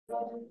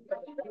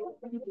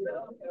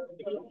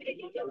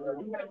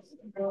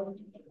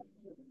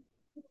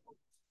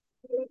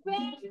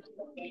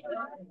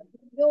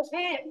Your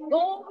head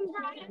going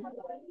round.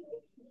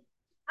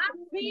 I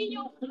see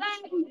your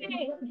flag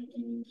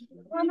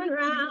coming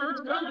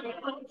round.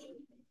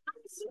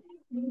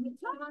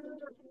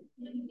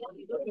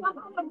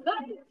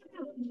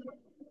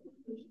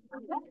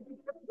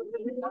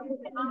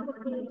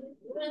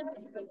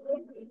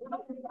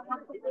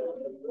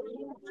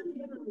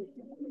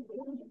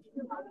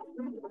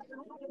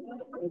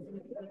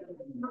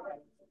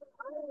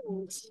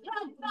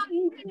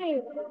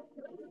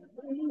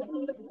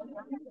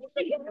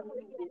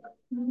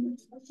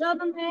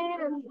 Southern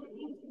man,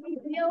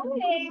 your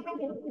head.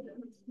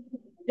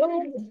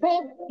 Don't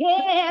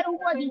forget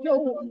what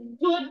your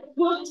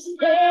good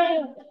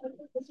said.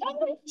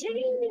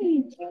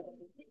 Change.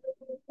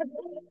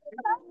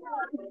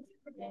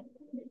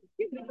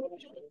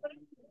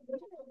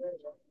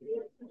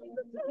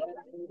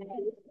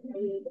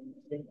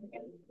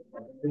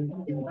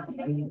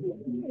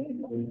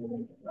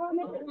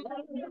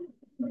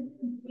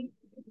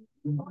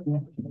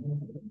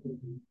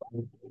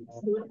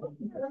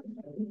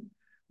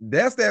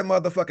 That's that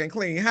motherfucking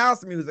clean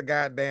house music,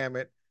 goddamn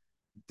it.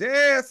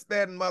 That's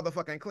that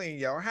motherfucking clean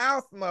your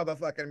house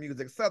motherfucking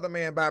music. Southern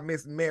Man by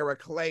Miss Mary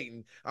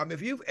Clayton.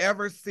 If you've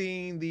ever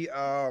seen the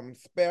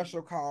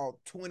special called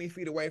 20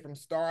 Feet Away from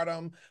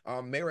Stardom,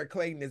 Mary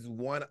Clayton is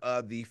one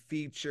of the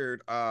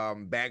featured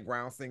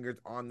background singers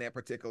on that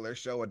particular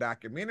show, a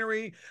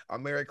documentary.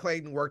 Mary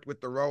Clayton worked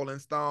with the Rolling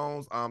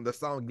Stones. The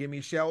song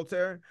Gimme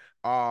Shelter.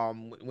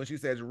 When she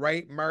says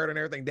rape, murder, and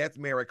everything, that's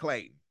Mary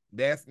Clayton.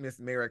 That's Miss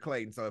Mary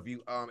Clayton. So if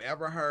you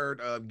ever heard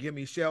of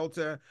Gimme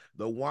Shelter,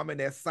 the woman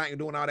that's sang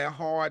doing all that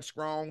hard,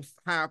 strong,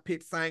 high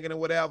pitched singing or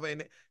whatever,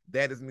 and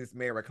that is Miss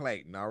Mary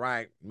Clayton. All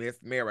right, Miss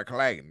Mary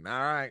Clayton. All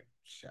right,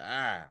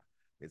 child.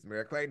 Miss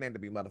Mary Clayton ain't to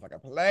be motherfucker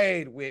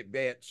played with,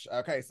 bitch.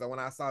 Okay, so when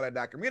I saw that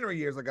documentary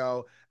years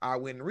ago, I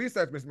went and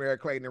researched Miss Mary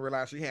Clayton and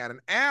realized she had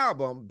an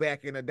album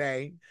back in the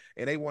day,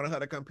 and they wanted her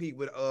to compete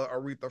with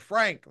Aretha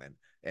Franklin.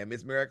 And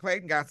Miss Mary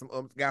Clayton got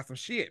some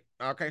shit.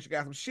 Okay, she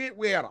got some shit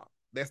with her.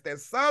 That's that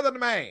Southern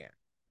man.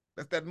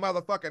 That's that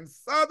motherfucking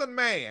Southern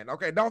man.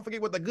 Okay, don't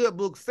forget what the good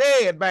book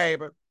said,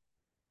 baby.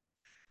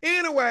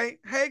 Anyway,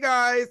 hey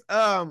guys,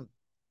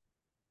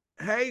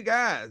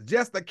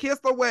 just a kiss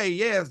away.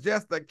 Yes,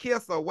 just a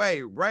kiss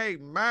away. Ray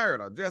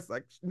murder. Just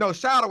a no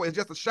shot away. It's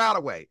just a shot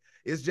away.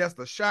 It's just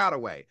a shot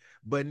away.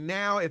 But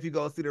now, if you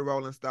go see the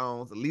Rolling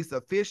Stones,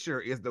 Lisa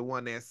Fisher is the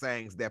one that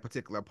sings that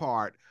particular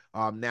part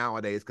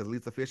nowadays. Because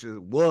Lisa Fisher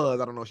was,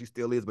 I don't know if she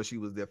still is, but she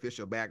was the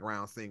official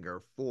background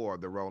singer for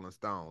the Rolling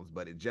Stones.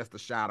 But it's just a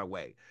shot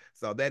away.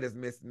 So that is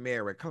Miss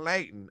Mary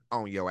Clayton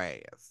on your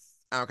ass.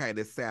 Okay,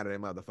 this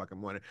Saturday motherfucking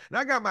morning. And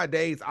I got my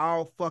days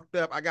all fucked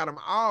up. I got them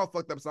all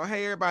fucked up. So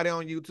hey, everybody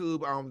on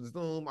YouTube, on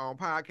Zoom, on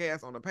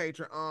podcast, on the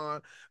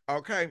Patreon.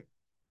 Okay.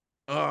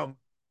 Um,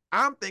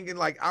 I'm thinking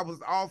like I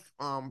was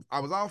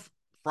off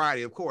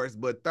Friday, of course,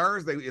 but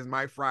Thursday is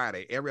my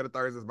Friday. Every other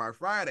Thursday is my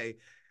Friday.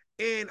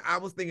 And I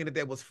was thinking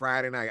that was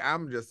Friday night.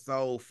 I'm just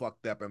so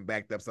fucked up and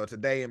backed up. So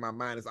today in my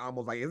mind it's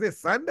almost like, is it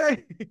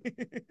Sunday?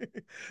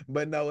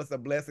 But no, it's a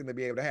blessing to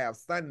be able to have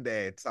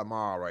Sunday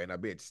tomorrow, and a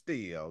bitch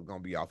still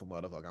gonna be off of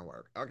motherfucking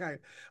work. Okay.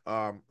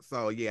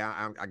 So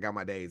yeah, I got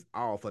my days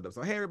all fucked up.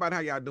 So hey everybody,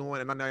 how y'all doing?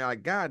 And I know y'all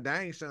like, God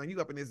dang, Sean, you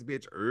up in this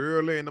bitch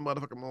early in the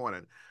motherfucking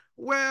morning.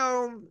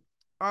 Well,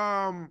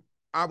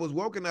 I was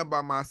woken up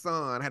by my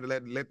son. I had to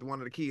let one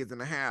of the kids in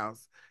the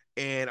house.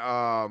 And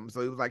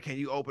so he was like, can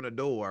you open the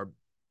door?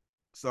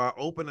 So I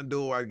opened the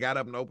door. I got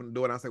up and opened the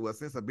door, and I said, "Well,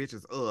 since a bitch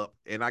is up,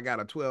 and I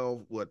got a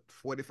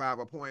 45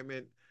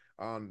 appointment,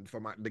 for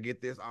my to get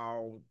this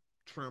all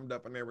trimmed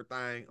up and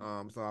everything.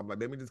 So I'm like,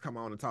 let me just come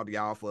on and talk to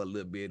y'all for a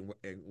little bit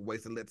and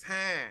waste a little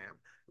time.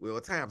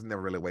 Well, time's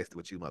never really wasted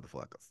with you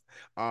motherfuckers.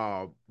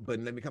 But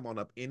let me come on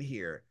up in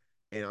here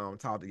and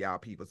talk to y'all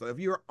people. So if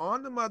you're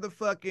on the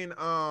motherfucking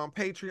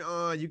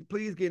Patreon, you can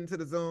please get into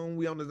the Zoom.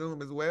 We on the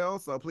Zoom as well.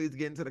 So please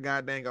get into the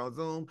goddamn on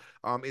Zoom.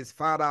 It's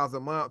 $5 a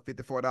month,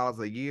 $54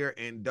 a year.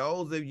 And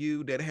those of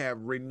you that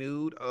have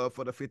renewed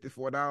for the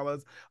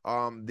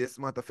 $54 this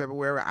month of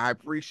February, I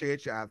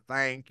appreciate you. I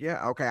thank you.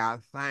 Okay, I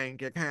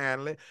thank you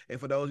kindly. And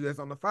for those of you that's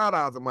on the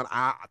 $5 a month,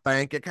 I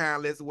thank you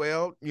kindly as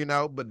well.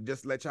 But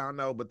just let y'all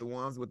know, but the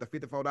ones with the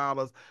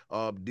 $54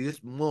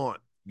 this month,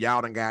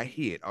 y'all done got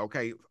hit.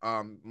 Okay.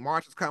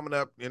 March is coming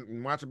up,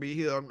 and March will be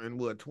here in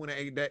what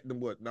 28 days,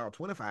 what no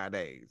 25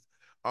 days.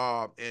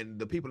 And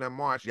the people in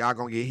March, y'all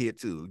gonna get hit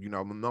too.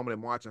 Normally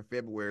March and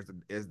February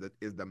is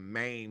the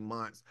main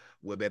months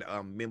where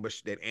that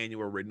membership, that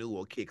annual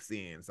renewal kicks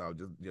in. So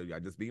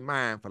just be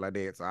mindful of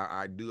that. So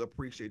I do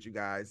appreciate you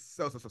guys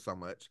so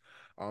much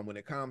when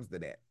it comes to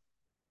that.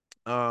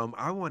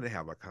 I want to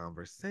have a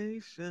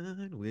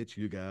conversation with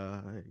you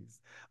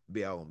guys.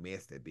 Be old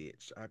messy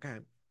bitch. Okay.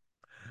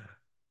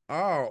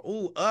 Oh,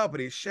 ooh,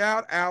 Uppity.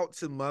 Shout out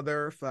to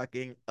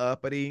motherfucking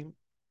Uppity.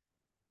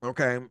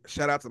 Okay,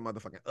 shout out to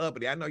motherfucking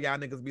Uppity. I know y'all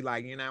niggas be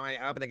like, you know, I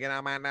Uppity get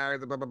on my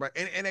nerves, blah, blah, blah.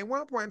 And at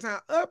one point in time,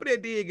 Uppity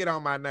did get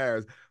on my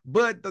nerves.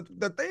 But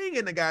the thing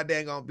in the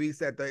goddamn gonna be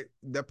that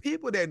the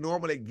people that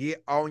normally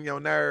get on your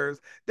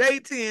nerves, they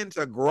tend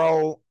to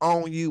grow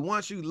on you.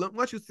 Once you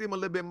see them a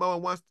little bit more,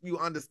 and once you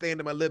understand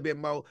them a little bit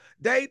more,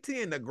 they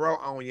tend to grow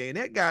on you. And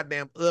that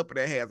goddamn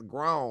Uppity has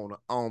grown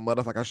on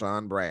motherfucking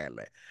Sean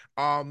Bradley.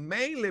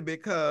 Mainly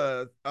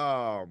because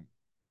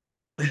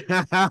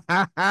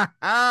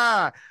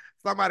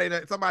somebody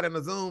in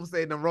the Zoom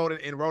said and wrote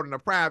in a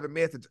private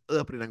message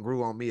up and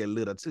grew on me a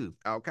little too.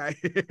 Okay.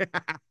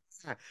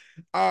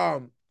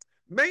 um,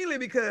 Mainly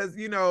because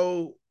you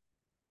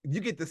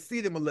get to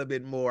see them a little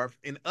bit more,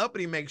 and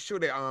Uppity makes sure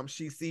that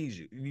she sees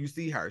you. You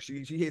see her.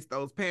 She hits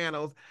those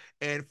panels.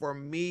 And for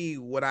me,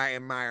 what I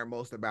admire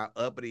most about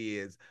Uppity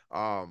is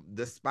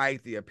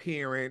despite the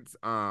appearance,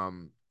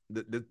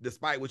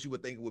 despite what you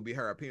would think would be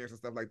her appearance and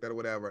stuff like that or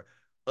whatever,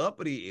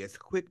 Uppity is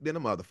quick than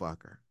a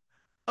motherfucker.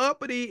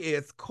 Uppity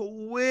is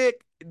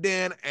quick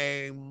than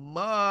a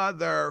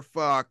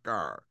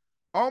motherfucker.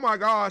 Oh my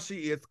God,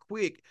 she is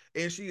quick,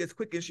 and she is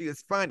quick, and she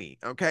is funny.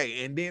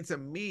 Okay, and then to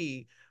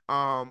me,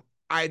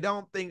 I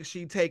don't think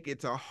she take it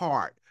to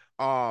heart.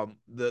 The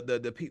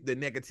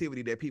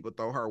negativity that people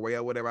throw her way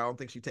or whatever. I don't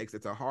think she takes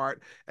it to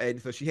heart, and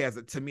so she has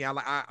it. To me,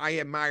 I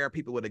admire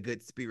people with a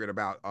good spirit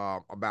about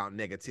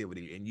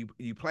negativity, and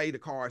you play the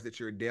cards that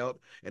you're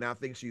dealt, and I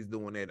think she's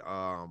doing it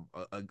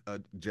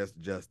just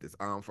justice.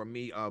 For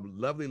me,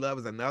 Lovely Love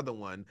is another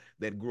one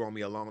that grew on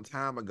me a long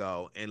time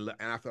ago, and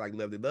I feel like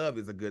Lovely Love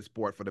is a good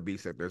sport for the B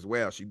sector as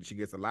well. She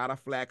gets a lot of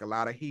flack, a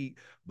lot of heat,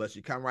 but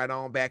she come right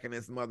on back in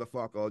this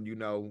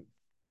motherfucker,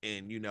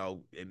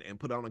 and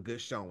put on a good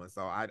showing.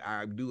 So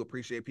I do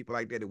appreciate people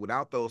like that. And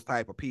without those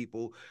type of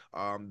people,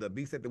 the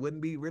B sector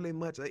wouldn't be really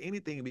much of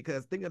anything,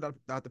 because thinking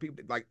about the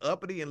people like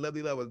Uppity and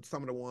Lovely Love are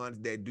some of the ones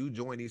that do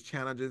join these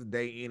challenges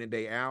day in and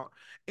day out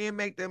and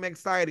make them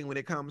exciting when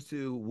it comes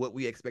to what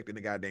we expect in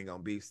the goddamn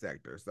on B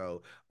sector.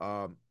 So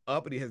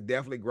Uppity has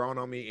definitely grown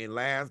on me. And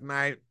last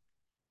night,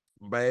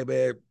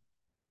 baby,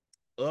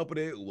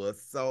 Uppity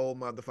was so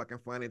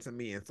motherfucking funny to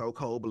me and so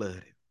cold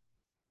blooded.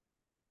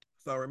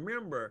 So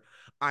remember,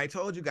 I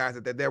told you guys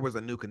that there was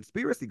a new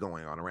conspiracy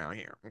going on around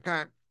here.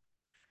 Okay.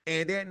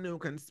 And that new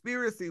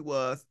conspiracy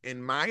was,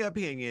 in my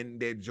opinion,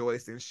 that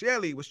Joyce and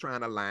Shelly was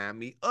trying to line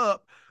me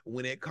up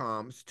when it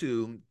comes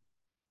to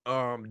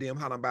them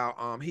talking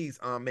about he's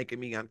making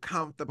me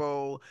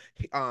uncomfortable.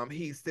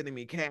 He's sending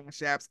me cash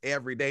apps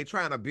every day,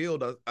 trying to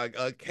build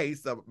a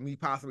case of me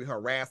possibly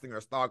harassing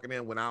or stalking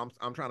him, when I'm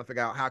trying to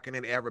figure out how can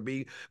it ever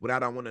be what I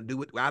don't want to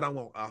do it. I don't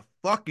want a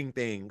fucking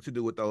thing to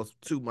do with those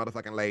two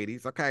motherfucking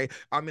ladies. Okay.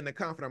 I'm in the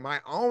comfort of my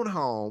own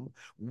home,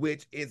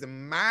 which is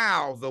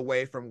miles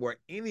away from where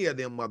any of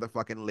them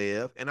motherfucking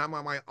live, and I'm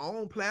on my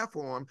own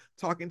platform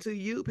talking to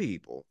you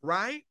people,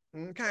 right?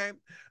 Okay.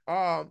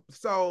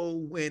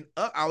 So when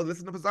I was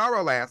listening to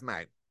Pizarro last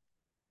night,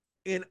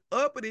 and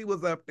Uppity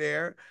was up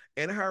there,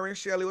 and her and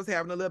Shelly was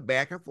having a little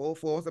back and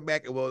forth and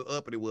back. Well,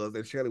 Uppity was,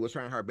 and Shelly was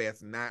trying her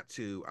best not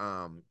to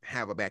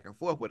have a back and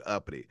forth with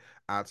Uppity.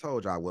 I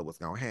told y'all what was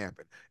gonna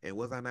happen, and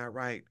was I not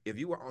right? If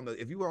you were on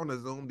the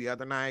Zoom the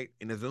other night,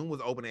 and the Zoom was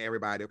open to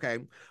everybody, okay,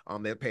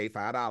 they paid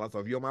 $5. So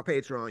if you're on my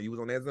Patreon, you was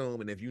on that Zoom,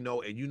 and if you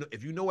know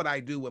what I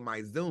do with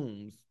my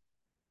Zooms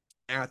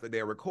after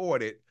they're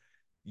recorded,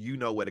 you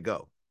know where to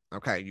go.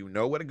 Okay, you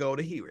know where to go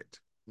to hear it.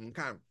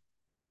 Okay.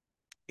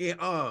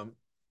 And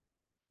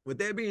with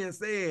that being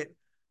said,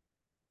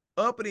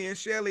 Uppity and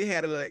Shelly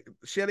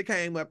Shelly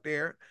came up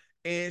there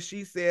and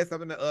she said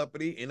something to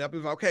Uppity, and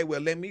Uppity was okay, well,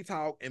 let me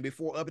talk. And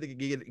before Uppity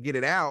could get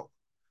it out,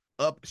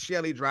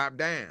 Shelly dropped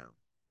down.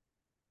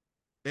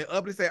 And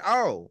Uppity said,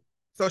 oh,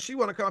 so she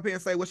want to come up here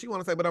and say what she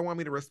want to say, but I want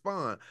me to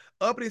respond.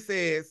 Uppity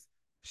says,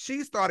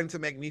 she's starting to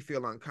make me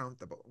feel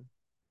uncomfortable.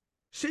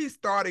 She's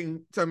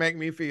starting to make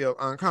me feel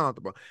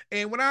uncomfortable.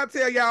 And when I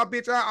tell y'all,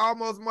 bitch, I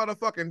almost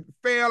motherfucking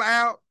fell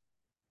out.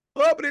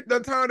 Uppity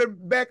done turned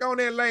it back on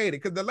that lady,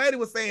 because the lady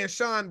was saying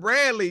Sean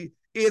Bradley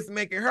is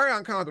making her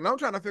uncomfortable. I'm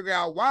trying to figure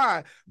out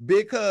why,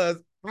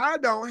 because I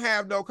don't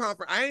have no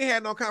comfort. I ain't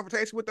had no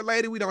confrontation with the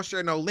lady. We don't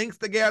share no links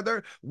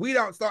together. We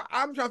don't. So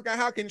I'm trying to figure out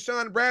how can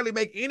Sean Bradley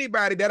make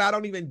anybody that I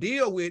don't even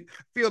deal with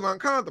feel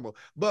uncomfortable.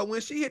 But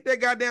when she hit that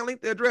goddamn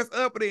link to address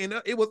Uppity,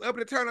 and it was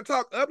Uppity turn to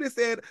talk, Uppity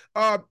said,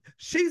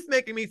 she's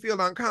making me feel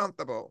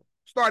uncomfortable.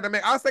 Started to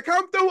make, I said,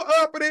 come through,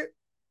 Uppity.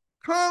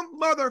 Come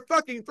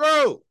motherfucking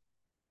through.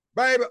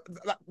 Baby,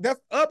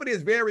 that's Uppity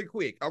is very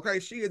quick.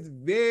 Okay, she is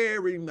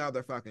very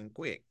motherfucking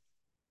quick.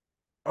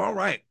 All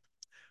right.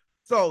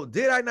 So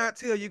did I not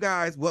tell you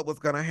guys what was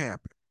gonna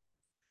happen?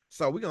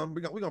 So we're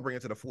gonna bring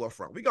it to the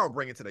forefront. We're gonna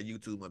bring it to the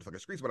YouTube motherfucking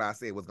streets. What I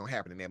said was gonna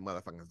happen in that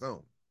motherfucking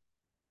Zoom.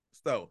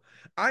 So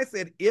I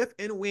said if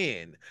and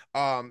when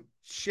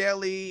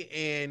Shelly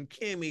and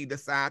Kimmy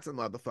decide to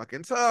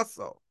motherfucking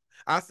tussle,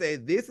 I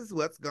said this is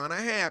what's gonna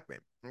happen.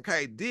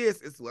 Okay,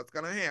 this is what's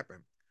gonna happen.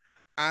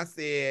 I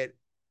said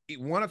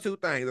one or two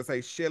things. I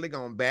say Shelly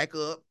gonna back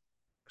up.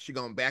 She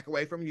gonna back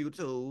away from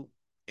YouTube,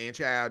 And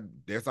child,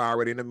 that's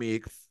already in the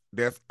mix.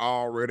 That's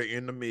already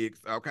in the mix.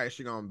 Okay,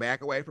 she gonna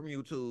back away from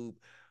YouTube.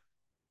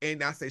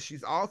 And I say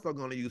she's also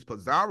gonna use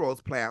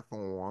Pizarro's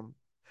platform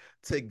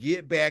to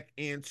get back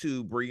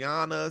into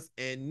Brianna's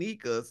and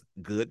Nika's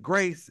good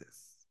graces.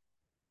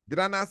 Did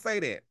I not say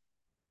that?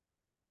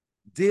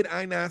 Did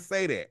I not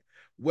say that?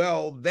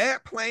 Well,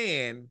 that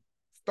plan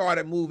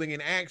started moving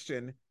in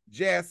action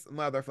just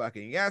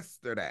motherfucking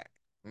yesterday.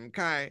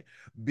 Okay.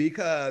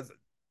 Because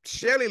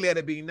Shelly let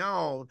it be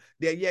known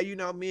that, yeah, you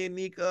know, me and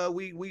Nika,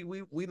 we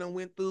done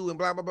went through and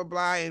blah blah blah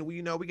blah, and we,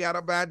 you know, we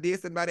gotta buy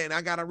this and buy that, and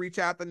I gotta reach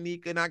out to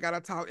Nika and I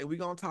gotta talk, and we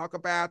gonna talk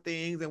about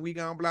things, and we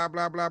gonna blah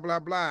blah blah blah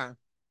blah.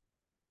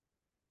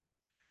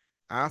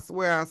 I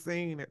swear I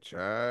seen it,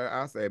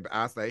 child.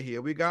 I say,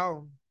 here we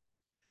go.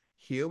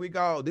 Here we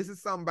go. This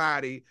is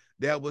somebody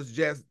that was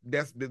just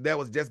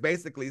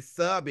basically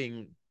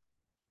subbing,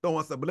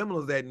 throwing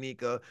subliminals at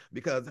Nika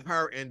because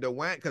her and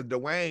Dwayne, because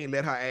Dwayne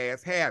let her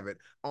ass have it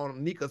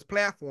on Nika's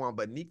platform,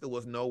 but Nika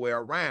was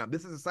nowhere around.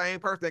 This is the same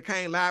person that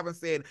came live and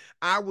said,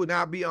 I would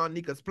not be on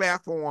Nika's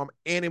platform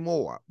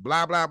anymore.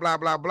 Blah, blah, blah,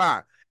 blah,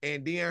 blah.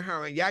 And then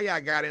her and Yaya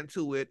got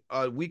into it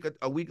a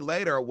week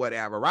later or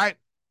whatever, right?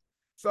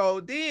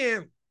 So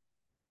then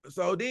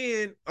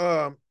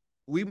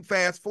we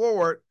fast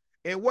forward,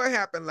 and what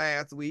happened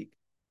last week?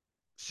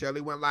 Shelly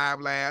went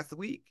live last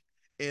week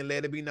and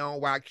let it be known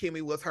why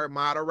Kimmy was her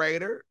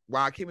moderator.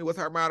 While Kimmy was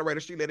her moderator,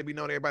 she let it be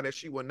known to everybody that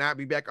she will not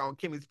be back on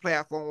Kimmy's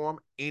platform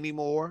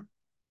anymore.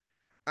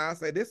 I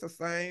say, this is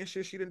the same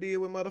shit she done did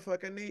with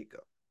motherfucking Nika.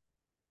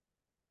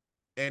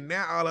 And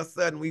now all of a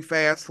sudden we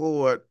fast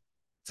forward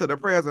to the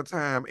present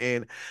time,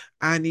 and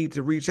I need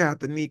to reach out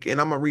to Nika, and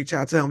I'm gonna reach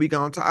out to him. We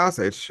gonna talk.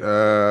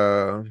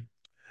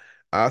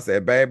 I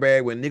said, baby,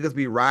 when niggas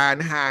be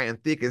riding high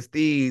and thick as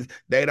thieves,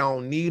 they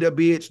don't need a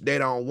bitch. They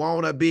don't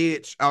want a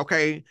bitch.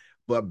 Okay.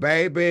 But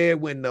baby,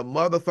 when the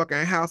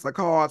motherfucking house of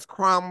cards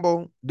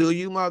crumble, do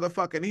you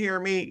motherfucking hear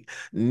me?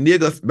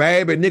 Niggas,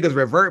 baby, niggas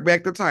revert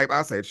back to type.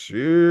 I said,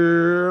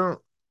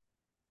 sure.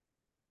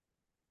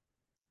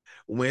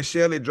 When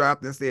Shelly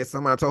dropped and said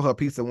somebody told her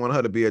pizza wanted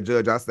her to be a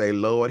judge, I say,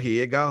 Lord,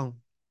 here you go.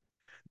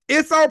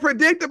 It's so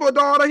predictable,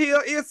 daughter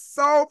here. It's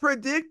so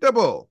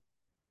predictable.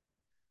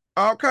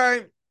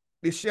 Okay.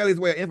 This Shelly's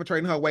way of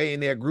infiltrating her way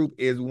in their group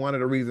is one of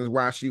the reasons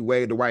why she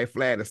waved the white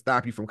flag to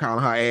stop you from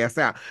calling her ass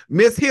out.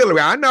 Miss Hillary,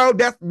 I know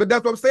that's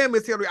what I'm saying,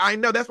 Miss Hillary. I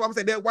know that's what I'm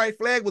saying. That white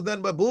flag was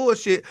nothing but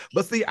bullshit.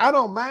 But see, I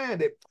don't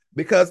mind it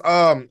because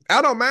I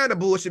don't mind the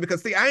bullshit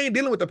because see, I ain't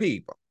dealing with the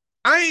people.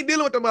 I ain't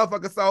dealing with the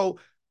motherfuckers. So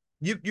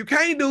you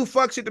can't do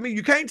fuck shit to me.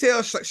 You can't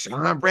tell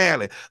Sean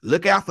Bradley,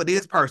 look out for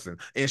this person,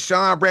 and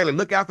Sean Bradley,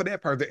 look out for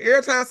that person.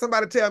 Every time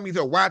somebody tell me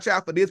to watch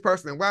out for this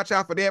person and watch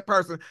out for that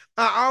person,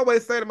 I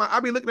always say to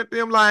I be looking at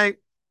them like,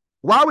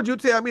 why would you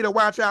tell me to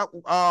watch out?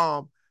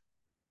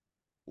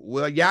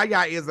 Well,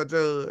 Yaya is a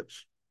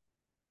judge.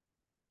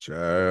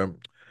 Sure.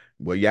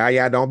 Well,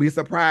 yeah, don't be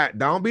surprised.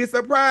 Don't be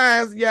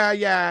surprised,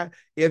 yeah.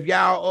 If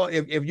y'all,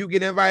 if you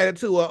get invited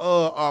to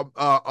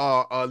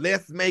a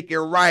let's make it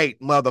right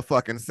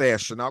motherfucking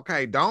session,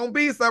 okay? Don't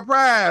be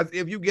surprised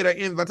if you get an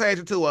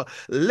invitation to a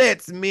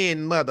let's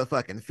mend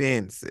motherfucking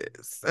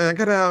fences.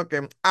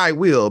 Okay, I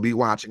will be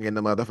watching in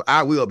the motherfucker.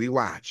 I will be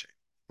watching.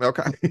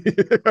 Okay.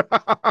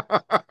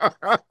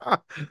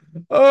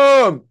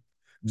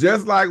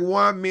 Just like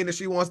 1 minute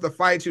she wants to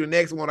fight you, the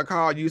next one to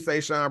call you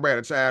say Sean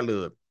Brad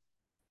childhood.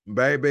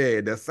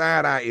 Baby, the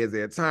side eye is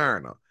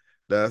eternal.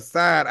 The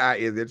side eye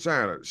is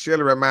eternal.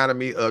 Shelly reminded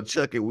me of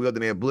Chucky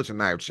Wielding Butcher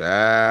Knife,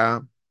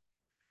 child.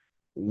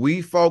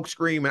 We folks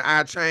screaming,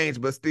 I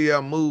changed, but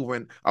still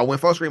moving. Or when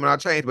folks screaming, I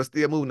changed, but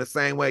still moving the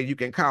same way, you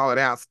can call it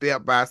out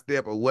step by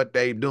step of what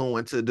they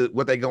doing to do,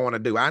 what they going to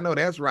do. I know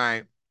that's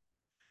right.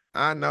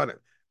 I know that.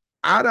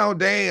 I don't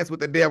dance with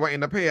the devil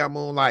in the pale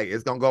moonlight.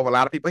 It's gonna go over a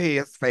lot of people's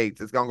heads,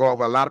 Fates. It's gonna go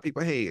over a lot of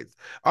people's heads.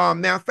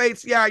 Now,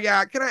 Fates,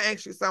 yeah. Can I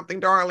ask you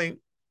something, darling?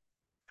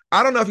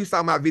 I don't know if you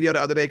saw my video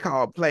the other day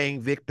called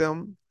Playing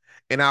Victim,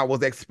 and I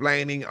was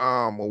explaining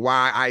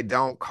why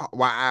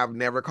I've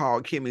never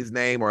called Kimmy's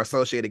name or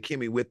associated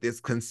Kimmy with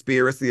this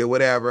conspiracy or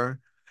whatever.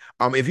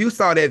 If you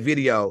saw that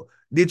video,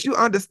 did you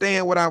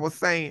understand what I was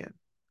saying?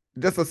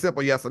 Just a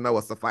simple yes or no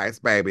will suffice,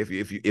 baby.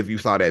 If you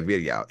saw that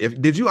video,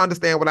 did you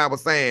understand what I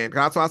was saying?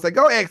 So I said,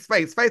 go ask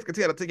Face. Face can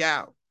tell it to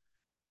y'all.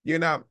 You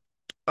know,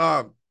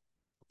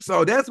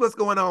 so that's what's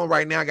going on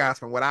right now, guys.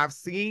 From what I've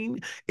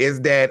seen,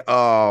 is that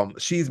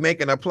she's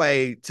making a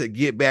play to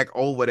get back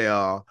over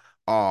there.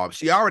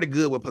 She already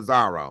good with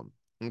Pizarro.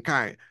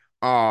 Okay.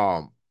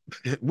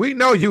 We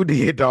know you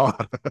did,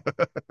 dog.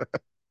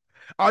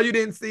 Oh, you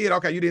didn't see it?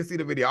 Okay, you didn't see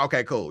the video.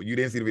 Okay, cool. You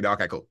didn't see the video.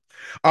 Okay, cool.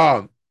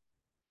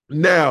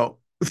 Now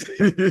if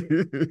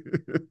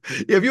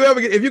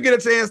you get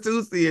a chance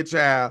to see it,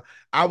 child,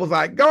 I was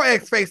like, go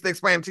ask Face to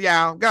explain it to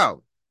y'all.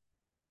 Go.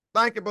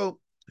 Thank you, boo.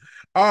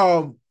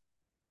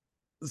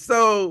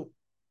 So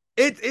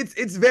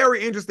it's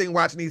very interesting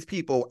watching these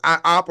people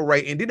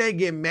operate, and then they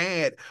get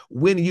mad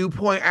when you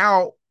point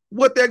out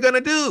what they're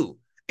gonna do,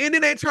 and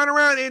then they turn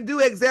around and do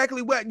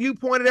exactly what you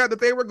pointed out that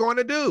they were going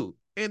to do.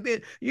 And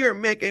then you're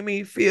making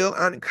me feel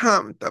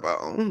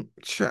uncomfortable.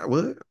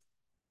 What?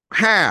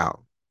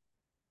 How?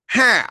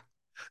 How?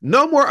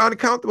 No more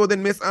uncomfortable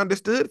than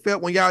Misunderstood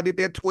felt when y'all did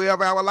that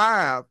 12-hour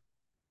live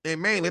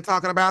and mainly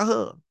talking about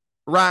her.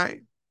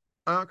 Right?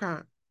 Okay.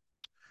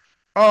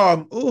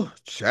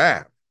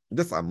 Chat.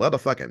 This a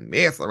motherfucking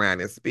mess around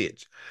this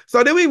bitch.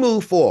 So then we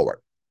move forward.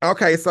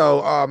 Okay,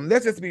 so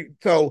let's just be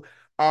so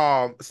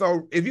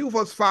if you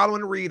was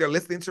following Reed or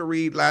listening to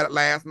Reed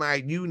last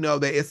night, you know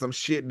that it's some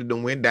shit that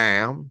done went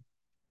down.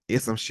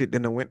 It's some shit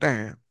that done went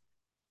down.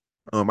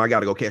 I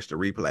gotta go catch the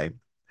replay.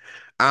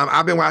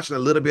 I've been watching a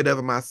little bit of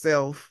it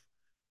myself.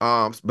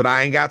 But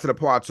I ain't got to the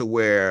part to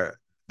where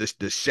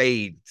the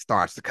shade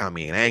starts to come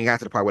in. I ain't got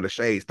to the part where the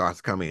shade starts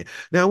to come in.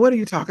 Now, what are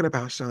you talking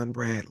about, Sean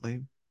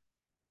Bradley?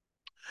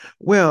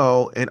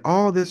 Well, in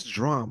all this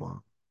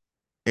drama,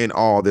 in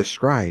all this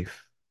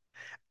strife,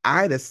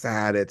 I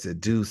decided to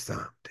do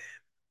something.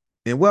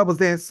 And what was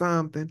that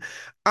something?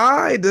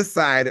 I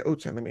decided. Oh,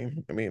 let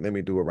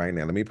me do it right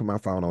now. Let me put my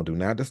phone on Do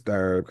Not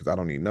Disturb because I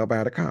don't need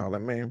nobody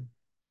calling me.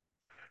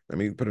 Let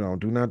me put it on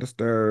Do Not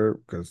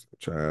Disturb because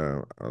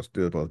I'm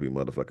still supposed to be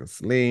motherfucking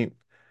sleep.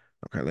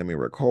 Okay, let me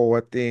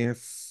record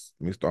this.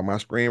 Let me start my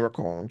screen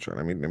recording.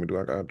 Let me do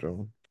what I gotta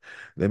do.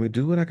 Let me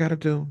do what I gotta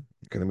do.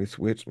 Okay, let me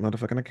switch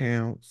motherfucking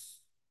accounts.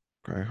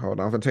 Okay, hold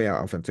on. I'm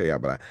finna tell y'all,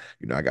 but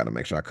I gotta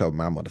make sure I cover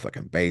my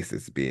motherfucking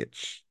bases,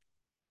 bitch.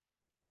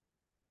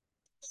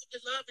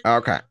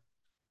 Okay.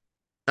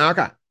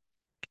 Okay.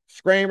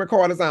 Screen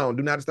recorders on.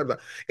 Do not disturb.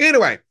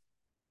 Anyway,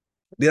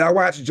 did I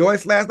watch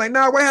Joyce last night?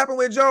 No, what happened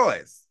with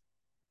Joyce?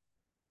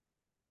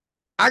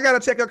 I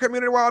gotta check her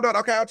community wall out.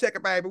 Okay, I'll check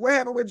it, baby. What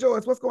happened with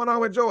Joyce? What's going on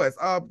with Joyce?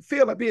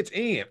 Fill a bitch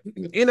in.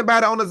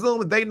 Anybody on the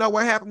Zoom, if they know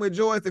what happened with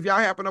Joyce, if y'all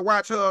happen to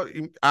watch her,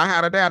 I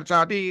had a doubt that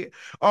y'all did.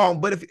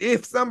 But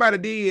if somebody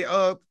did,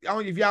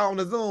 if y'all on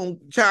the Zoom,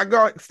 child,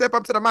 go step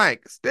up to the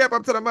mic. Step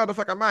up to the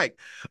motherfucking mic.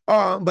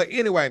 But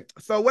anyway,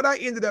 so what I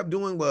ended up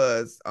doing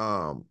was,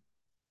 I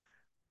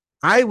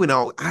went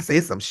on. I said,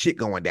 it's some shit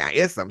going down.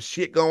 It's some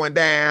shit going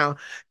down.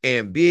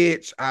 And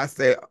bitch, I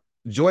said,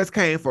 Joyce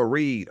came for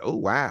Reed. Oh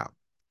wow.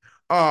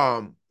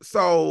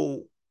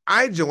 So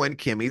I joined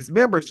Kimmy's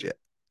membership.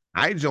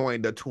 I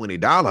joined the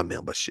 $20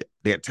 membership,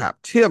 their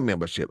top tier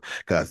membership,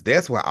 because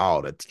that's where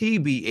all the tea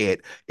be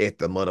at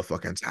the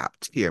motherfucking top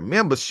tier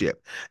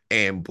membership.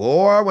 And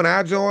boy, when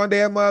I joined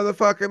that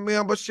motherfucking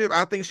membership,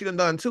 I think she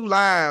done 2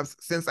 lives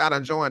since I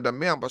done joined the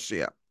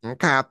membership.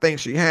 Okay, I think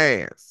she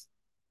has.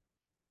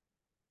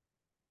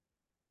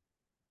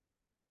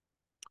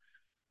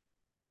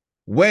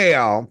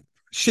 Well,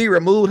 she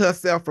removed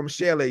herself from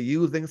Shelly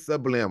using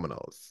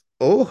subliminals.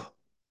 Oh,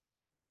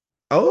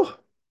 oh,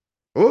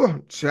 oh,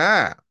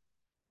 child.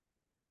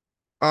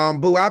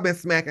 Boo, I've been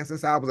smacking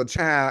since I was a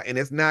child, and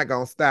it's not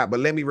gonna stop. But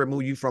let me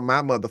remove you from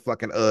my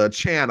motherfucking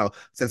channel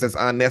since it's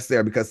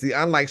unnecessary. Because see,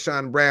 unlike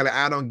Sean Bradley,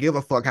 I don't give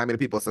a fuck how many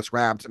people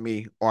subscribe to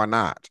me or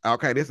not.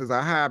 Okay, this is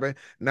a hobby,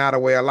 not a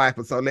way of life.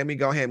 But so let me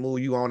go ahead and move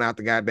you on out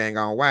the goddamn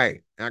on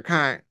way.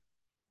 Okay.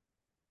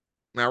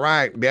 All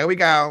right, there we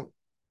go.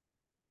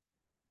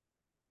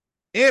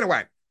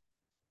 Anyway,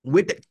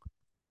 with that,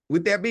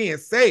 with that being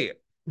said,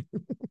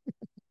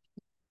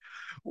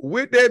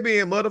 with that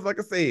being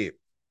motherfucker said,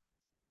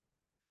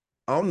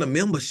 on the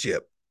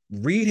membership,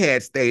 Reed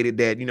had stated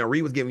that,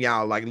 Reed was giving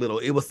y'all like little,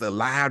 it was a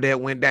live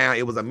that went down.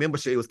 It was a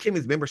membership. It was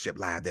Kimmy's membership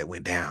live that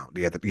went down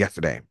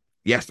yesterday.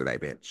 Yesterday,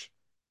 bitch.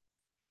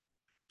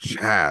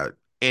 Child.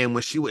 And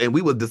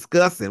we was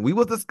discussing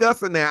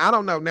now. I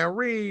don't know. Now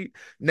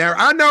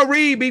I know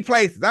Reed be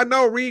places. I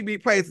know Reed be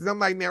places. I'm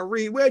like, now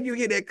Reed, where did you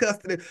hear that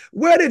custody?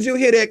 Where did you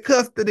hear that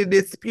custody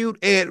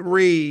dispute at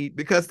Reed?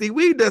 Because see,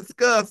 we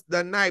discussed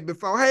the night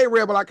before. Hey,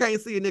 Rebel, I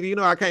can't see you, nigga. You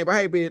know I can't, but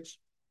hey, bitch.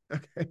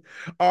 Okay.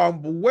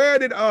 Where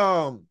did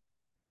but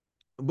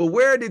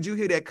where did you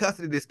hear that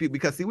custody dispute?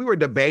 Because see, we were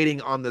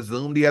debating on the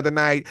Zoom the other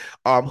night,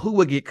 who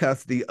would get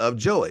custody of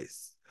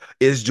Joyce.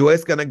 Is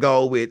Joyce gonna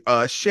go with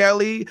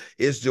Shelly?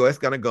 Is Joyce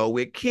gonna go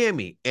with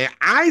Kimmy? And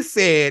I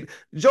said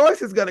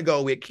Joyce is gonna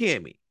go with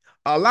Kimmy.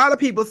 A lot of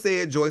people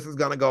said Joyce is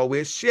gonna go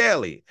with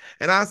Shelly.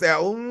 And I said,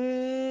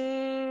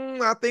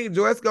 I think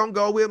Joyce gonna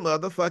go with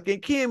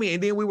motherfucking Kimmy.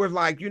 And then we were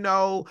like,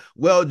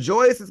 well,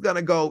 Joyce is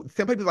gonna go.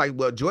 Some people like,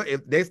 well, Joyce,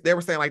 if they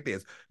were saying like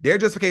this, their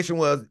justification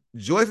was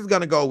Joyce is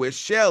gonna go with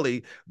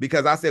Shelly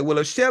because I said, well,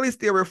 if Shelly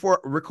still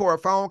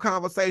record phone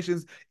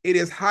conversations, it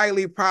is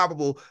highly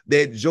probable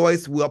that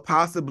Joyce will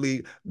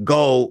possibly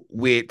go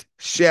with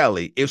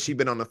Shelly. If she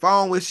been on the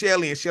phone with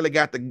Shelly and Shelly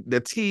got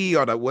the tea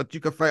or the what you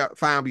could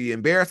find be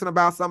embarrassing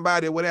about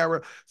somebody or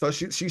whatever. So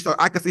so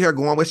I could see her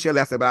going with Shelly.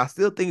 I said, but I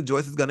still think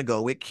Joyce is gonna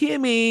go with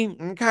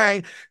Kimmy.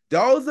 Okay.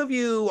 Those of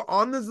you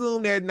on the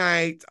Zoom that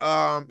night,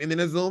 and in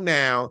the Zoom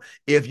now,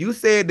 if you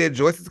said that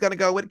Joyce is gonna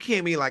go with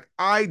Kimmy, like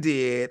I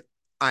did,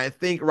 I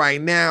think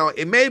right now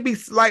it may be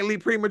slightly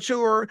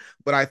premature,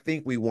 but I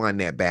think we won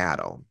that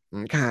battle.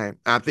 Okay.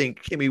 I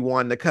think Kimmy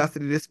won the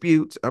custody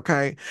dispute.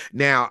 Okay.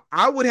 Now,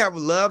 I would have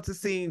loved to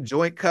see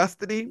joint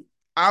custody.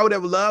 I would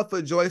have loved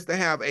for Joyce to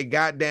have a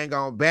goddamn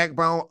on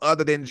backbone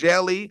other than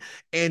Jelly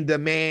and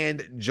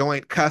demand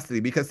joint custody,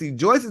 because see,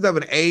 Joyce is of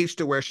an age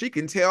to where she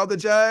can tell the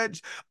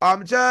judge,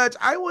 Judge,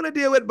 I want to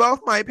deal with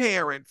both my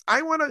parents.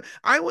 I want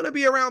to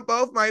be around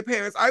both my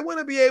parents. I want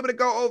to be able to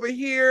go over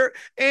here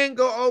and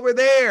go over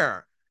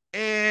there.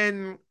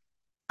 And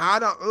I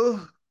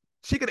don't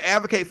she could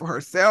advocate for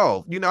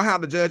herself. You know how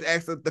the judge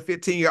asked the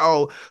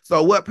 15-year-old,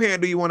 so what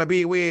parent do you want to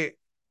be with?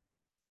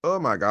 Oh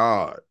my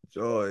God,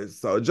 Joyce.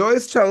 So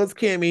Joyce chose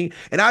Kimmy,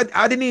 and I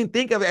didn't even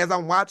think of it as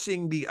I'm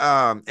watching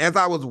as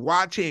I was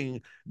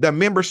watching the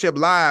membership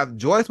live.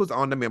 Joyce was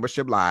on the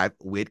membership live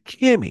with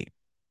Kimmy,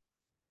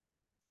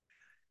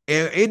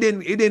 and it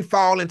didn't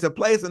fall into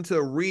place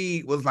until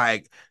Reed was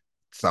like,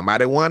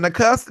 somebody won the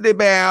custody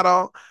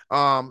battle.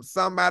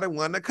 Somebody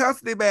won the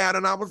custody battle,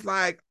 and I was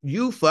like,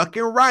 you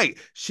fucking right.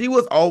 She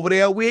was over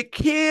there with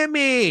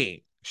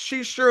Kimmy.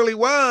 She surely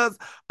was.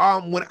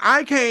 When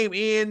I came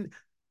in,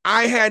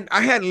 I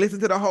hadn't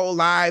listened to the whole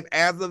live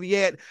as of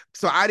yet,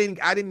 so I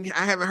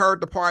haven't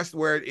heard the parts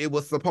where it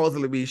was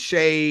supposedly be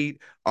shade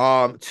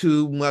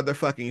to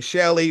motherfucking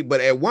Shelly, but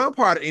at one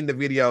part in the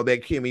video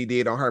that Kimmy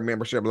did on her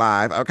membership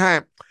live,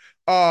 okay,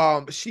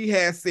 she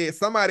had said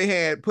somebody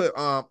had put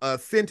a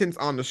sentence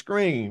on the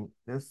screen.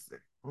 Let's see.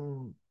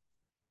 And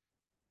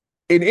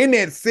in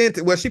that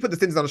sentence, well, she put the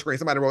sentence on the screen.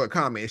 Somebody wrote a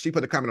comment, and she put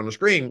the comment on the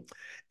screen,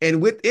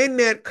 and within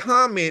that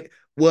comment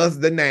was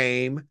the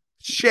name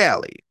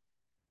Shelly.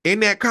 In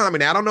that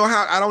comment, I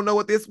don't know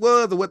what this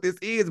was or what this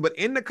is, but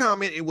in the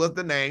comment, it was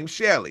the name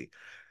Shelly.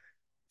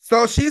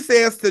 So she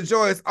says to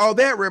Joyce, "Oh,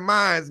 that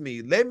reminds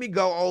me. Let me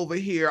go over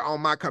here on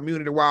my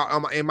community while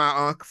I'm in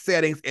my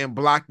settings and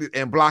block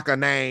a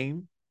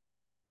name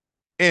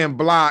and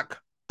block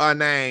a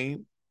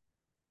name.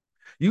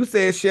 You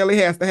said Shelly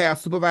has to have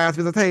supervised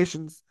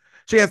visitations.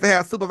 She has to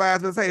have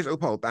supervised visitations. Oh,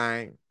 poor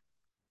thing.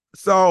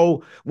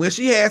 So when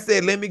she had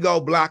said, 'Let me go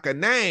block a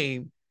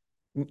name,'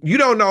 you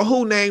don't know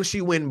who name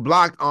she went and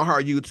blocked on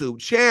her YouTube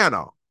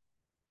channel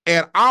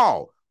at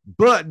all.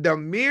 But the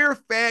mere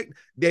fact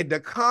that the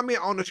comment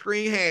on the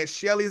screen had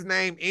Shelly's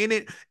name in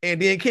it,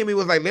 and then Kimmy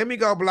was like, 'Let me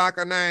go block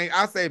her name.'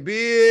 I say,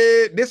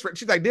 bitch,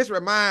 she's like, 'This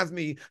reminds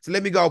me, so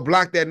let me go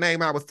block that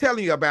name I was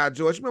telling you about,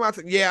 George.' Remember I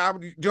said, yeah,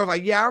 George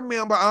like, yeah, I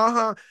remember,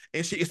 uh-huh.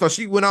 And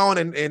she went on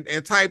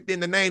and typed in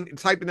the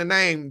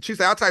name. She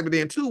said, I typed it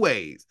in two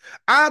ways.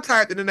 I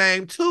typed in the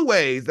name two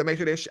ways to make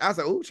sure that I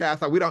said, ooh, child,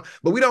 so we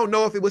don't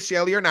know if it was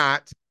Shelly or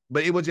not.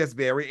 But it was just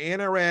very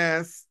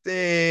interesting.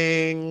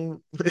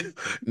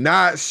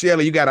 Not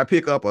Shelly, you gotta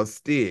pick up a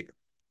stick.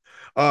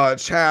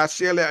 Child,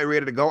 Shelly are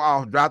ready to go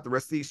off. Drop the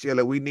receipts,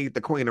 Shelly. We need the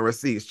queen of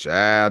receipts,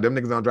 child. Them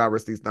niggas don't drop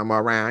receipts no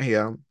more around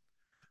here.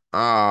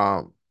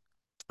 Um,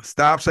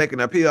 Stop shaking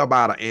the pill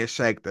bottle and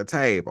shake the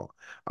table.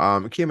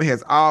 Kimmy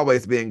has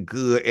always been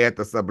good at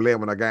the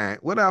subliminal game.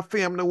 What up,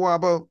 Film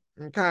Noir?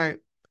 Okay.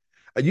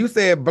 You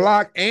said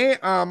block and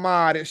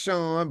unmodded,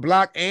 Sean.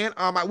 Block and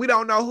unmodded. We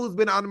don't know who's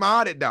been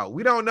unmodded, though.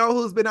 We don't know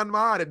who's been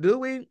unmodded, do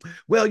we?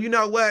 Well, you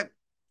know what?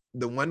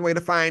 The one way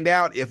to find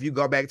out, if you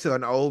go back to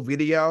an old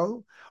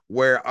video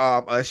where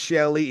a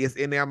Shelly is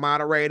in there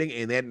moderating,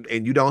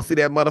 and you don't see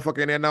that motherfucker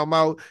in there no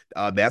more,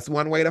 that's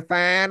one way to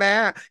find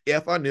out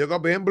if a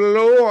nigga been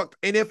blocked.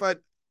 And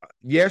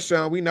yes,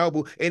 Sean, we know,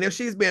 boo. And if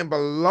she's been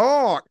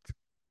blocked,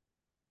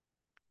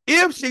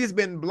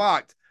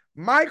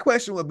 my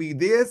question would be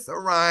this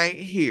right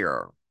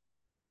here.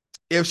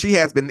 If she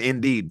has been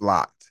indeed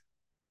blocked,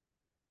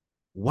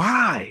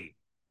 why?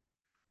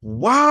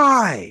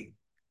 Why?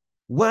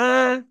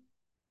 What?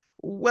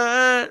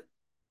 What?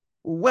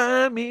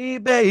 Why me,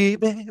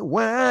 baby?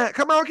 Why?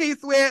 Come on,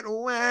 Keith Sweat.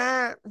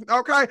 Why?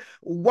 Okay.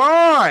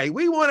 Why?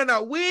 We want to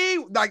know.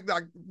 We like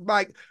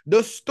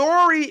the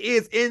story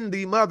is in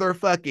the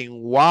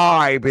motherfucking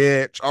why,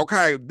 bitch.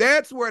 Okay.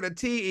 That's where the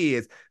T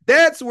is.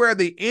 That's where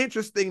the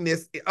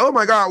interestingness. Oh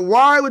my God.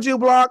 Why would you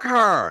block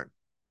her?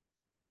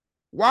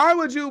 Why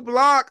would you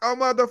block a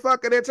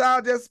motherfucker that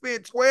y'all just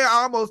spent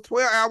almost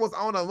 12 hours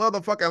on a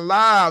motherfucking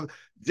live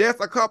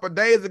just a couple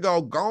days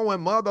ago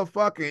going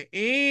motherfucking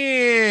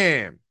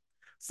in?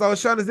 So,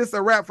 Sean, is this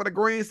a wrap for the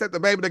green sector?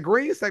 Baby, the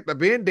green sector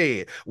been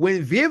dead.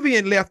 When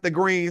Vivian left the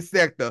green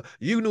sector,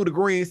 you knew the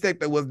green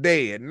sector was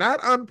dead.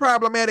 Not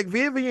unproblematic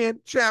Vivian.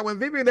 Child, when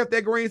Vivian left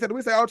that green sector,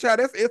 we say, oh, child,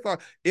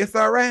 it's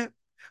a wrap.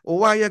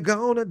 Why you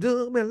gonna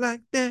do me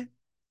like that?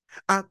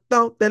 I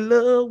thought that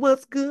love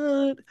was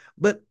good,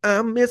 but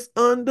I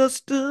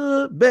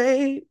misunderstood,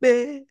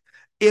 baby.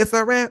 It's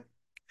a wrap,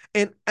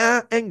 and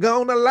I ain't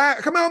gonna lie.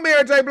 Come on,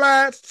 Mary J.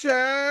 Blige,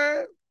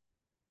 child.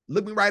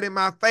 Look me right in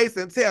my face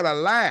and tell a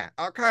lie,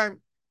 okay?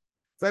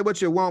 Say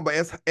what you want, but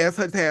as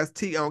Hutch has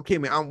tea on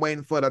Kimmy, I'm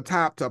waiting for the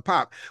top to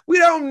pop. We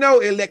don't know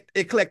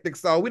Eclectic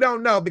Soul. We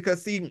don't know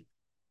because, see,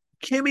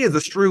 Kimmy is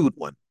a shrewd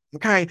one.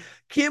 Okay,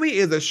 Kimmy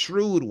is a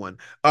shrewd one.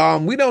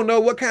 We don't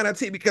know what kind of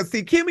team because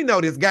see, Kimmy know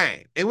this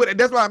game, and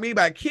that's what I mean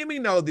by Kimmy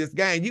know this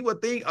game. You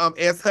would think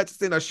S.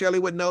 Hutchinson or Shelley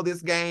would know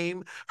this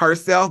game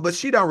herself, but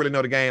she don't really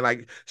know the game.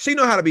 Like she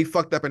know how to be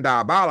fucked up and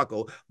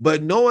diabolical,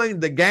 but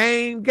knowing the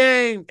game,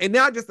 and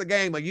not just the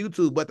game of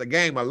YouTube, but the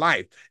game of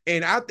life.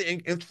 And I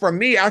think, and for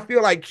me, I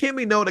feel like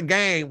Kimmy know the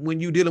game when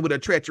you dealing with a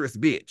treacherous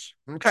bitch.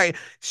 Okay,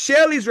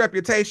 Shelley's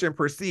reputation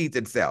precedes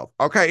itself.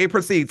 Okay, it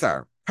precedes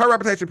her. Her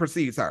reputation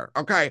precedes her.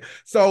 Okay.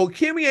 So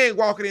Kimmy ain't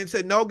walking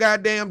into no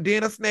goddamn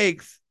den of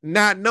snakes,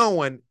 not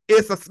knowing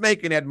it's a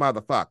snake in that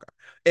motherfucker.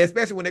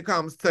 Especially when it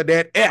comes to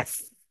that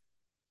S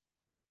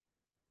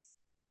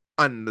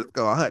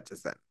underscore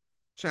Hutchinson.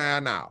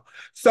 Child now.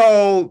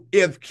 So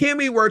if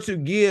Kimmy were to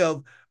give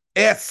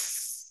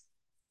S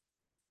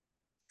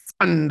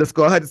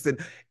underscore Hutchinson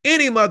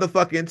any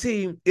motherfucking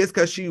tea, it's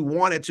because she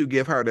wanted to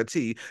give her the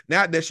tea.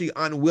 Not that she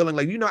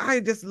unwillingly, you know, I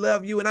just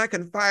love you and I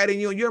confide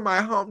in you and you're my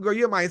homegirl,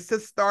 you're my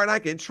sister and I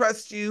can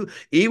trust you,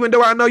 even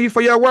though I know you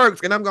for your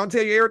works. And I'm gonna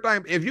tell you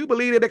everything. If you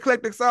believe in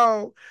Eclectic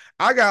Soul,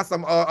 I got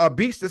some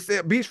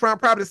beachfront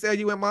property to sell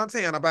you in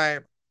Montana,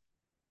 babe.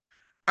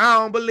 I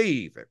don't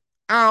believe it.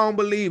 I don't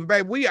believe it,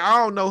 babe. We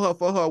all know her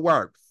for her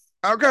works.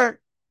 Okay?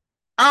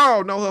 I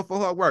don't know her for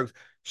her works.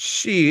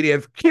 Shit,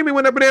 if Kimmy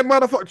went up in that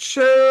motherfucker,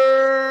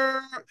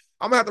 sure,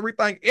 I'm gonna have to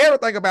rethink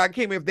everything about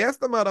Kimmy if that's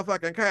the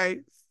motherfucking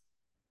case.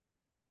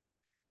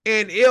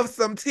 And if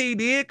some tea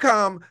did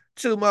come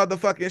to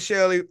motherfucking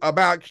Shelley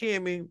about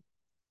Kimmy,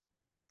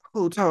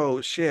 who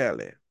told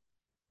Shelley?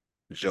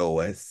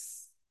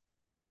 Joyce.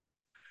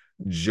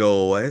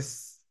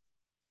 Joyce.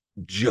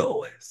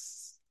 Joyce.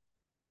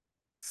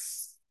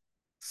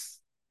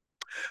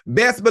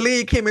 Best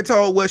believe Kimmy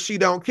told what she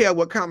don't care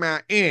what come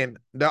out in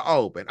the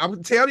open.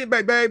 I'm telling you,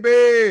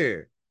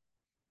 baby.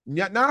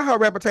 Now her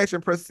reputation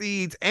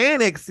precedes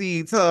and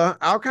exceeds her.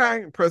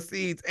 Okay,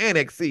 precedes and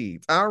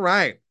exceeds. All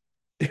right.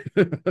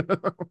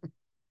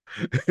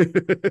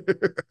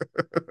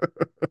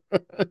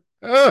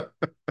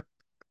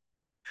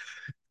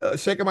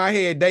 Shaking my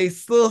head. They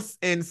sus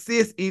and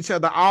sis each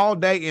other all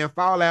day and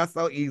fall out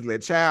so easily.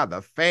 Child,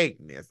 the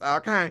fakeness.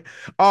 Okay.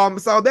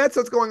 So that's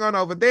what's going on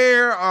over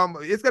there.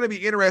 It's gonna be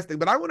interesting,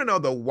 but I want to know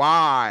the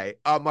why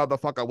a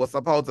motherfucker was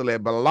supposedly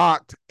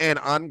blocked and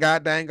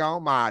ungoddang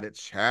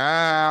modded.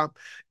 Child.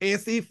 And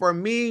see, for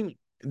me,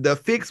 the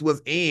fix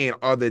was in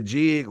or the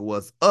jig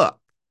was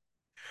up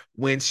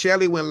when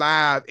Shelley went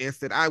live and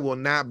said, I will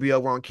not be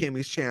over on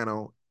Kimmy's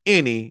channel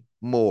anymore.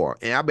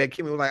 And I bet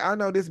Kimmy was like, I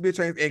know this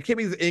bitch ain't. And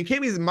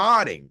Kimmy's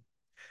modding.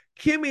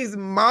 Kimmy's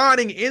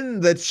modding in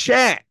the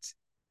chat.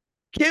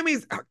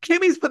 Kimmy's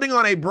putting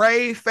on a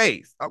brave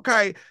face.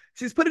 Okay.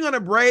 She's putting on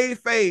a brave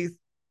face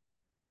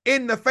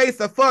in the face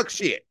of fuck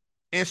shit.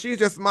 And she's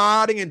just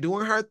modding and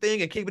doing her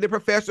thing and keeping it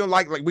professional.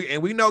 Like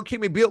we know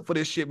Kimmy built for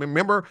this shit.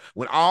 Remember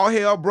when all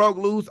hell broke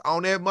loose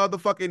on that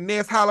motherfucking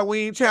Nest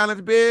Halloween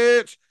challenge,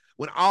 bitch?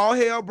 When all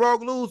hell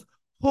broke loose,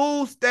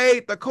 who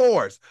stayed the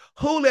course?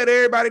 Who let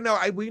everybody know?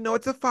 We know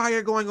it's a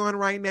fire going on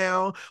right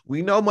now.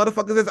 We know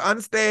motherfuckers is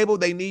unstable.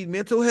 They need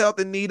mental health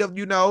in need of,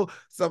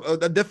 some a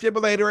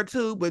defibrillator or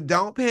two, but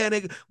don't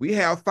panic. We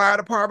have fire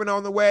department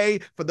on the way.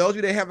 For those of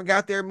you that haven't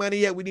got their money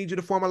yet, we need you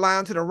to form a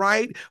line to the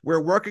right.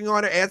 We're working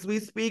on it as we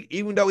speak,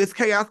 even though it's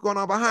chaos going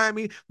on behind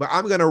me. But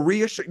I'm going to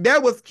reassure.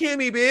 That was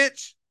Kimmy,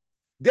 bitch.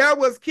 That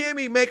was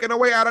Kimmy making her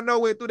way out of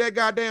nowhere through that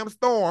goddamn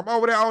storm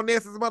over there on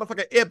this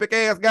motherfucking epic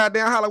ass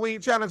goddamn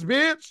Halloween challenge,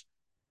 bitch.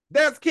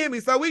 That's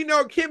Kimmy. So we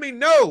know Kimmy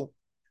know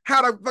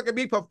how to fucking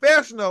be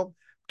professional,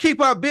 keep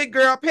her big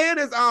girl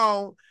panties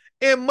on,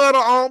 and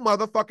muddle on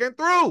motherfucking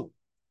through.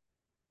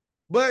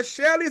 But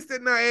Shelly's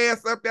sitting her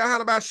ass up there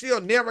hollering about she'll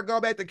never go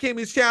back to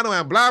Kimmy's channel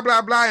and blah,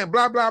 blah, blah, and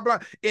blah, blah, blah.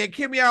 And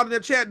Kimmy out in the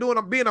chat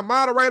being a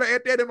moderator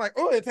at that and like,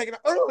 and taking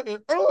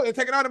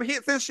all them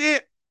hits and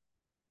shit.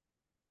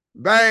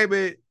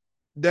 Baby,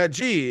 the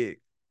jig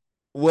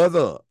was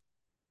up,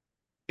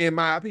 in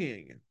my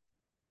opinion.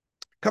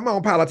 Come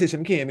on,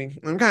 politician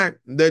Kimmy. Okay.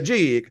 The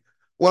jig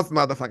was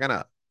motherfucking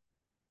up.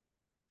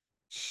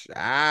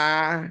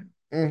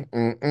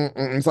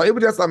 So it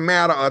was just a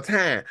matter of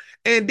time.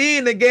 And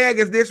then the gag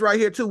is this right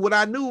here, too. What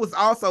I knew was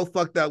also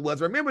fucked up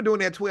was remember doing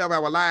that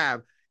 12-hour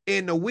live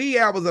in the wee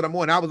hours of the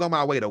morning. I was on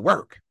my way to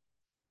work.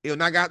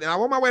 And I was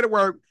on my way to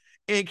work.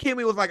 And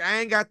Kimmy was like, I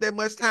ain't got that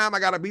much time. I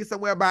got to be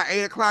somewhere by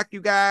 8 o'clock,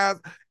 you guys.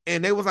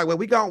 And they was like, well,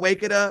 we going to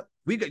wake it up.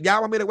 Y'all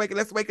want me to wake it?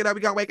 Let's wake it up.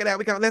 We going to wake it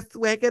up. Let's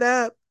wake it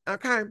up.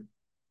 Okay.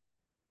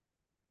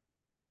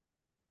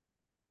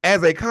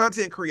 As a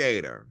content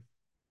creator,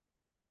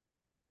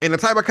 and the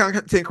type of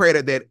content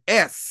creator that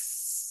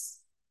S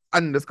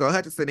underscore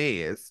Hutchinson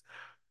is,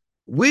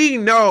 we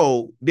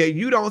know that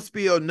you don't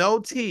spill no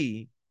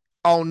tea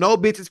on no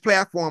bitch's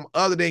platform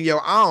other than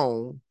your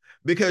own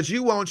because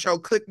you want your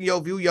click, your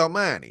view, your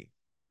money.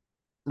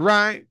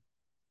 Right?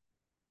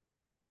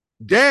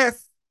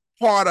 That's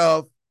part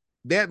of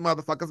that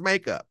motherfucker's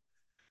makeup.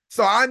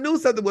 So I knew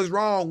something was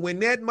wrong when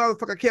that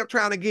motherfucker kept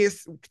trying to get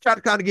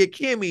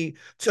Kimmy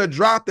to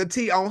drop the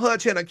T on her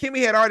channel.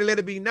 Kimmy had already let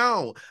it be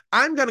known.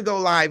 I'm gonna go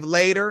live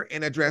later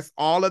and address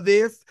all of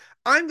this.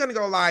 I'm gonna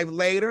go live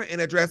later and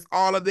address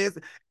all of this.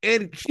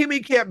 And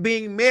Kimmy kept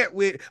being met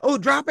with, oh,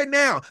 drop it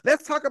now.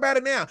 Let's talk about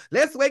it now.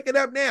 Let's wake it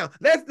up now.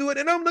 Let's do it.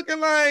 And I'm looking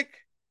like,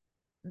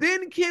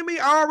 didn't Kimmy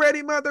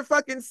already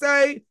motherfucking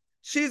say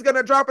she's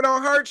gonna drop it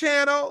on her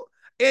channel?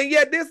 And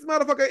yet this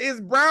motherfucker is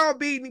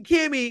browbeating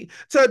Kimmy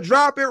to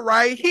drop it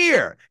right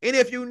here. And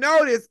if you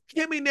notice,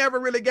 Kimmy never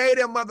really gave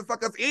them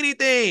motherfuckers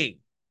anything.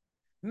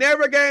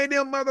 Never gave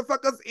them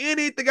motherfuckers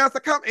anything else to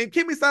come. And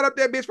Kimmy sat up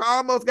that bitch for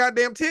almost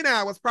goddamn 10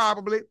 hours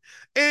probably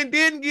and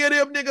didn't give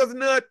them niggas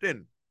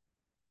nothing.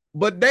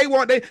 But they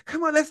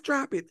come on, let's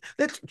drop it.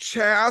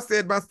 I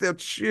said myself,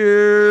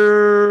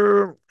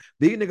 chill.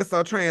 These niggas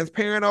so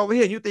transparent over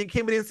here. You think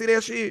Kimmy didn't see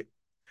that shit?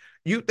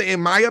 You think, in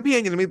my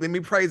opinion, let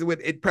me praise it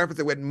with it, preface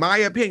it with my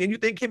opinion. You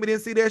think Kimmy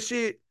didn't see that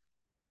shit?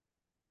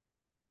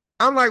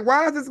 I'm like,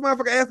 why is this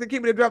motherfucker asking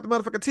Kimmy to drop the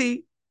motherfucker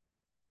T?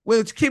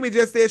 When Kimmy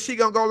just said she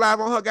gonna go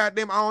live on her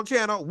goddamn own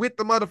channel with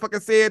the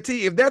motherfucking said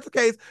T. If that's the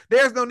case,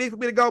 there's no need for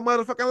me to go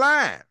motherfucking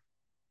live.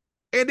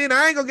 And then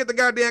I ain't gonna get the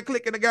goddamn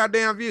click and the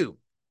goddamn view.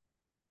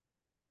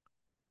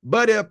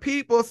 But if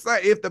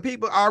the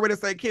people already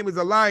say Kimmy's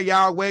a liar,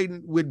 y'all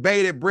waiting with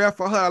bated breath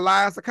for her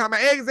lies to come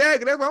out.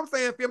 Exactly. That's what I'm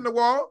saying, Film the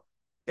Wall.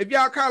 If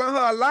y'all calling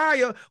her a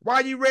liar, why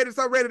are you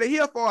so ready to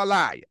hear for a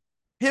liar?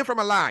 Hear from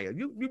a liar.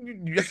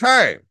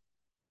 Hey.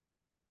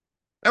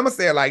 I'm gonna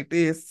say it like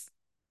this.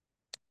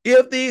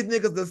 If these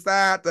niggas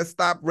decide to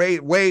stop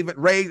how's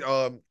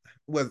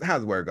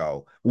the word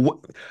go?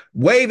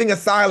 Waving a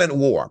silent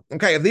war.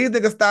 Okay, if these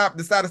niggas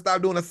decide to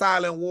stop doing a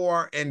silent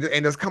war and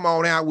just come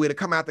on out with it,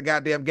 come out the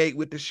goddamn gate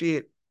with the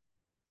shit.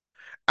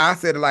 I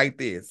said it like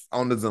this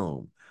on the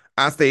Zoom.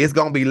 I say it's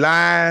gonna be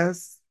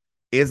lies,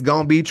 it's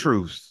gonna be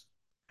truths.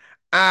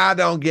 I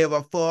don't give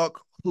a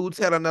fuck who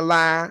telling the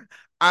lie.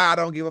 I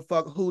don't give a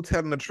fuck who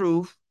telling the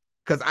truth.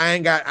 Cause I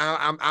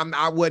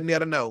wasn't there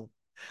to know.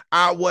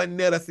 I wasn't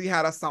there to see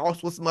how the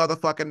sauce was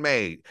motherfucking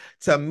made.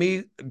 To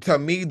me,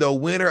 the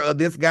winner of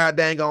this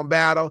goddamn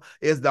battle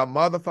is the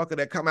motherfucker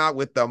that come out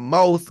with the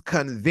most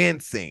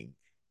convincing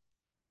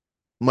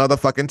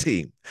motherfucking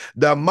team.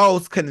 The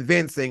most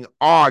convincing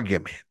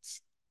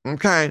arguments.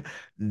 Okay?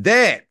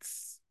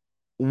 That's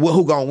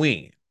who gonna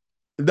win.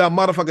 The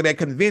motherfucker that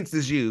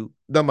convinces you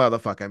the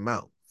motherfucking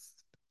most.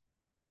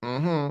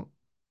 Mm-hmm.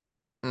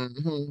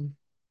 Mm-hmm.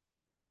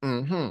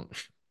 Mm-hmm.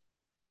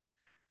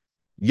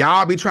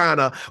 Y'all be trying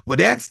to, well,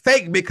 that's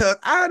fake because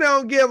I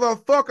don't give a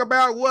fuck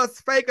about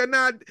what's fake or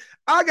not.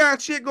 I got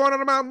shit going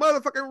on in my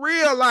motherfucking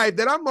real life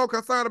that I'm more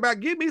concerned about.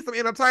 Give me some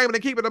entertainment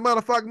and keeping the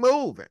motherfucker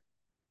moving.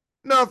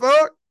 No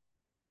fuck.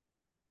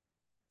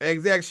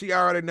 Exactly. She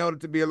already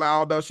noted to be a lie,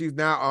 although she's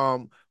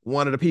now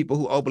one of the people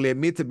who openly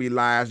admit to be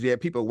liars.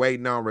 Yet people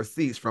waiting on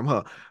receipts from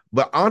her.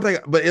 But I don't think.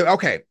 But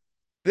okay,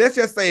 let's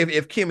just say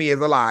if Kimmy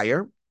is a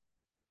liar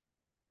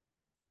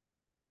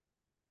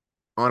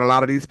on a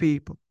lot of these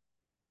people.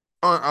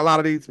 A lot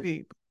of these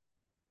people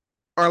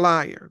are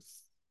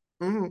liars.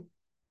 Mm-hmm.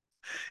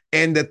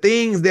 And the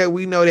things that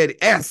we know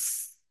that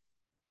S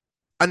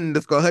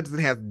underscore Hutchinson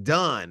has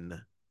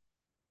done,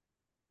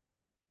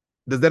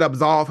 does that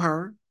absolve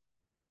her?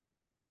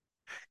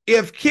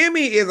 If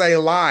Kimmy is a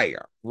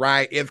liar,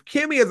 right? If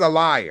Kimmy is a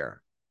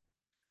liar,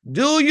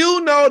 do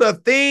you know the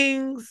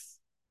things?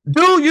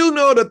 Do you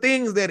know the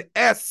things that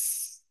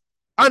S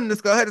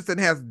underscore Hutchinson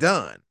has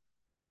done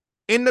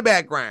in the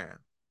background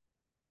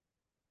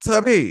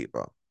to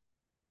people?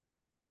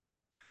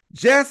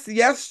 Just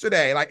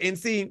yesterday, and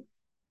see,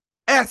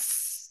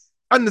 S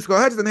underscore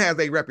Hutchinson has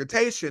a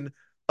reputation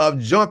of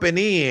jumping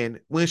in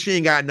when she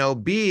ain't got no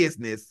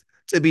business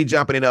to be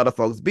jumping in other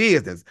folks'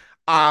 business,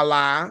 a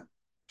la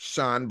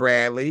Sean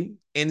Bradley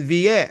and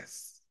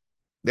VS.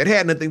 That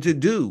had nothing to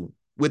do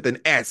with an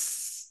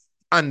S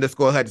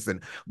underscore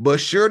Hutchinson. But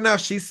sure enough,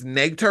 she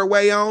snaked her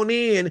way on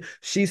in.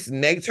 She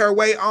snaked her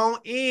way on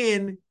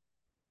in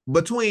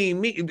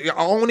between me,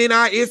 on in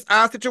our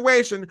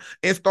situation,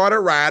 and started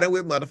riding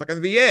with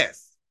motherfucking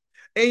VS.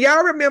 And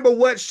y'all remember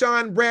what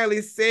Sean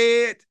Bradley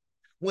said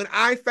when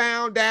I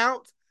found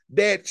out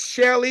that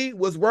Shelly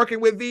was working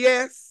with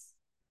VS?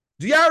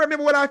 Do y'all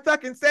remember what I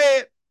fucking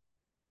said?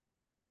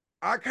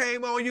 I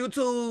came on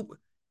YouTube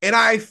and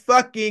I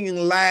fucking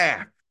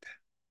laughed.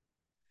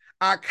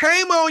 I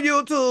came on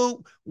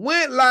YouTube,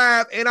 went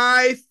live, and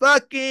I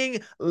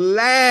fucking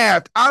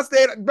laughed. I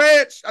said,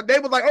 bitch, they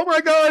was like, oh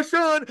my God,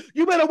 Sean,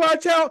 you better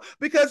watch out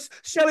because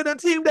Shelly done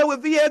teamed up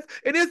with VS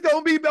and it's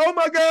gonna be, oh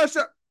my gosh.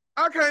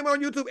 I came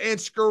on YouTube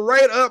and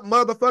straight up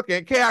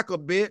motherfucking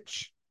cackled,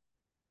 bitch.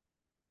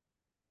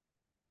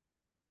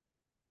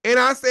 And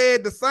I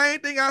said the same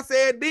thing I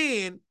said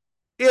then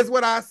is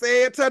what I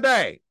said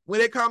today when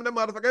it comes to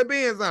motherfucking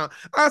being on.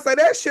 I said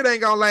that shit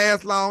ain't gonna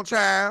last long,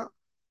 child.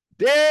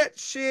 That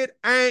shit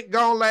ain't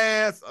gonna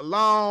last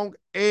long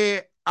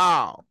at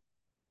all.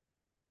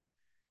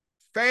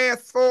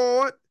 Fast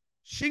forward,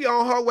 she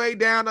on her way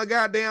down to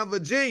goddamn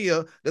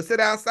Virginia to sit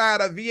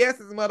outside of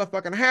VS's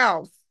motherfucking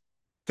house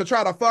to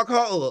try to fuck her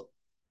up.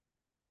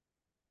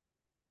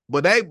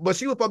 But she was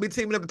supposed to be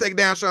teaming up to take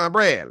down Sean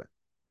Bradley.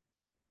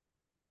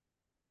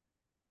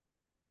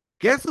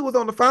 Guess who was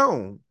on the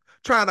phone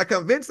trying to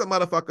convince a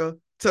motherfucker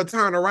to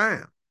turn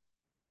around?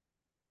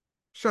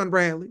 Sean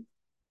Bradley.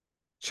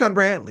 Sean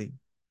Bradley.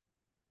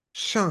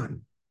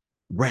 Sean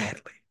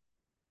Bradley.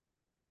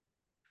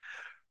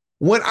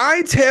 When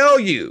I tell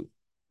you,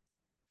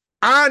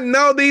 I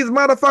know these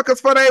motherfuckers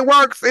for their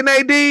works and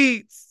their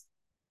deeds.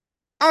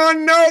 I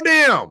know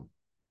them.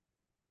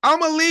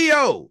 I'm a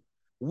Leo.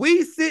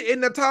 We sit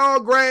in the tall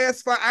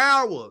grass for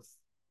hours,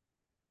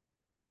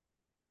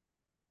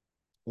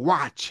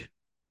 watching,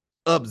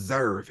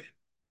 observing.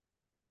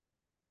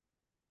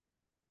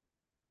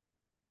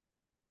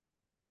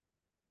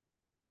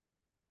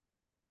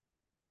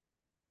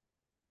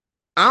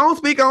 I don't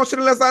speak on shit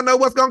unless I know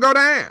what's going to go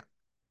down.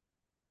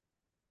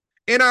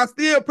 And I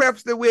still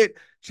preface it with,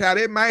 child,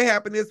 it might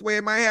happen this way,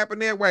 it might happen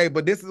that way,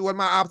 but this is what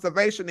my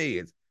observation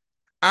is.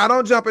 I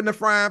don't jump in the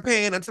frying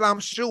pan until I'm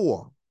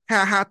sure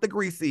how hot the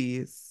grease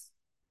is.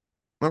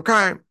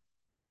 Okay?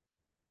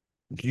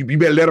 You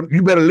better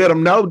let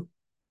them know,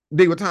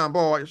 deal with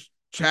tomboys,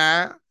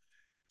 child.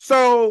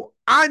 So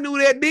I knew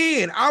that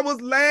then. I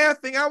was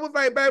laughing. I was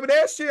like, baby,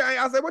 that shit.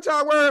 I said, what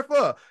y'all worried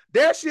for?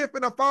 That shit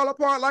finna fall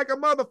apart like a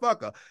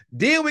motherfucker.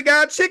 Then we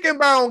got Chicken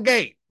Bone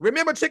Gate.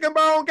 Remember Chicken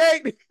Bone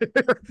Gate?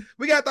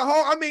 We got the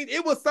whole, I mean,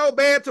 it was so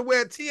bad to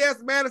where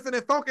T.S. Madison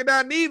and Funky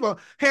Dineva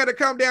had to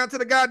come down to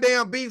the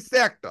goddamn beef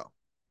sector.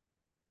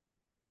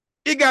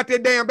 It got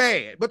that damn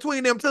bad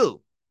between them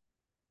two.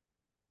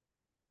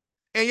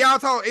 And y'all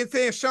talk, it's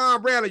saying,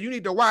 Sean Bradley, you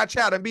need to watch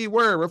out and be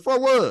worried. For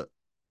what?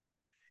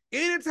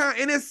 Anytime,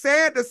 and it's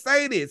sad to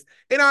say this,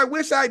 and I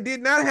wish I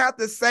did not have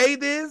to say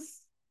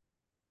this,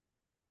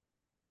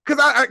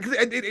 because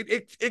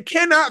it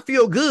cannot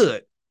feel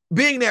good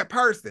being that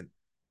person.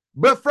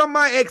 But from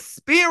my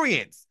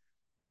experience,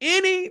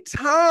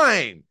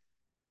 anytime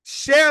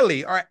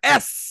Shelly or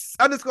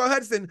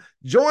S_Hudson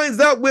joins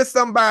up with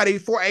somebody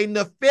for a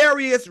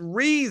nefarious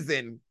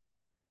reason,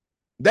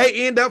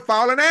 they end up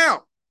falling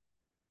out.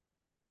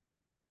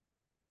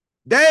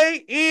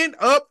 They end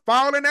up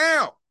falling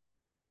out.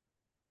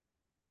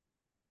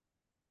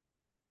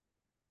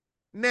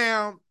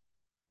 Now,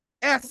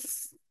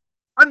 S_Hutchison,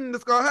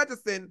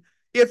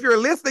 if you're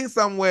listening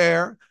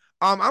somewhere,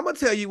 I'm gonna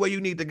tell you where you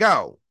need to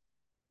go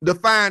to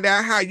find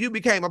out how you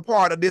became a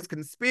part of this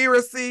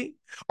conspiracy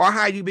or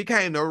how you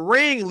became the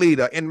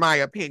ringleader, in my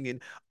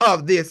opinion,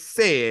 of this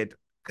said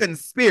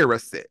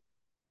conspiracy.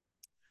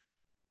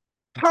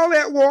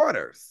 Paulette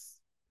Waters.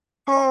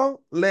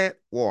 Paulette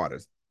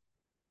Waters.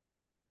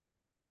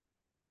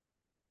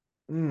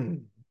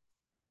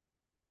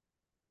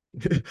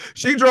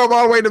 She drove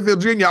all the way to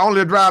Virginia only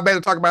to drive back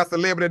to talk about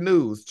celebrity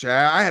news,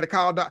 child. I had to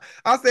call Dog.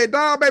 I said,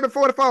 Dog Baby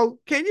 44,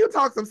 can you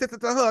talk some sense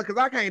to her? Because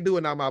I can't do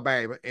it no more,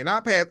 baby. And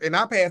I passed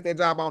that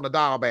job on to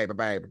Dog Baby,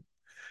 baby.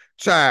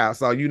 Child.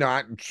 So,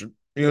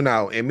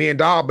 and me and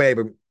Dog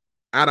Baby,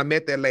 I done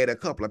met that lady a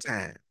couple of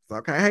times.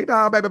 Okay. Hey,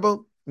 Dog Baby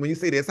boo. When you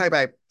see this, hey,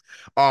 babe.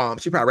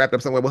 She probably wrapped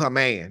up somewhere with her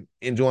man,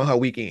 enjoying her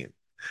weekend.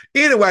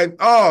 Anyway,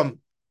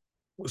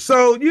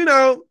 so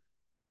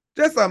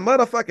just a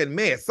motherfucking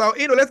mess. So,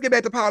 let's get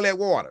back to Paulette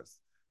Waters.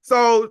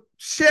 So,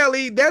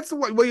 Shelly, that's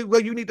where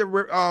you need to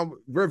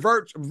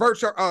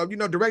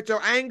direct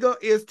your anger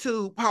is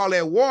to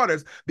Paulette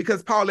Waters,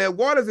 because Paulette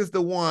Waters is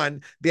the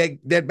one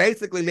that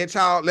basically let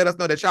us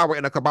know that y'all were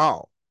in a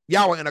cabal.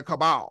 Y'all were in a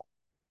cabal,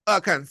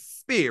 a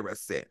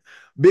conspiracy.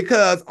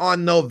 Because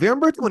on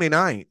November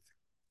 29th,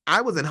 I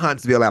was in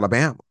Huntsville,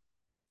 Alabama.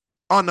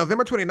 On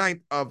November 29th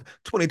of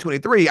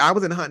 2023, I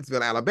was in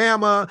Huntsville,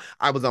 Alabama.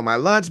 I was on my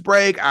lunch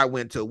break. I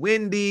went to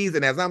Wendy's,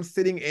 and as I'm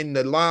sitting in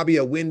the lobby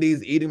of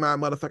Wendy's eating my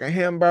motherfucking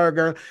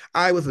hamburger,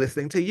 I was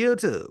listening to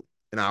YouTube,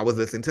 and I was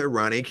listening to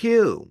Ronnie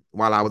Q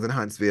while I was in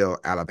Huntsville,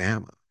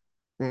 Alabama.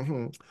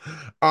 So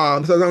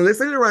as I'm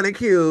listening to Ronnie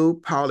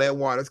Q, Paulette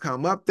Waters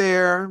come up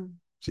there.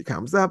 She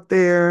comes up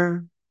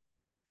there,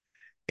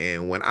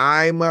 and when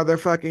I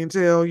motherfucking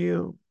tell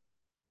you,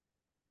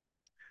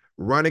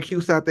 Ronnie Q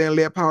sat there and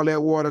let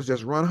Paulette Waters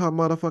just run her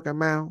motherfucking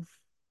mouth.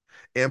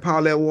 And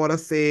Paulette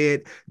Waters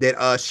said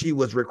that she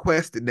was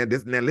requested. Now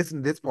listen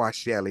to this part,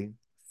 Shelly.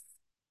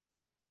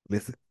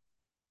 Listen.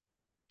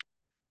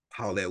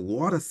 Paulette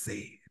Waters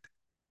said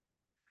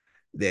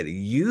that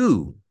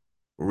you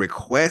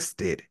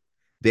requested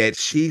that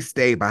she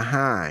stay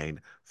behind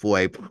for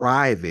a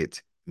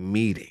private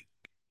meeting.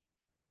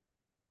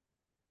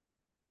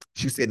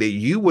 She said that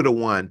you were the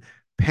one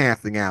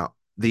passing out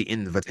the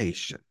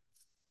invitation.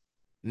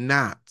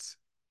 Not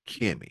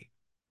Kimmy,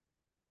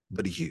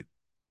 but you.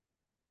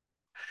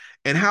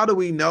 And how do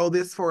we know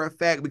this for a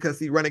fact? Because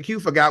see, Ronnie Q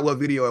forgot what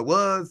video it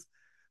was.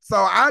 So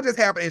I just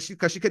happened, and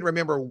because she couldn't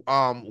remember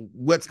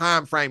what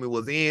time frame it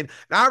was in.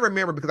 And I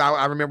remember because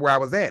I remember where I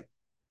was at.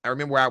 I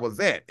remember where I was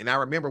at. And I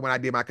remember when I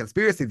did my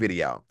conspiracy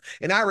video.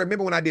 And I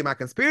remember when I did my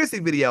conspiracy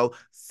video,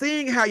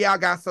 seeing how y'all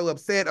got so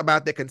upset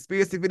about the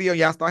conspiracy video,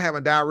 y'all start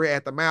having diarrhea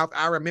at the mouth.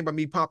 I remember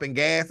me pumping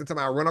gas into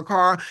my rental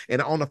car and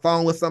on the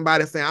phone with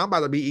somebody saying, I'm about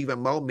to be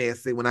even more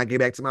messy when I get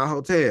back to my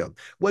hotel.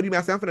 What do you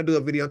mean? I'm going to do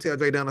a video and tell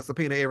Jay Dunn to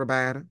subpoena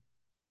everybody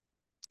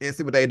and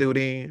see what they do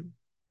then.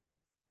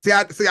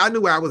 I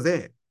knew where I was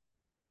at.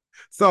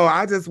 So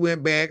I just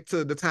went back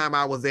to the time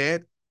I was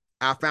at.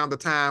 I found the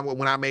time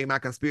when I made my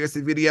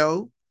conspiracy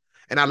video,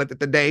 and I looked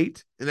at the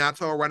date, and I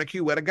told Runner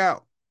Q where to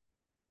go.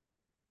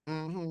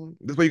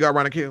 This is where you got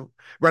Runner Q.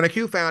 Runner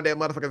Q found that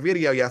motherfucking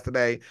video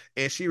yesterday,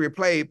 and she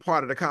replayed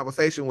part of the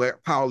conversation with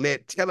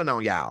Paulette telling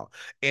on y'all.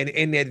 And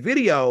in that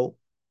video,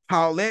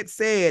 Paulette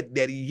said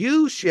that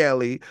you,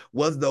 Shelly,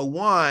 was the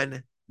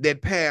one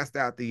that passed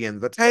out the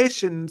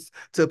invitations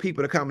to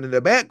people to come into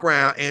the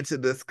background and to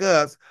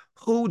discuss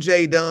who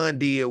Jay Dunn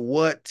did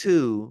what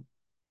to.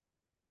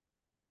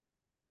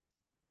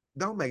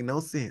 Don't make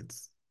no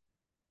sense.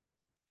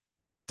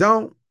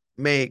 Don't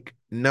make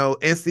no.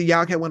 And see,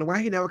 y'all can wonder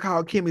why he never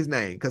called Kimmy's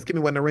name, because Kimmy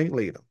wasn't the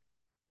ringleader.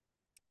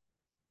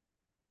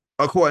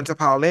 According to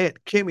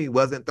Paulette, Kimmy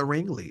wasn't the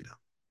ringleader.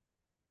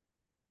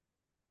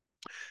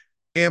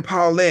 And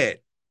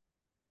Paulette,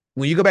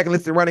 when you go back and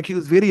listen to Running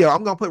Q's video,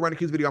 I'm gonna put Running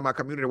Q's video on my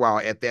community wall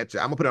at that.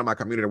 I'm gonna put it on my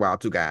community wall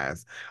too,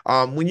 guys.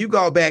 When you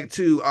go back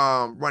to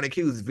Running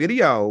Q's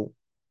video,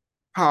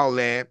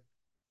 Paulette,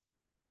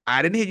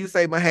 I didn't hear you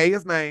say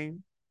Mahaya's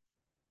name.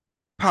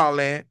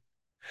 Paulette,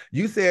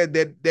 you said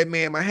that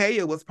man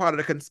Mahaya was part of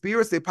the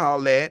conspiracy,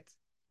 Paulette.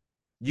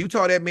 You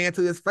told that man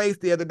to his face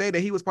the other day that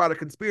he was part of the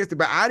conspiracy,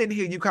 but I didn't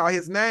hear you call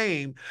his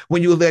name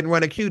when you were letting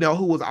Running Q know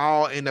who was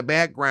all in the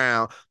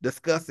background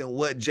discussing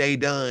what Jay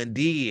Dunn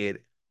did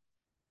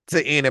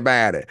to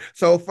anybody.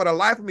 So for the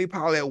life of me,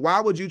 Paulette, why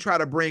would you try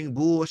to bring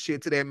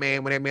bullshit to that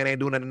man when that man ain't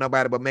doing nothing to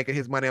nobody but making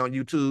his money on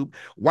YouTube?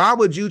 Why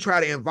would you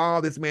try to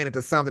involve this man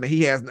into something that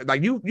he has?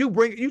 Like you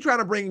trying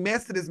to bring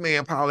mess to this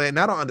man, Paulette, and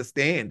I don't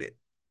understand it.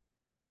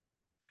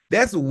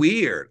 That's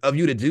weird of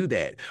you to do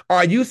that.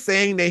 Are you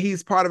saying that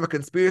he's part of a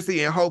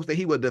conspiracy in hopes that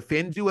he will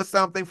defend you or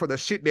something for the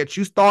shit that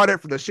you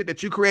started, for the shit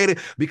that you created,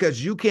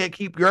 because you can't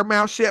keep your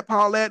mouth shut,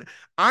 Paulette?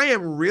 I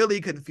am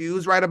really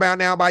confused right about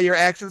now by your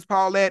actions,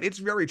 Paulette. It's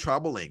very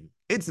troubling.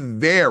 It's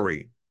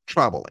very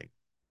troubling.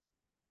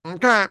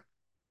 Okay.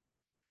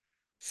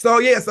 So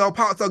yeah, so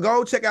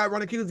go check out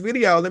Running Q's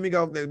video. Let me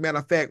go. Matter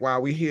of fact, while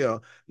we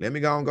here, let me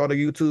go and go to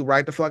YouTube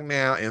right the fuck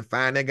now and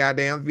find that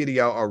goddamn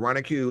video of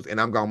Running Q's,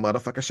 and I'm gonna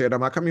motherfucking share it on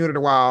my community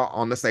wall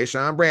on the Say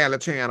Sean Bradley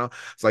channel,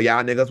 so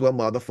y'all niggas will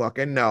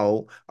motherfucking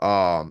know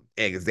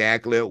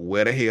exactly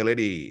where the hell it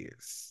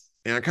is.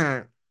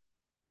 Okay,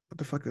 what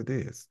the fuck is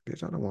this,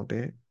 bitch? I don't want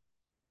that.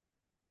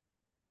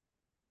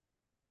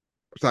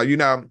 So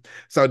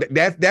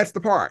that's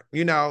the part,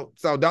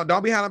 So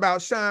don't be hollering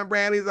about Sean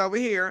Bradley's over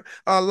here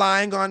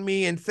lying on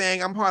me and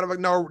saying I'm part of a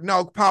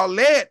no.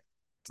 Paulette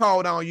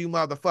told on you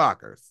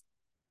motherfuckers.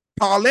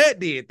 Paulette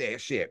did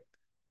that shit.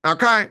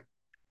 Okay,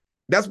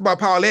 that's what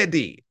Paulette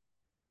did.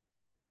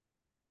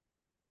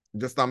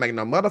 Just don't make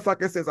no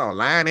motherfucker sense. Oh,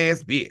 lying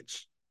ass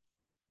bitch,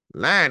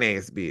 lying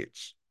ass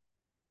bitch.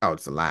 Oh,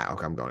 it's a lie.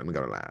 Okay, let me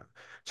go to live.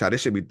 Child,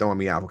 this should be throwing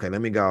me off. Okay,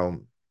 let me go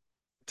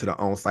to the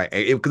on-site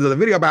because there's a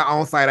video about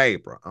on-site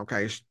April.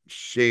 Okay,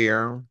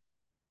 share.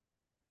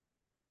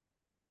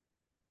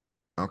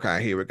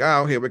 Okay, here we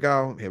go. Here we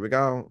go. Here we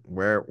go.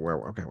 Where?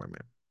 Okay, wait a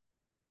minute.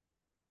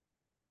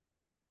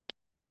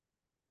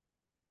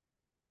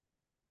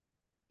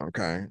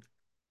 Okay.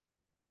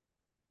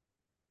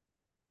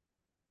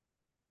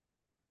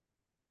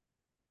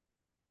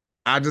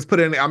 I just put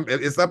it in.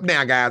 It's up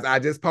now, guys. I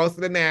just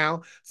posted it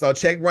now. So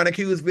check Running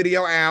Q's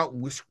video out.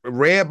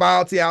 Red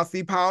ball till y'all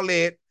see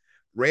Paulette.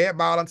 Red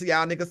ball until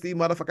y'all niggas see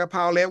motherfucking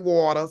Paulette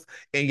Waters.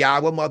 And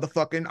y'all will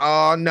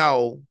motherfucking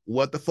know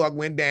what the fuck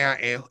went down.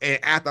 And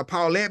after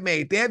Paulette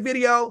made that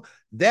video,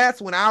 that's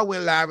when I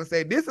went live and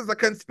said, this is a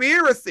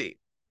conspiracy.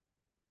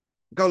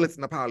 Go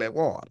listen to Paulette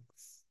Waters.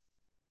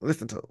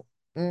 Listen to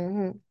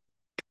it.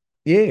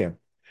 Yeah.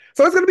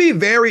 So it's going to be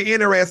very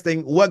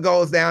interesting what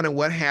goes down and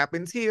what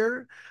happens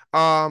here.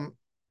 But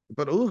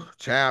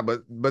child,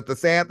 but the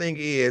sad thing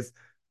is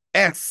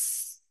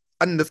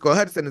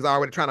S_Hudson is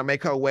already trying to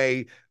make her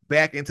way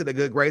back into the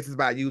good graces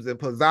by using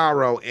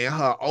Pizarro and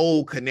her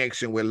old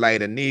connection with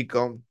Lady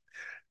Nika.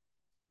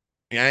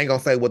 I ain't gonna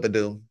say what to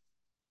do.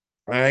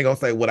 I ain't gonna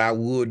say what I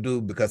would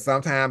do, because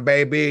sometimes,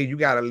 baby, you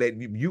gotta let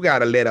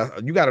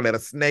a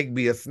snake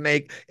be a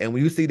snake. And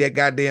when you see that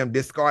goddamn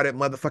discarded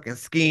motherfucking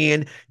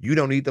skin, you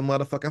don't need to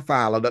motherfucking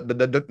follow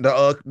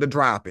the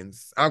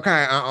droppings.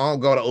 Okay,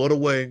 go the other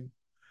way.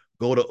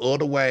 Go the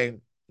other way.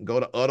 Go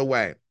the other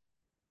way.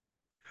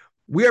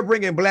 We're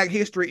bringing Black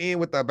history in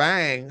with a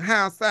bang.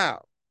 How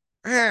so?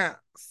 How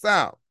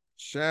so?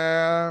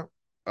 Child,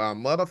 a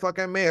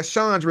motherfucking mess.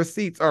 Sean's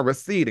receipts are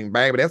receding,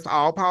 baby. That's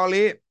all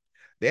Paulette.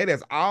 That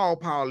is all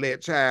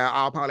Paulette, child.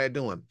 All Paulette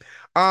doing.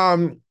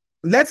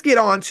 Let's get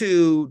on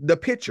to the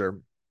picture.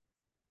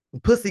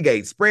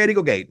 Pussygate, Spread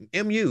Eagle Gate,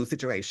 MU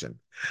situation.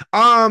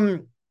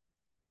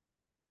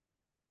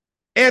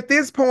 At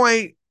this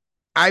point,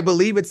 I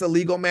believe it's a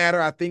legal matter.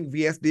 I think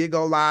VS did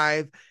go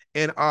live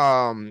and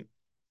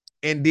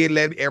did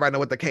let everybody know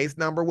what the case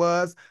number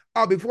was.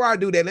 Oh, before I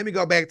do that, let me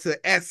go back to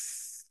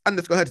S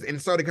underscore Hutchins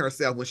inserting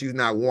herself when she's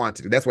not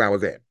wanted. That's where I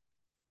was at.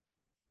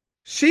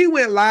 She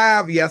went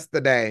live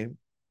yesterday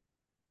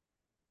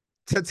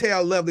to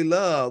tell Lovely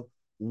Love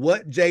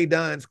what Jay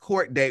Dunn's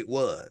court date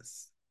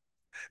was.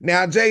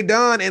 Now, Jay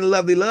Dunn and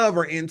Lovely Love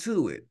are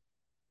into it.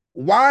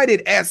 Why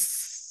did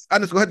S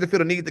underscore Hutchins feel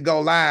the need to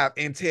go live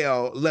and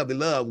tell Lovely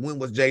Love when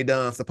was Jay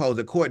Dunn's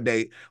supposed court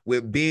date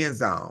with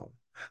Benzone?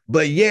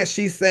 But yes,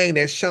 she's saying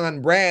that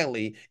Sean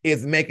Bradley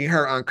is making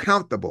her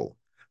uncomfortable.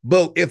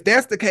 But if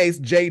that's the case,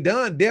 Jay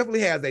Dunn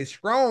definitely has a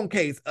strong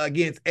case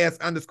against S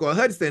underscore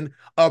Hudson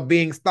of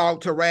being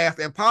stalked, harassed,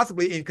 and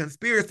possibly in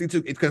conspiring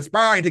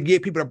to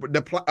get people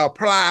to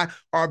apply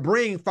or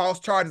bring false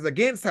charges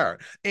against her.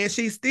 And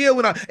she still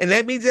went on. And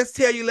let me just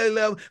tell you, Lily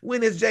Love,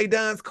 when is Jay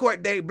Dunn's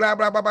court date? Blah,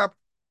 blah, blah, blah.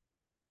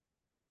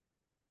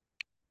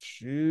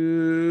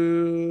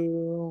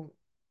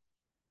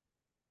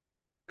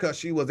 Because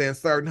she was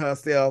inserting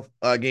herself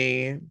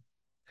again.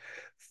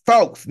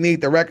 Folks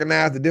need to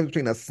recognize the difference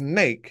between a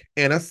snake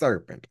and a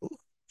serpent. Ooh,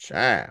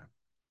 child.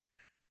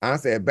 I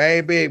said,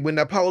 baby, when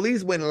the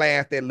police went and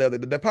laughed at Love,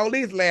 the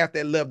police laughed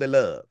at Love the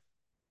Love.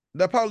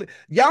 The police,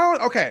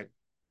 y'all, okay.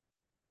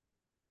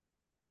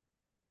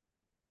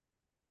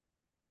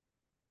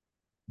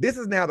 This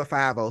is now the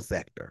 5-0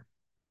 sector.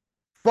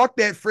 Fuck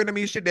that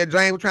frenemy shit that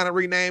James was trying to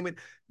rename it.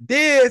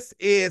 This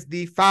is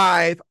the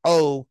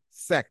 5-0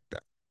 sector.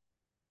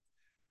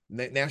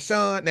 Now,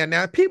 Sean,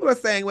 now people are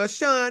saying, well,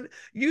 Sean,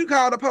 you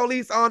called the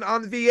police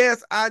on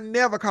VS. I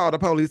never called the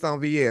police on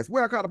VS.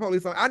 Where I called the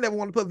police on, I never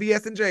want to put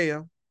VS in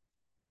jail.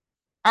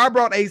 I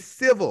brought a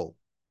civil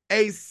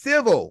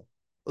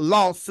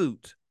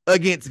lawsuit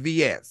against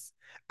VS.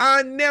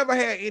 I never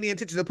had any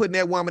intention of putting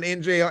that woman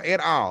in jail at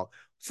all.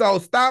 So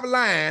stop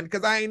lying,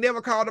 because I ain't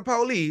never called the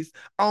police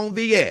on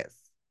VS.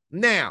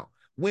 Now,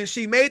 when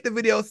she made the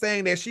video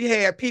saying that she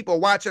had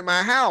people watching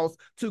my house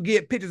to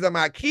get pictures of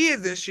my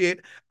kids and shit,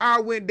 I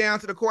went down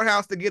to the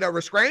courthouse to get a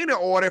restraining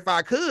order if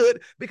I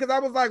could, because I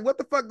was like, what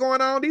the fuck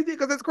going on? These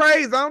niggas is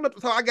crazy. I don't know.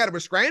 So I got a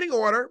restraining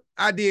order.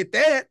 I did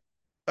that,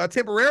 a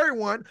temporary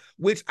one,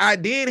 which I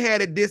then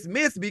had it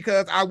dismissed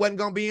because I wasn't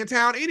going to be in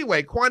town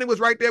anyway. Quanti was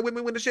right there with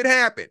me when the shit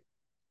happened.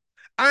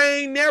 I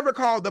ain't never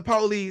called the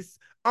police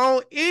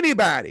on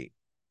anybody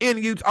on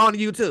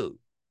YouTube.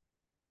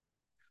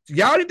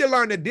 Y'all need to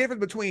learn the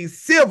difference between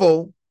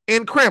civil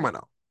and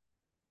criminal.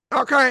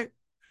 Okay?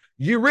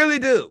 You really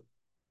do.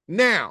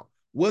 Now,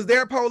 was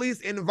there police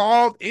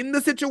involved in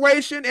the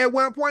situation at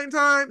one point in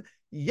time?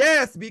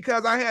 Yes,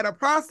 because I had a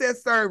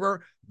process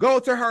server go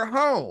to her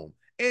home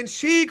and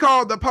she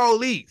called the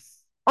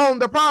police on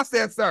the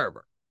process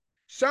server.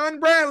 Sean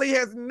Bradley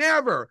has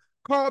never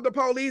called the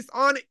police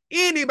on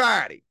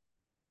anybody.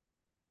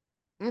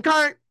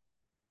 Okay?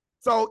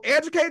 So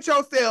educate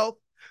yourself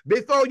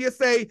before you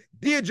say,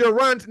 did you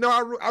run?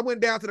 No, I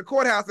went down to the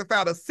courthouse and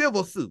filed a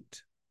civil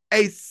suit.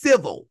 A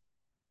civil.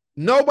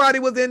 Nobody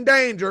was in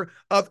danger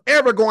of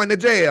ever going to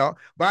jail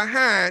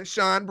behind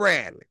Sean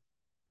Bradley.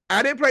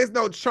 I didn't place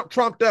no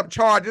trumped up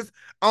charges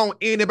on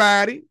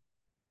anybody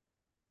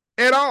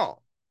at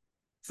all.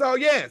 So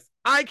yes,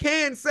 I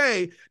can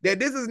say that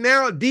this is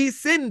now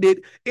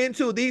descended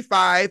into the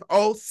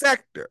 5-0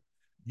 sector.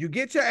 You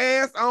get your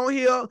ass on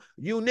here,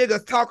 you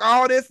niggas talk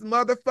all this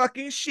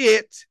motherfucking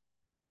shit,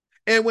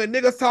 and when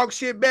niggas talk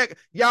shit back,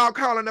 y'all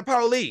calling the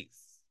police.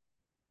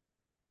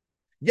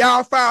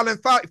 Y'all filing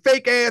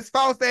fake ass,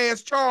 false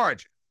ass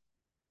charges.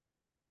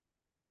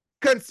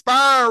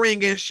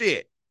 Conspiring and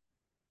shit.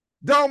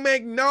 Don't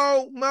make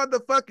no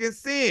motherfucking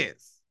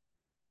sense.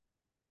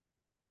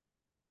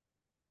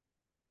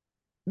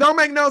 Don't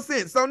make no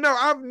sense. So no,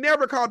 I've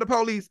never called the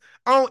police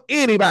on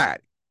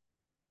anybody.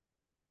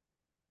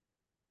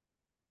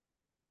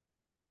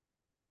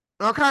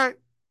 Okay?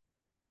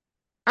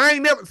 I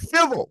ain't never,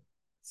 civil.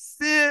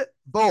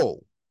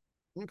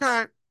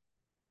 Okay?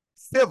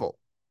 Civil.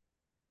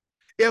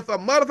 If a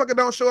motherfucker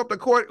don't show up to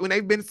court when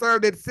they've been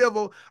served at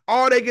civil,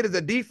 all they get is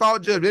a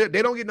default judgment.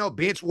 They don't get no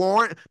bench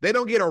warrant. They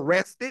don't get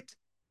arrested.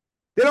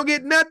 They don't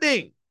get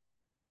nothing.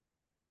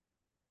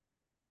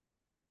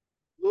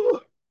 Ooh.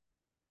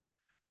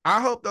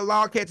 I hope the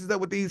law catches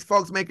up with these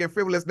folks making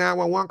frivolous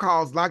 911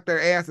 calls, lock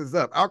their asses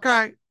up.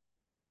 Okay?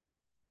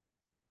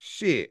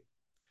 Shit.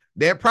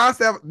 That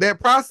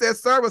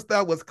process server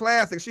stuff was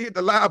classic. She hit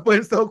the live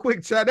button so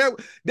quick, child.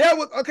 That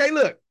was okay.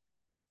 Look,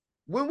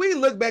 when we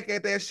look back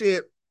at that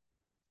shit,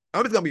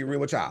 I'm just gonna be real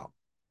with y'all.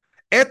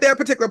 At that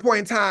particular point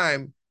in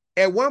time,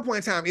 at one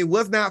point in time, it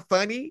was not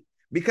funny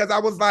because I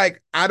was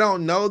like, I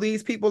don't know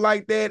these people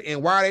like that,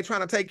 and why are they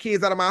trying to take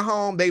kids out of my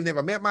home? They've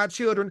never met my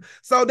children,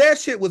 so that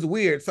shit was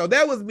weird. So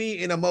that was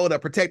me in a mode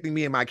of protecting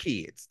me and my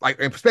kids,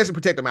 like especially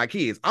protecting my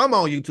kids. I'm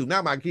on YouTube,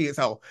 not my kids'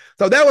 home.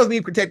 So that was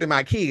me protecting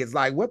my kids.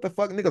 Like, what the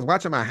fuck, niggas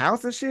watching my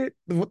house and shit?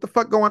 What the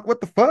fuck going? What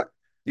the fuck?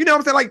 You know what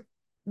I'm saying? Like,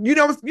 you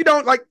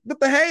don't like what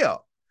the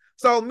hell?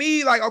 So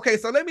me, like, okay,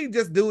 so let me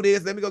just do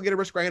this. Let me go get a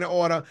restraining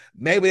order.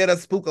 Maybe that'll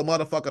spook a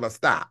motherfucker to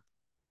stop.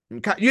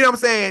 Okay? You know what I'm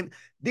saying?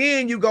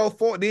 Then you go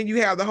for, then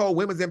you have the whole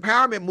women's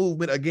empowerment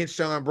movement against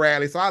Sean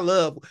Bradley. So I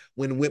love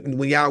when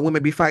y'all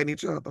women be fighting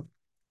each other.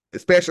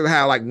 Especially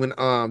how like when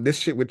this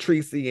shit with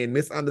Tracy and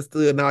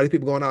Misunderstood and all these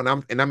people going on,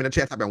 and I'm in the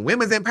chat typing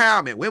women's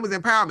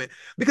empowerment,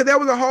 because there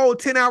was a whole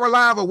 10-hour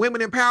live of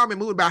women empowerment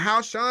movie about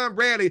how Sean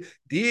Bradley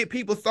did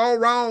people so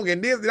wrong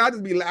and this, and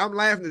I'm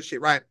laughing at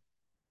shit, right?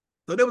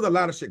 So there was a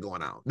lot of shit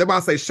going on. That's why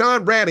I say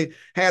Sean Bradley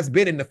has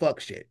been in the fuck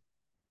shit.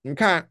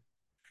 Okay.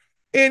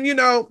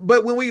 And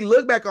but when we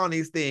look back on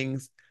these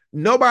things,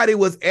 nobody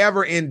was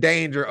ever in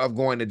danger of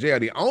going to jail.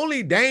 The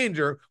only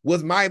danger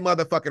was my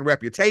motherfucking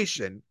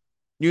reputation.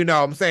 You know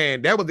what I'm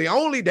saying? That was the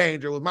only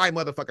danger, was my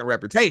motherfucking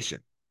reputation.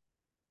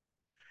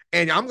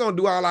 And I'm going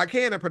to do all I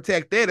can to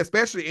protect that,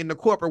 especially in the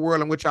corporate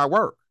world in which I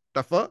work.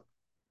 The fuck?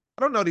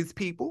 I don't know these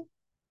people.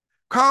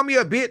 Call me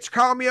a bitch,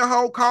 call me a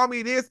hoe, call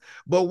me this.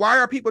 But why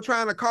are people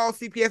trying to call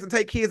CPS and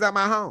take kids out of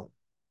my home?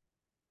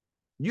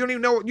 You don't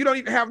even know, you don't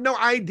even have no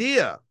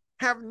idea.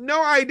 Have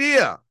no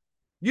idea.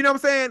 You know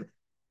what I'm saying?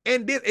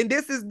 And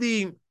this is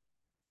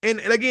and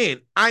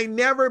again, I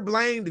never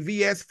blamed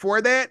VS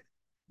for that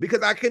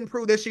because I couldn't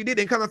prove that she did.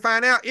 And come and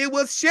find out, it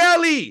was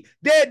Shelly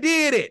that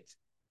did it.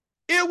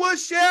 It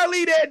was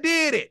Shelly that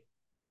did it.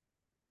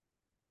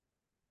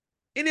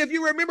 And if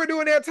you remember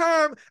during that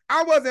time,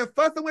 I wasn't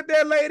fussing with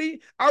that lady.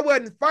 I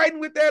wasn't fighting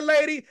with that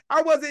lady.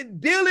 I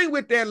wasn't dealing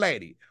with that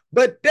lady.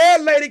 But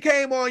that lady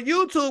came on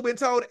YouTube and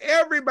told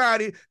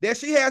everybody that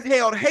she has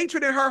held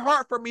hatred in her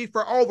heart for me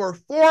for over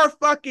 4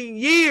 fucking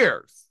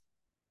years.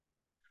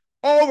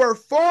 Over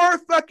 4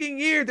 fucking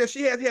years that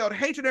she has held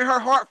hatred in her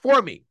heart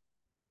for me.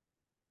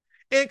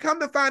 And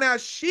come to find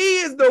out, she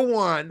is the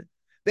one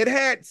that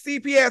had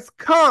CPS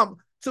come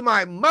to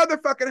my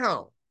motherfucking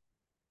home.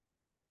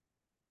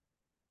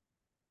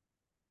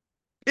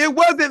 It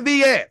wasn't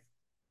VS.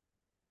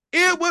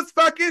 It was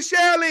fucking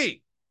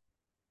Shelly.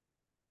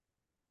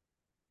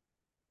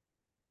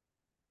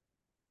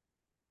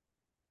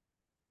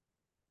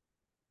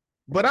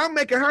 But I'm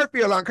making her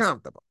feel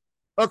uncomfortable,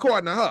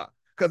 according to her.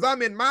 Because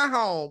I'm in my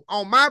home,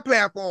 on my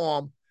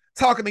platform,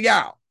 talking to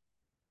y'all.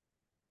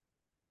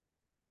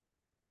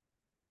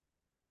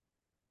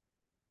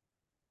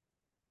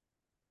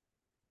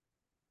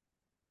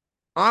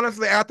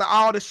 Honestly, after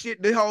all the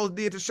shit the hoes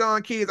did to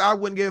Sean kids, I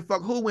wouldn't give a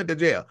fuck who went to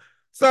jail.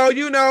 So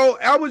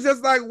I was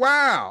just like,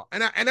 wow,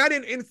 and I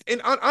didn't.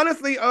 And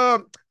honestly,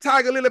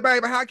 Tiger Lily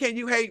baby, how can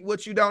you hate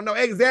what you don't know?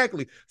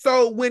 Exactly.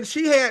 So when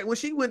she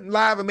went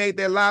live and made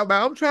that live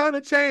about, I'm trying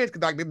to change,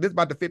 because like this is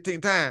about the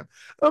 15th time,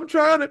 I'm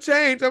trying to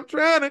change. I'm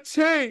trying to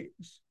change.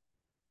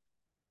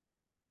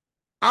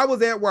 I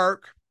was at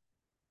work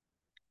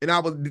and I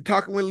was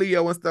talking with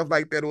Leo and stuff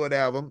like that or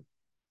whatever,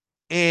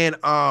 and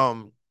I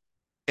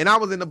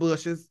was in the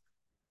bushes.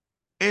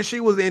 And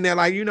she was in there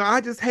like, I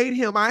just hate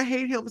him. I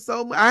hate him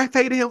so much. I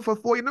hated him for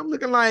 4 years. And I'm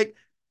looking like,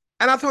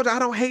 and I told you I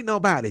don't hate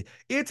nobody.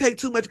 It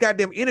takes too much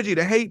goddamn energy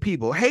to hate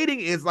people. Hating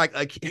is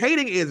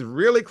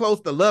really close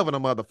to loving a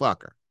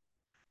motherfucker.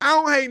 I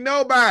don't hate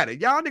nobody.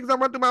 Y'all niggas don't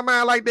run through my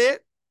mind like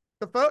that.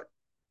 The fuck?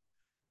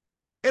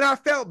 And I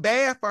felt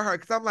bad for her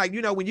because I'm like,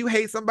 when you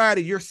hate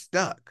somebody, you're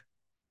stuck.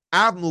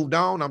 I've moved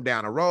on. I'm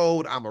down the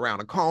road. I'm around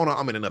the corner.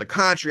 I'm in another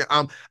country.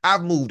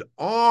 I've moved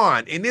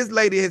on. And this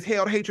lady has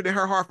held hatred in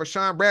her heart for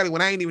Sean Bradley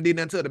when I ain't even did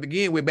nothing to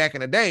begin with back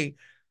in the day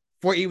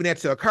for even that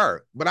to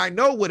occur. But I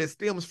know what it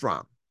stems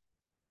from.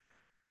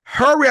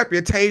 Her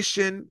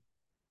reputation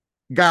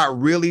got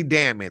really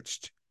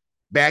damaged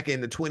back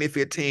in the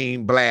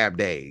 2015 Blab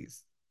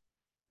days.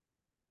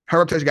 Her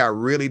reputation got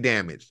really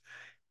damaged.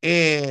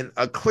 And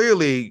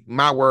clearly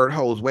my word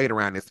holds weight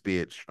around this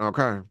bitch.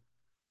 Okay.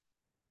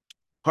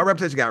 Her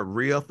reputation got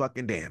real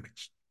fucking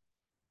damaged.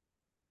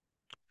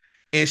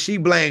 And she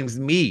blames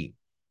me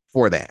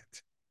for that.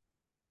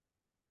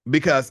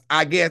 Because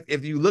I guess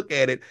if you look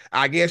at it,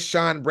 I guess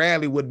Sean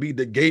Bradley would be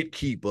the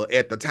gatekeeper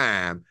at the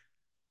time.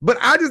 But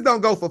I just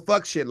don't go for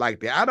fuck shit like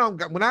that. I don't,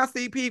 when I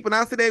see people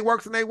and I see they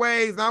works in their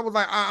ways, and I was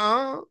like,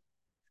 I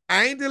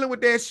ain't dealing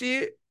with that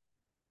shit.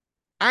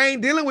 I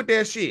ain't dealing with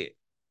that shit.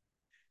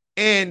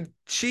 And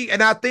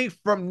I think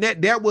from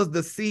that was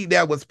the seed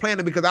that was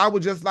planted, because I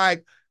was just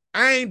like,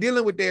 I ain't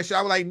dealing with that shit.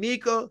 I was like,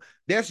 Nika,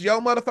 that's your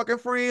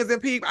motherfucking friends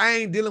and people. I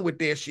ain't dealing with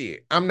that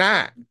shit. I'm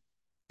not.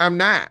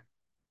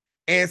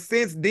 And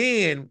since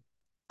then,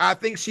 I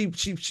think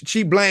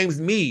she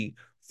blames me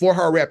for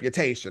her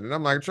reputation. And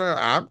I'm like,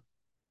 I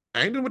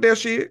ain't dealing with that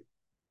shit.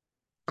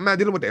 I'm not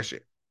dealing with that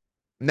shit.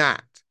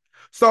 Not.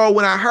 So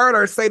when I heard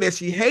her say that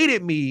she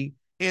hated me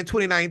in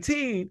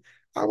 2019,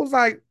 I was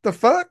like, the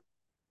fuck?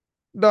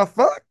 The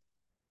fuck?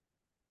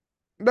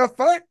 The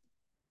fuck?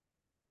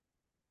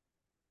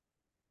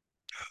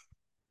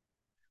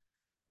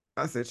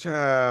 I said,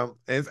 child.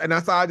 And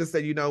that's why I just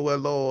said, you know what,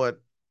 Lord,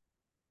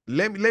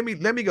 let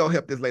me go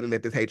help this lady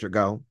let this hatred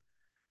go.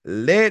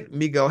 Let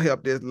me go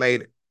help this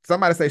lady.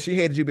 Somebody say she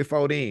hated you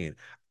before then.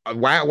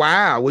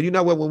 Wow. Well, you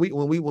know what? When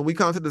we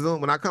come to the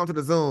Zoom, when I come to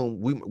the Zoom,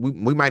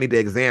 we might need to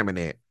examine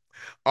that.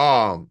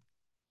 Um,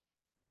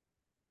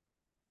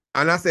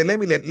 And I said, let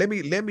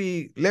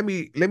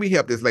me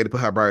help this lady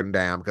put her burden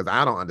down because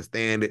I don't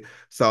understand it.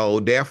 So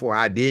therefore,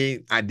 I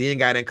didn't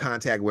got in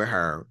contact with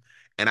her,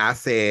 and I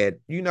said,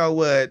 you know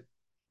what?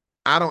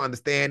 I don't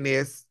understand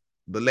this,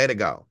 but let it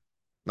go.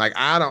 Like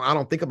I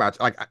don't think about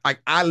like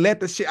I let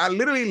the shit. I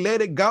literally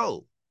let it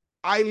go.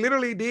 I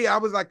literally did. I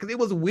was like, because it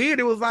was weird.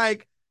 It was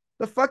like,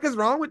 the fuck is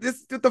wrong with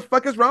this? What the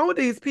fuck is wrong with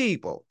these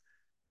people?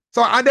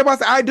 So that's why I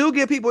said I do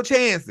give people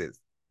chances.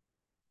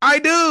 I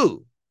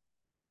do.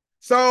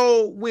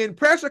 So when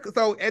pressure,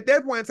 so at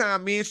that point in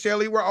time, me and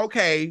Shelly were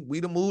okay.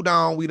 We done moved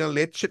on. We done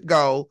let shit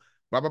go.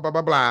 Blah blah blah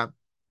blah blah.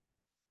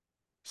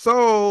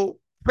 So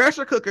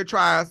pressure cooker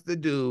tries to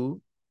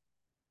do.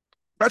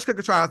 Pressure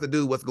cooker tries to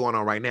do what's going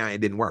on right now.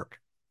 It didn't work.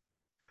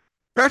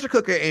 Pressure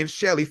cooker and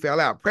Shelly fell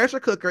out.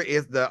 Pressure cooker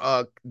is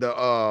the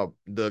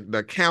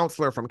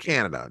counselor from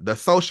Canada, the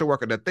social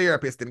worker, the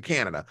therapist in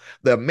Canada,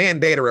 the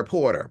mandated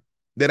reporter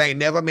that ain't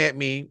never met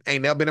me,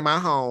 ain't never been in my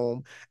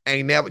home,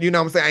 ain't never, you know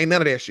what I'm saying? Ain't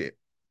none of that shit.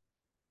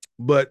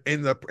 But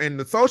in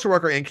the social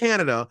worker in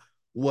Canada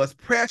was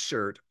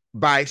pressured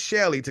by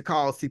Shelly to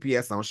call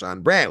CPS on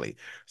Sean Bradley.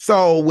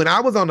 So when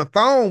I was on the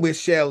phone with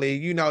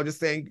Shelly, just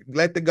saying,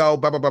 let the go,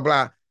 blah, blah, blah,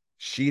 blah,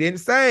 she didn't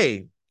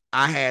say,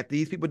 I had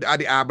these people, I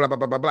blah, blah,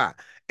 blah, blah, blah.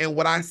 And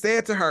what I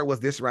said to her was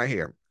this right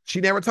here.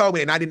 She never told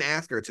me, and I didn't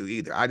ask her to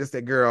either. I just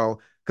said,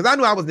 girl, because I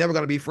knew I was never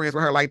going to be friends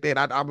with her like that.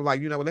 I was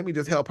like, let me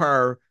just help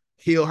her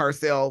heal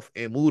herself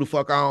and move the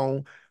fuck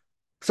on.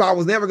 So I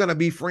was never gonna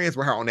be friends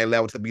with her on that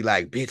level to be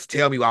like, bitch,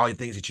 tell me all the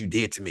things that you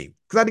did to me.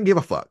 Because I didn't give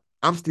a fuck.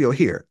 I'm still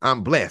here.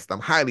 I'm blessed. I'm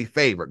highly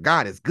favored.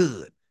 God is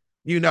good.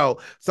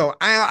 So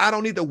I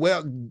don't need to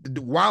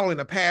wallow in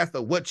the past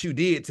of what you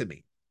did to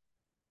me.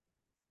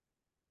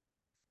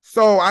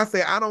 So I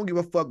say, I don't give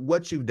a fuck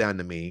what you've done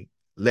to me.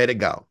 Let it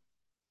go.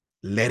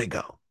 Let it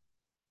go.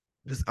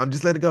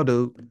 Just let it go,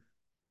 dude.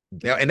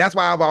 And that's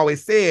why I've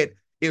always said,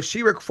 if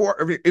she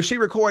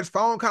records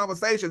phone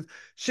conversations,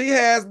 she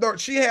has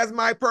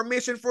my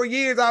permission for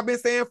years. I've been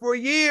saying for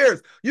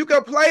years, you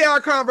can play our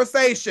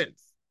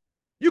conversations.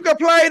 You can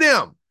play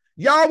them.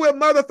 Y'all will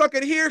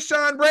motherfucking hear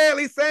Sean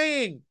Bradley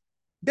saying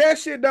that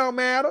shit don't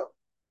matter.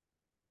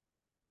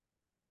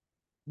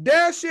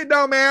 That shit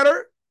don't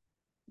matter.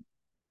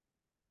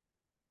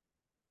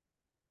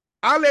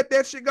 I let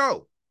that shit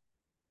go.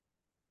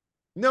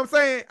 You know what I'm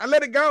saying? I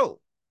let it go.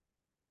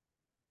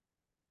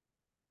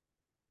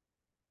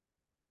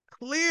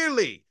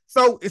 Clearly.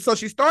 So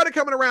she started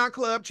coming around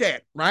club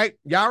chat, right?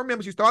 Y'all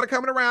remember she started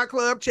coming around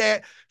club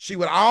chat. She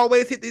would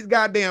always hit these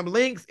goddamn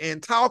links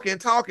and talk and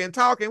talk and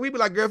talk. And we'd be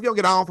like, girl, if you don't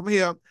get on from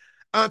here.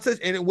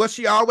 And what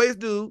she always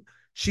do,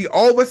 she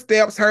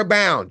oversteps her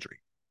boundary.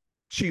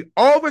 She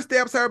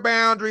oversteps her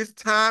boundaries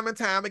time and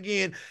time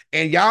again.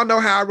 And y'all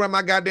know how I run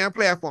my goddamn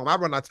platform. I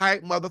run a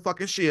tight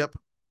motherfucking ship.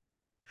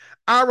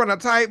 I run a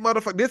tight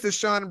motherfucker. This is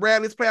Sean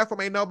Bradley's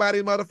platform. Ain't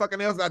nobody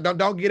motherfucking else.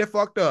 Don't get it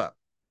fucked up.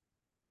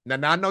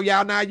 Now I know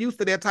y'all not used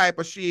to that type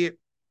of shit.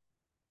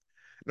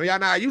 No, y'all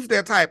not used to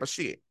that type of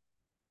shit.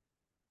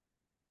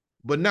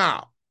 But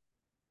now,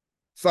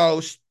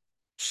 so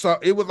so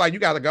it was like, you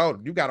gotta go,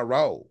 you gotta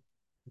roll,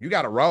 you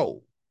gotta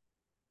roll,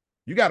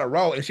 you gotta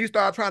roll. And she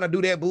started trying to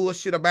do that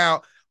bullshit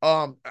about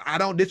I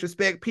don't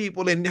disrespect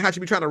people and how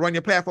she be trying to run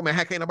your platform and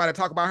how can't nobody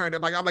talk about her.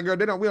 And like, I'm like, girl,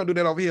 we don't do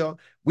that over here.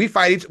 We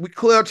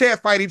club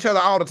chat fight each other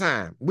all the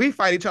time. We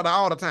fight each other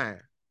all the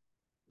time.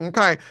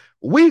 Okay.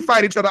 We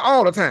fight each other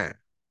all the time.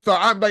 So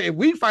I'm like, if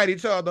we fight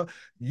each other,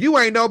 you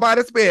ain't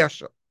nobody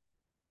special.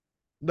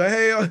 The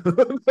hell?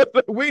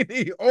 We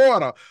need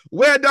order.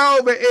 Where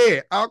Dover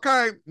at?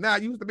 Okay. Now,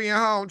 used to being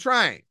home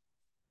trained.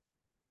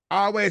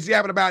 Always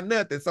yapping about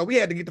nothing. So we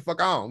had to get the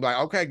fuck on. Like,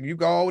 okay, you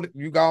go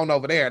on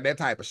over there, that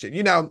type of shit.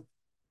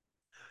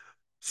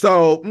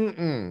 So,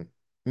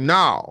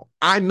 no,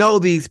 I know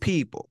these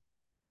people.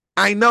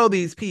 I know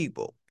these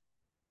people.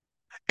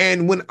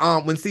 And when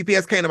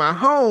CPS came to my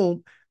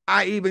home,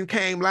 I even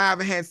came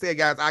live and had said,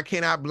 guys, I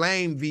cannot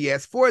blame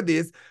VS for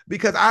this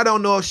because I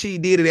don't know if she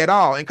did it at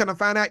all. And kind of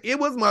find out it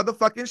was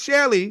motherfucking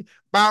Shelly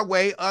by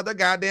way of the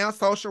goddamn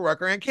social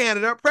worker in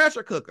Canada,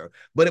 pressure cooker.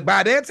 But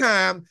by that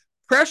time,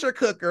 pressure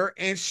cooker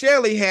and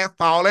Shelly had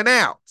fallen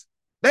out.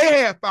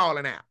 They had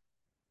fallen out.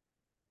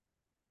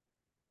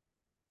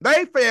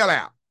 They fell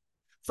out.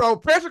 So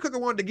pressure cooker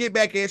wanted to get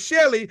back at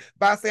Shelly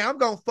by saying, I'm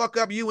going to fuck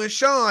up you and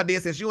Sean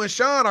then, since you and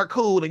Sean are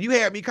cool and you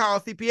had me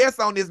call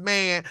CPS on this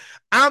man.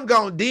 I'm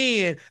going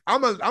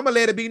to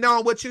let it be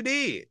known what you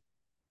did.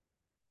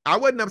 I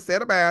wasn't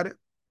upset about it.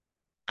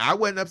 I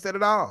wasn't upset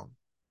at all.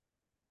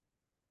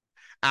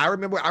 I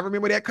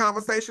remember that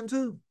conversation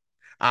too.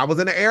 I was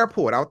in the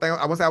airport.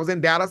 I was in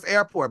Dallas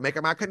airport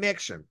making my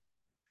connection.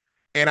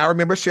 And I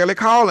remember Shelly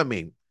calling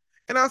me.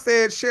 And I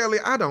said, Shelly,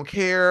 I don't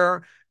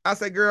care. I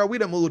said, girl, we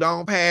done moved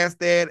on past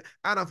that.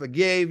 I done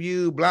forgave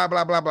you, blah,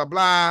 blah, blah, blah,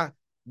 blah,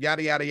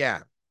 yada, yada,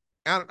 yada.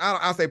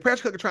 I say,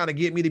 pressure cooker trying to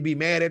get me to be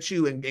mad at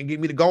you and get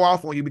me to go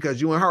off on you because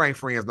you and her ain't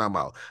friends no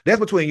more. That's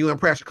between you and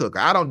pressure cooker.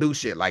 I don't do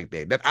shit like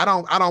that. I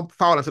don't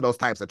fall into those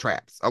types of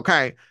traps.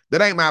 Okay,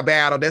 that ain't my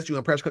battle. That's you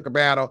and pressure cooker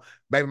battle.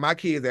 Baby, my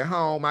kids at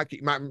home. My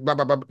blah,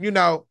 blah,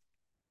 blah,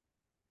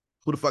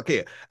 Who the fuck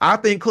cares? I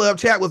think Club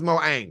Chat was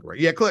more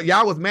angry. Yeah,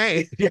 y'all was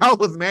mad. Y'all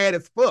was mad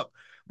as fuck.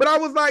 But I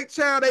was like,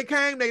 child, they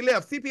came, they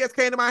left. CPS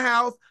came to my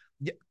house.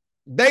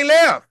 They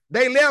left.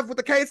 They left with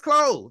the case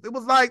closed. It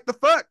was like, the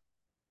fuck?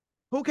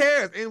 Who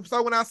cares? And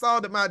so when I saw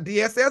that my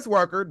DSS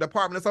worker,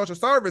 Department of Social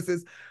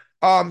Services,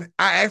 I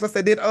asked, I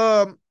said, did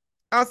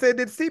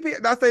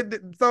CPS, I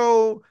said,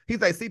 so he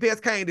said,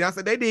 CPS came. And I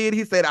said, they did.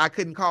 He said, I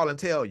couldn't call and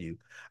tell you.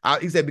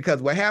 He said,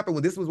 because what happened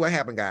was, this was what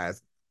happened,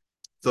 guys.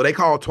 So they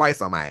called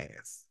twice on my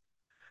ass.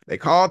 They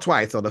called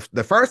twice. So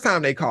the first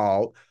time they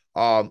called,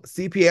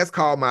 CPS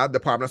called my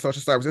Department of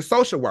Social Services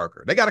social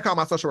worker. They got to call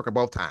my social worker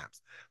both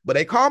times. But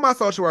they called my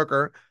social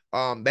worker.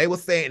 They were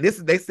saying this.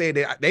 They said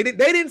that they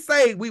didn't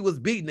say we was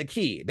beating the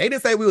kid. They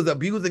didn't say we was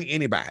abusing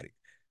anybody.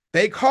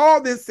 They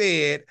called and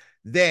said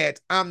that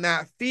I'm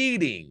not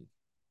feeding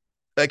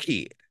a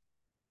kid.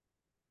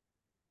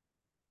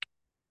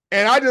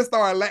 And I just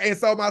started, and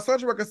so my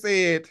social worker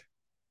said,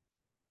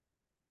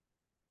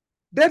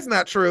 that's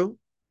not true.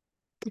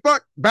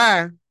 Fuck,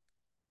 bye.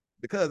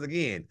 Because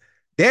again,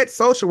 that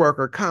social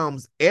worker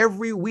comes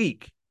every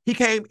week. He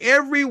came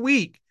every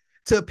week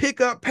to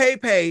pick up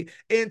Pepe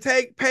and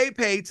take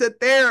Pepe to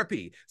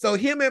therapy. So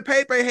him and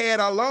Pepe had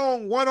a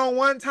long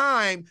one-on-one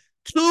time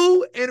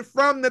to and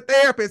from the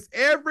therapist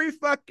every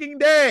fucking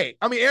day.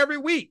 I mean, every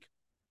week.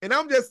 And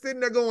I'm just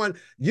sitting there going,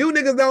 you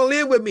niggas don't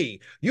live with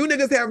me. You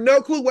niggas have no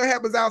clue what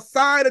happens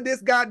outside of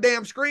this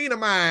goddamn screen of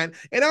mine.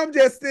 And I'm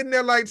just sitting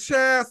there like,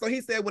 child. So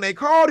he said when they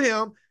called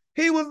him,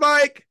 he was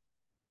like,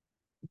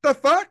 the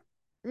fuck?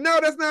 No,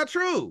 that's not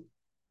true.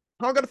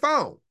 Hung up the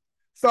phone.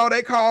 So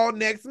they called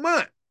next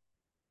month.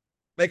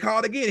 They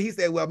called again. He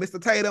said, well,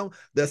 Mr. Tatum,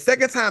 the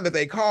second time that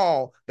they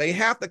call, they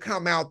have to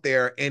come out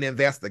there and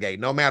investigate.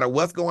 No matter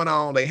what's going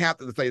on, they have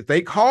to say,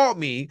 they called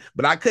me,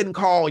 but I couldn't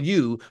call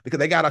you because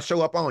they got to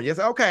show up on you. Yes,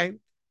 okay.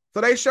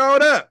 So they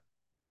showed up.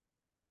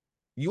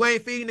 You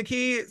ain't feeding the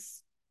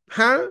kids?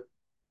 Huh?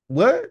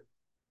 What?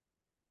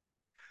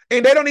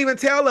 And they don't even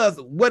tell us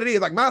what it is.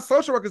 Like, my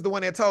social worker is the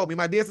one that told me.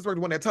 My DSS worker is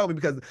the one that told me,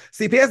 because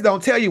CPS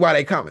don't tell you why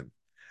they coming.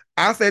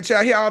 I said,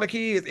 child, here are all the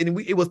kids. And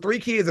it was 3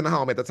 kids in the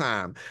home at the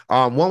time.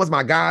 One was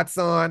my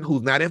godson,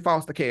 who's not in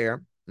foster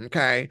care.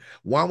 Okay.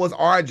 One was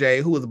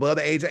RJ, who was above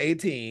the age of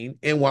 18.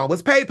 And one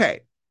was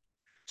Pepe.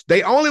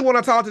 They only want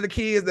to talk to the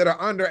kids that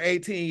are under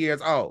 18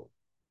 years old.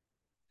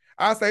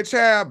 I said,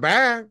 child,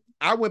 bye.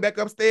 I went back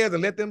upstairs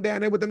and let them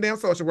down there with them damn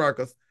social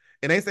workers.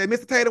 And they said,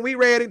 Mr. Tatum, we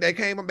ready. They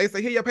came up. They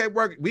said, here your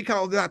paperwork. We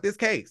closed out this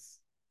case.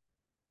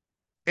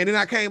 And then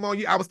I came on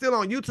you. I was still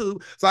on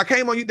YouTube. So I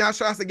came on you. Now I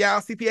said, y'all,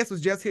 CPS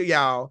was just here,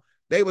 y'all.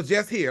 They was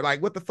just here.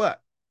 Like, what the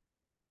fuck?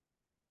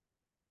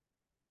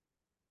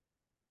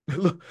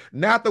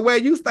 Not the way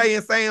you stay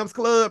in Sam's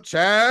Club,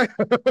 child.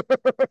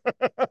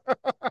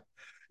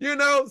 You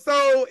know,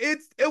 so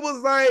it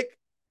was like,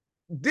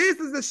 this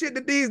is the shit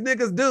that these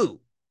niggas do.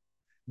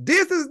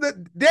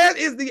 That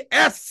is the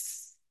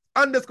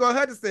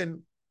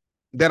S_Hutchinson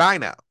that I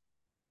know.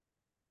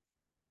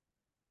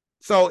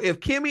 So if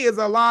Kimmy is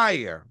a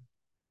liar,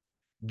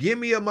 give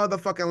me a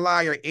motherfucking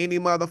liar any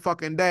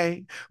motherfucking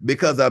day,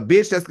 because a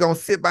bitch that's gonna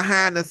sit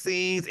behind the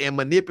scenes and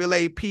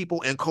manipulate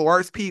people and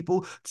coerce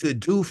people to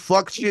do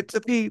fuck shit to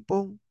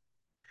people,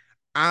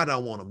 I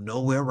don't want them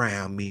nowhere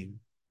around me.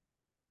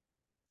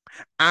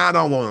 I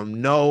don't want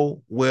them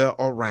nowhere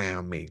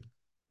around me.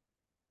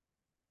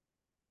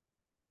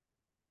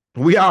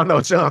 We all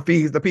know Sean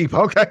feeds the people,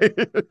 okay?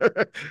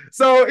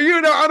 So,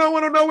 you know, I don't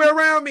want them nowhere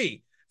around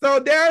me. So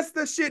that's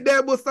the shit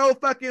that was so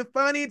fucking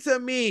funny to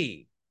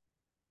me.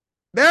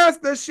 That's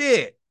the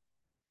shit.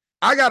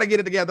 I got to get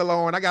it together,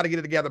 Lauren. I got to get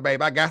it together,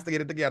 babe. I got to get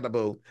it together,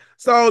 boo.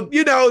 So,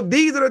 you know,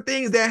 these are the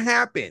things that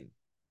happen,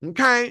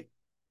 okay?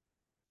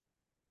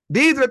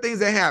 These are the things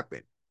that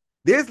happen.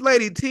 This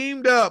lady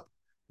teamed up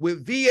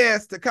with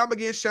VS to come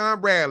against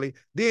Sean Bradley.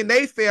 Then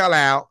they fell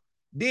out.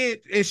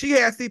 And she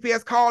had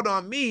CPS called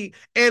on me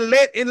and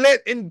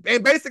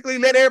basically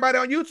let everybody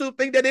on YouTube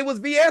think that it was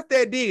VS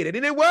that did it,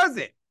 and it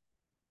wasn't.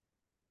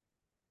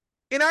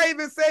 And I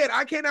even said,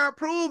 I cannot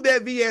prove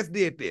that VS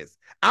did this.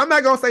 I'm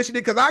not going to say she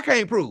did because I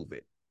can't prove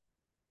it.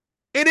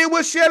 And it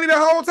was Shelly the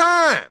whole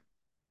time.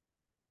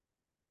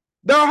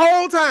 The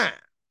whole time.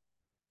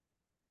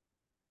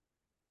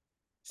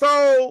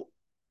 So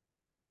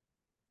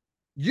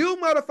you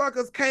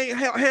motherfuckers can't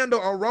handle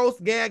a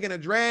roast, gag, and a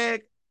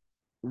drag,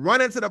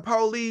 run into the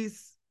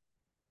police.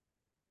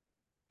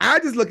 I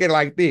just look at it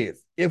like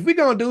this. If we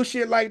going to do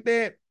shit like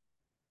that,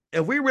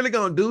 if we really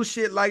going to do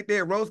shit like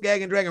that, roast,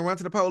 gag, and drag, and run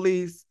to the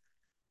police,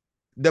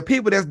 the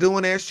people that's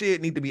doing that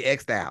shit need to be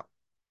X'd out.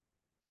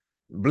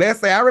 Bless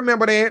say, I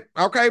remember that.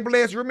 Okay,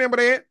 Bless, you remember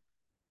that?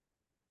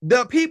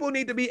 The people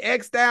need to be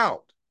X'd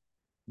out.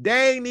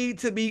 They need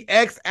to be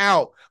X'd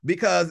out,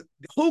 because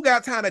who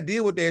got time to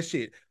deal with that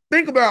shit?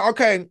 Think about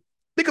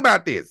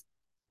this.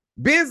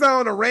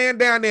 Benzone ran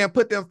down there and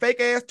put them fake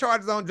ass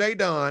charges on J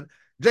Dunn.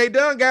 J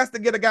Dunn got to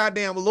get a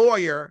goddamn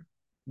lawyer.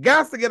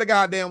 That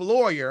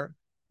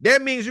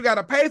means you got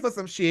to pay for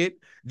some shit.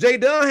 J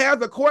Dunn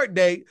has a court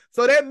date.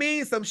 So that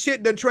means some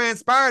shit done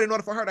transpired in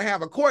order for her to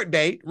have a court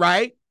date,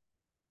 right?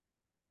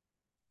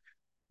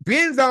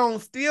 Benzone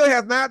still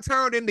has not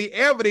turned in the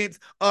evidence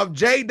of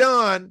Jay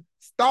Dunn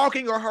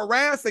stalking or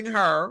harassing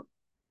her.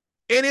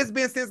 And it's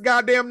been since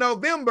goddamn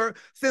November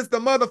since the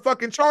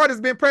motherfucking charge has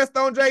been pressed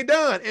on Jay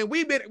Dunn. And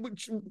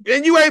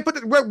you ain't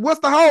put what's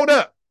the hold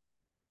up?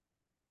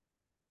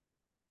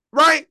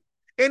 Right?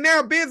 And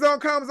now Benzone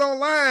comes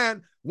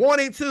online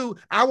wanting to,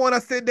 I want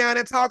to sit down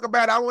and talk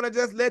about it. I want to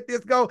just let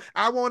this go.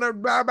 I want to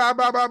blah, blah,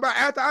 blah, blah, blah.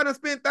 After I done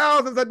spent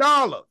thousands of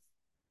dollars.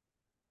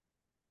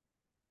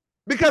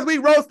 Because we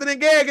roasting and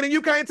gagging and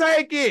you can't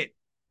take it.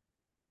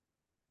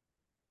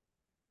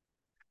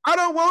 I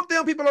don't want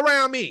them people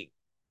around me.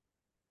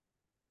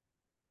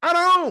 I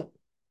don't.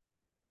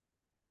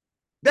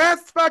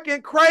 That's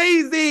fucking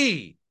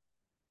crazy.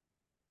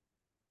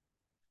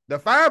 The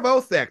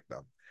 5-0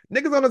 sector.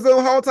 Niggas on the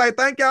Zoom, hold tight.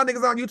 Thank y'all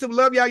niggas on YouTube.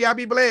 Love y'all. Y'all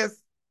be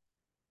blessed.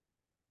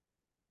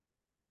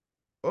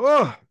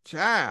 Oh,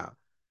 child.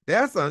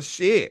 That's some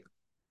shit.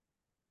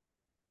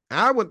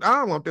 I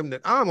don't want them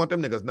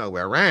niggas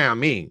nowhere around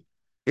me.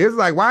 It's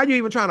like, why are you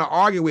even trying to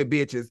argue with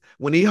bitches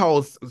when he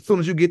holds, as soon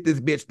as you get this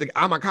bitch,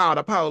 I'ma call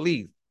the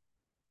police.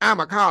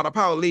 I'ma call the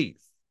police.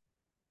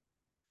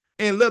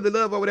 And Love the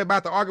Love over there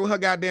about to argue with her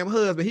goddamn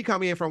husband. He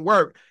come in from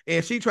work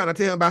and she trying to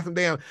tell him about some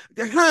damn,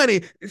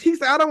 honey, he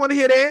said, I don't want to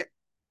hear that.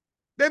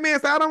 That man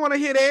said, I don't want to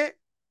hear that.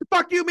 The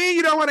fuck you mean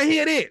you don't want to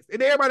hear this?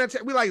 And everybody,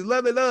 we like,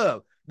 Love the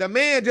Love. The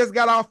man just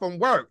got off from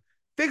work.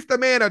 Fix the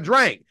man a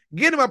drink.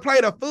 Get him a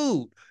plate of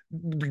food.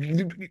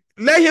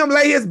 Let him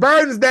lay his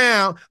burdens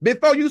down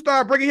before you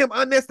start bringing him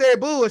unnecessary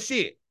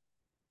bullshit.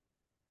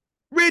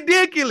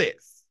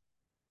 Ridiculous.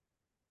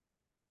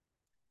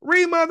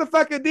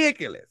 Motherfucking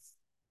ridiculous.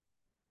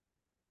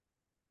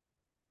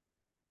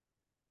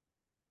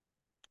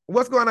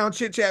 What's going on,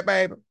 chit chat,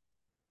 baby?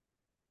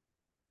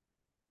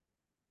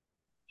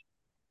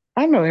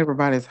 I know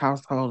everybody's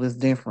household is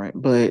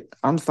different, but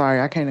I'm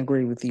sorry, I can't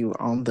agree with you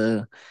on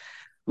the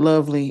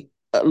lovely.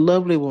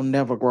 Lovely will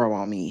never grow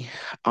on me.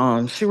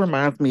 She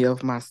reminds me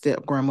of my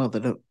step grandmother,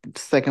 the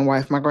second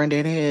wife my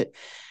granddad had,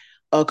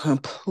 a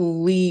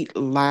complete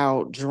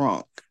loud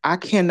drunk. I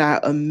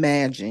cannot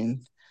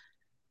imagine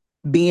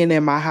being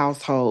in my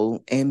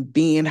household and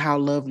being how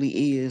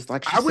Lovely is.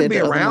 Like she I wouldn't said be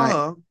the other around night,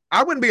 her.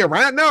 I wouldn't be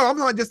around. No, I'm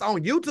not just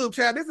on YouTube,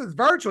 chat. This is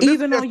virtual. This is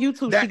even just on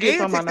YouTube, she the gets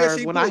on my antics that nerves.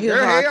 she When I pulled. hear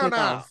Girl, her, I hell click no.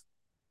 off.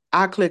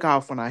 I click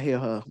off when I hear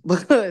her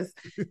because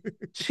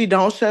she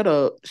don't shut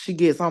up. She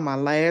gets on my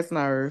last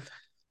nerve.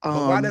 But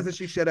why Um, doesn't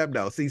she shut up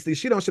though? See,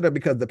 she don't shut up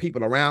because the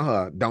people around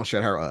her don't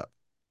shut her up.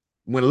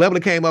 When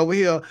Lovely came over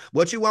here,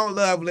 what you want,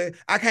 Lovely?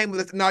 I came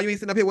with. No, you ain't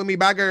sitting up here with me,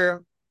 bye,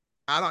 girl.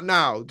 I don't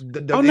know.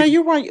 oh no,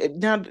 you're right.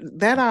 Now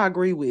that I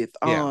agree with.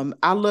 Yeah.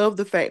 I love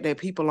the fact that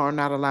people are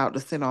not allowed to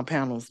sit on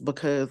panels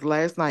because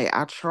last night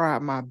I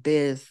tried my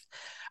best.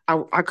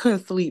 I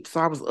couldn't sleep,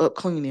 so I was up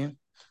cleaning.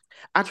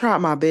 I tried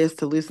my best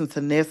to listen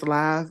to Nest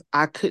Live.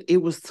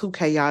 It was too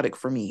chaotic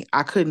for me.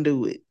 I couldn't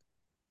do it.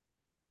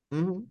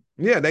 Mm-hmm.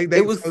 Yeah, It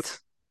they was so,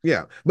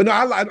 yeah. But no,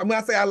 I like when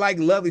I say I like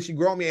Lovely, she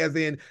grow me as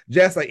in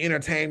just an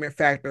entertainment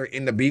factor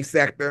in the beef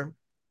sector.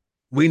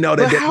 We know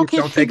that But that how bitch can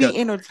don't she take a be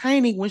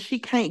entertaining when she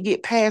can't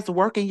get past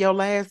working your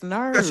last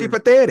because she nerve?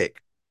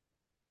 pathetic.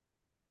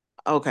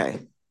 Okay.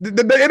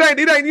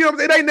 It ain't you know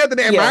it ain't nothing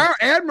Yeah.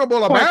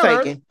 admirable Point about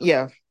her. taken.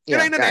 Yeah. It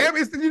Yeah. ain't nothing. Got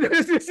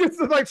it. It's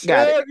just like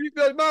Got it. shit. You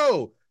just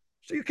know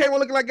she came on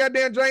looking like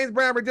goddamn James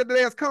Brown, but just the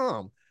ass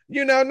come.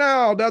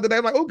 No. The other day,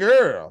 I'm like, oh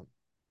girl,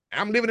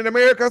 I'm living in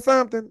America or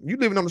something. You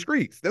living on the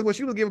streets. That's what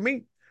she was giving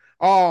me.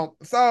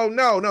 So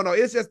no.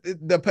 It's just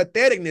the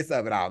patheticness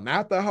of it all,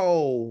 not the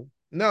whole.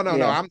 No.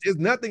 Yeah. It's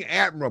nothing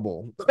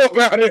admirable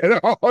about it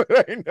at all.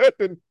 It ain't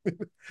nothing.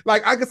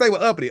 Like I could say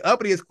with Uppity.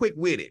 Uppity is quick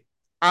witted.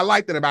 I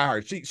liked it about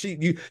her.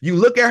 You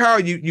look at her,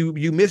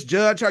 you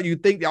misjudge her, you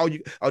think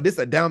this is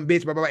a dumb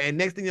bitch, blah, blah, blah. And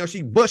next thing you know,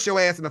 she bust your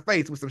ass in the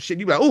face with some shit.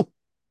 You be like, ooh,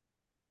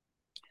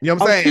 you know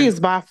what Oh, I'm she saying? is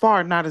by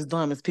far not as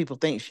dumb as people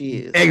think she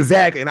is.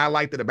 Exactly. And I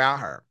liked it about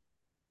her.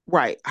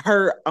 Right.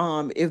 Her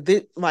if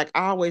this like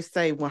I always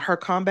say when her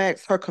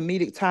comebacks, her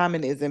comedic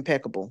timing is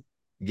impeccable.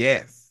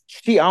 Yes.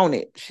 She on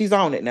it. She's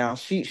on it now.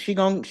 She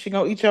gonna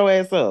eat your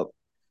ass up.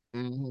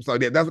 Mm-hmm. So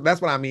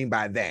that's what I mean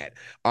by that.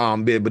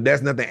 But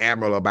there's nothing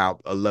admirable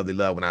about a Lovely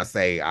Love when I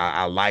say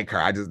I like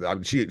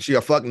her. She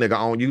a fuck nigga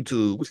on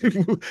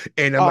YouTube,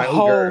 and I'm A like, oh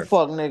whole girl,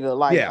 fuck nigga.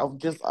 Like yeah. of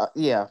just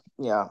yeah.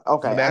 So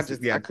Okay. that's I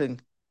yeah,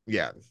 couldn't.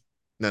 yeah.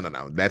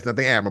 No. That's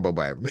nothing admirable,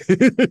 baby.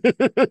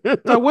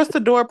 So what's the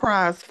door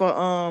prize for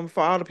all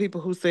the people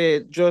who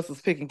said Joyce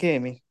was picking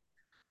Kimmy?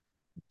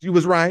 You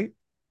was right.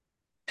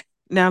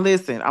 Now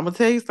listen, I'm gonna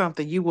tell you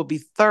something. You will be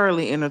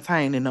thoroughly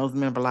entertained in those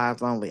member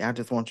lives only. I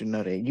just want you to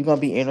know that you're gonna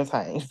be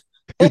entertained.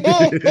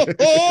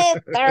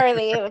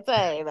 Thoroughly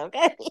entertained,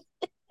 okay?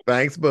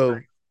 Thanks,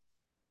 boo.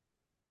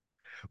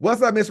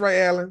 What's up, Miss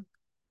Ray Allen?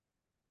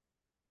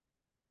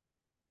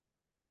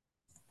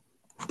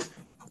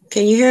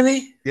 Can you hear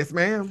me? Yes,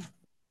 ma'am.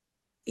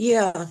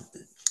 Yeah,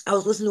 I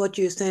was listening to what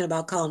you were saying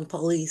about calling the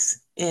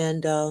police,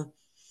 and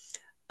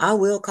I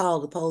will call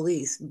the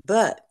police.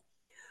 But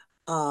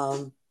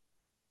um,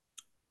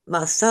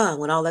 my son,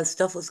 when all that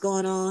stuff was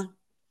going on,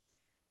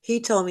 he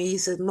told me, he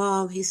said,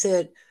 Mom, he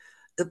said,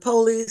 the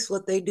police,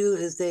 what they do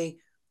is they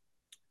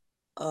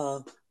uh,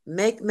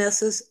 make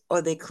messes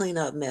or they clean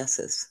up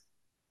messes,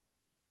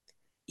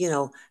 you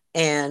know,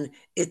 and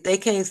if they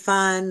can't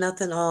find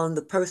nothing on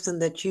the person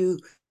that you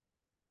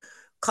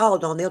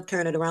called on, they'll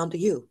turn it around to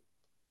you.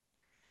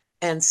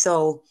 And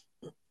so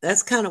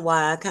that's kind of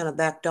why I kind of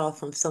backed off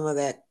from some of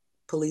that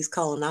police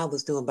calling I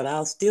was doing, but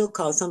I'll still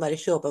call somebody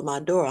show up at my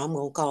door. I'm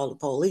going to call the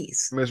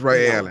police, Miss you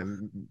Ray know.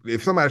 Allen,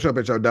 if somebody show up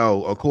at your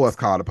door, of course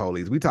call the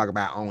police. We talk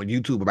about on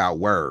YouTube about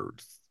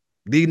words.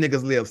 These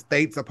niggas live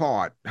states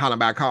apart, hollering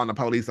about calling the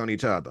police on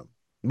each other.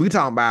 We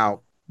talking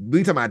about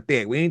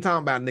that. We ain't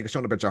talking about niggas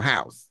showing up at your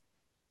house.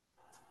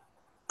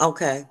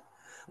 Okay.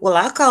 Well,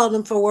 I called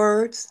them for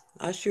words.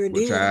 I sure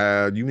Which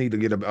did. you need to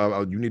get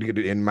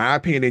in my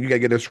opinion, you gotta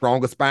get a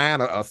stronger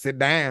spine or sit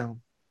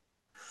down.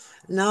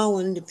 No,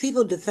 when the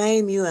people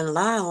defame you and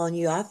lie on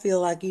you, I feel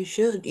like you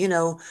should, you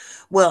know.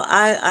 Well,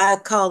 I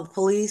called the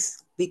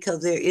police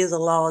because there is a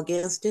law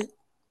against it.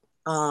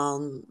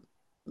 Um,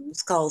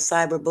 it's called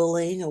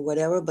cyberbullying or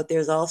whatever, but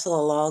there's also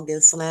a law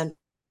against slander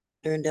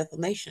and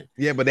defamation.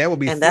 Yeah, but that would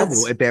be And civil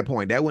that's at that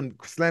point. That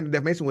wouldn't slander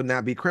defamation would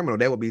not be criminal.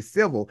 That would be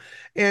civil.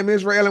 And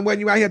Miss Ray Allen, when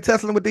you out here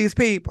tussling with these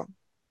people?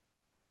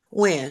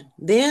 when?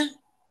 Then,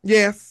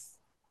 Yes.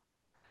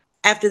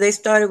 after they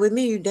started with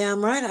me, you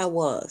damn right I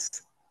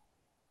was.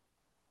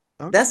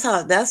 Okay.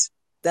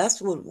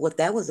 That's what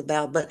that was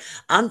about. But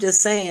I'm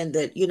just saying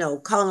that, you know,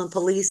 calling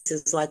police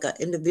is like an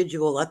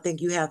individual. I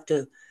think you have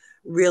to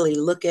really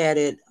look at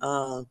it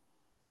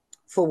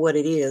for what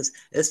it is.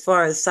 As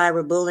far as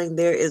cyberbullying,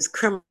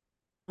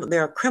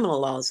 there are criminal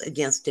laws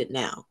against it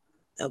now.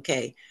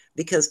 Okay,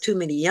 because too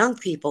many young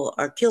people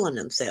are killing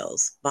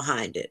themselves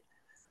behind it.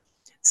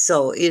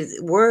 So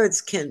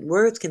words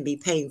can be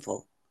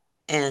painful,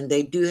 and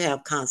they do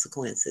have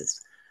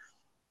consequences.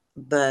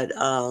 But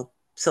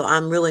so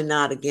I'm really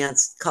not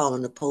against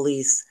calling the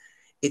police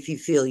if you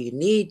feel you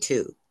need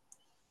to.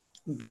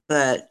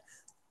 But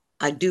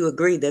I do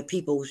agree that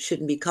people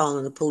shouldn't be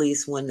calling the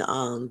police when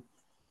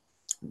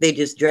they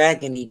just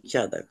dragging each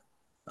other.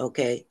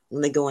 Okay,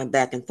 when they're going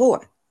back and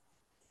forth.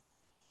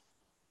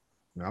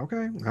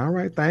 Okay. All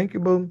right. Thank you,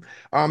 boo.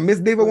 Miss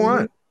Diva Mhm.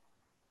 one.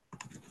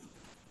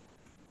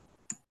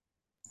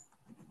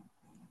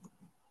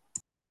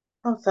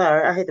 I'm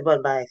sorry, I hit the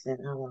button by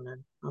accident. I want to.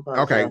 I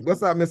Okay. apologize.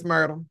 What's up, Miss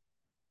Myrtle?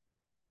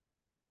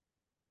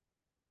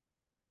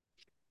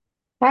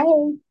 Hi,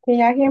 can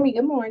y'all hear me?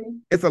 Good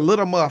morning. It's a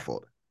little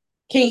muffled.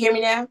 Can you hear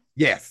me now?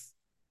 Yes.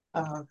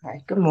 Oh,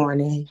 okay. Good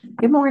morning.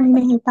 Good morning,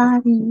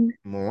 everybody.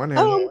 Morning.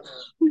 Um,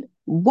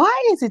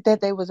 why is it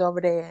that they was over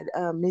there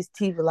at Miss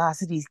T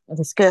Velocity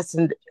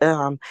discussing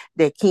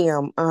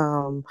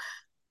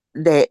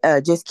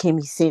that just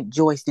Kimmy sent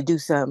Joyce to do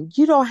something?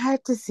 You don't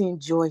have to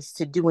send Joyce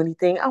to do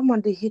anything. I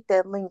wanted to hit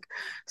that link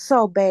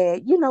so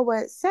bad. You know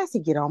what? Sassy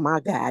get on my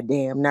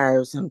goddamn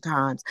nerves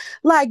sometimes.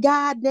 Like,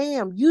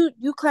 goddamn, you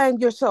claim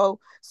you're so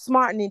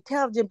smart and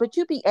intelligent, but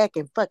you be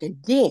acting fucking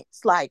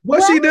dense. Like,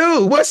 What what? she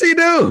do? What she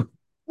do?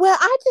 Well,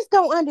 I just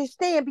don't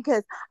understand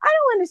because I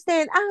don't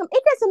understand.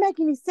 It doesn't make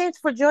any sense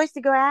for Joyce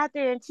to go out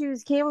there and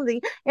choose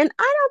Kimberly, and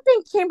I don't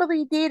think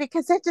Kimberly did it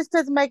because that just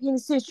doesn't make any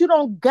sense. You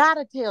don't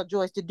gotta tell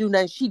Joyce to do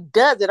nothing; she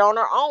does it on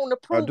her own to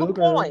I prove a do,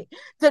 girl. point.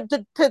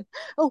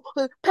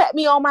 Pat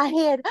me on my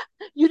head.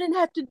 You didn't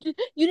have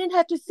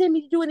to send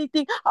me to do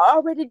anything. I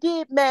already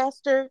did,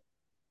 Master.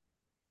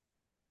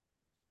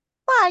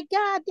 Like,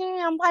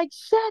 goddamn, like,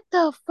 shut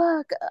the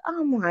fuck up.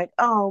 I'm like,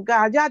 oh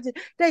God,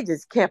 they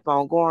just kept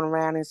on going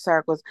around in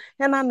circles.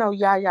 And I know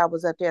Yaya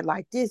was up there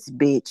like, this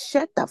bitch,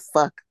 shut the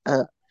fuck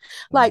up.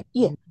 Like,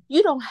 yeah, Mhm.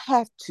 you don't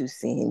have to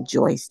send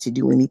Joyce to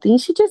do anything.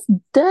 She just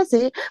does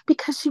it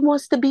because she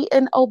wants to be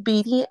an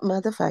obedient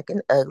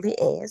motherfucking ugly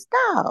ass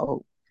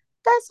dog.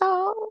 That's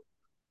all.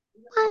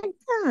 Like,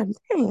 God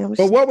damn,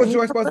 But what shut was the Joy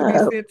hell supposed to be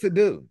up. sent to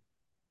do?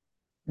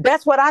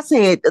 That's what I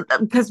said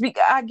because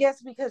I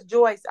guess because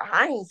Joyce,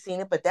 I ain't seen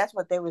it, but that's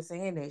what they were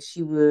saying that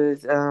she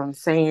was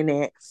saying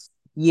that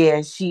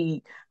yeah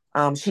she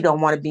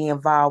don't want to be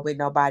involved with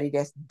nobody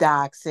that's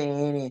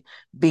doxing and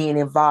being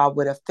involved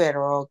with a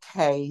federal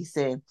case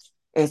and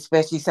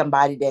especially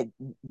somebody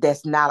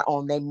that's not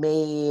on their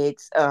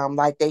meds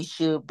like they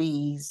should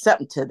be,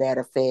 something to that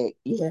effect.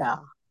 Yeah.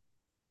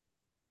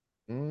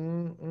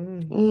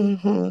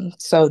 Mm-mm.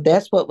 So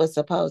that's what was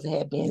supposed to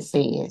have been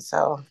said.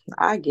 So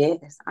I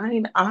guess I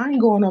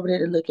ain't going over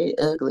there to look at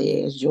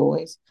ugly ass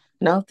Joyce.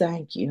 No,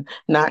 thank you.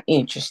 Not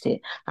interested.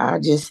 I'll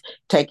just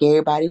take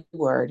everybody's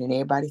word, and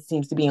everybody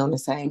seems to be on the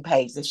same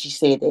page that she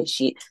said that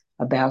shit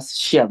about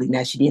Shelly.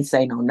 Now she didn't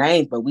say no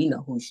names, but we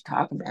know who she's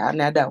talking about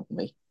now, don't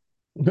we?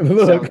 So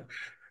Look,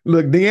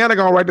 look, Deanna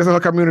gonna write this on her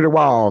community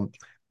wall.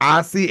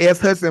 I see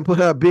S. Hudson put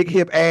her big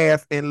hip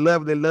ass in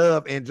lovely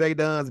love and J.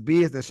 Dunn's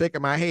business,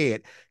 shaking my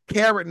head.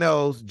 Carrot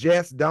nose,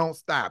 just don't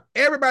stop.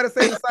 Everybody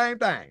saying the same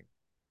thing.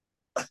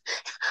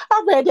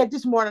 I read that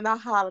this morning. I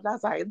hollered. I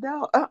was like,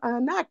 no,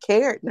 not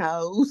carrot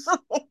nose.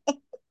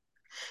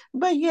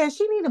 But yeah,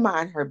 she need to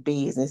mind her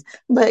business.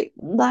 But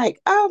like,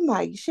 I'm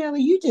like,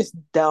 Shelly, you just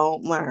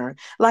don't learn.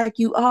 Like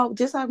you all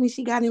just like when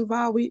she got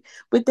involved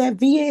with that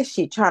VS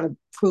shit, trying to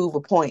prove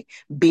a point,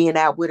 being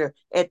out with her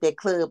at that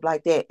club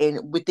like that.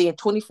 And within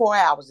 24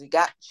 hours,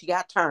 she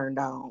got turned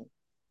on.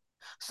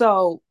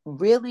 So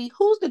really,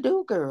 who's the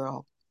do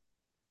girl?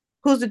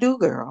 Who's the do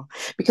girl?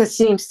 Because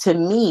seems to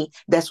me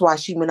that's why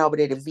she went over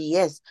there to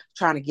VS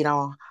trying to get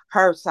on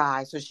her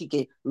side so she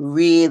could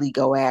really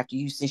go after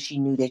you since she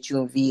knew that you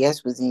and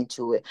VS was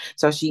into it.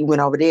 So she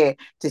went over there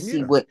to see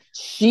Yeah. what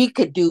she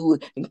could do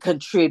and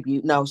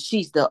contribute. No,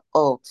 she's the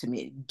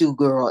ultimate do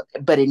girl,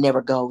 but it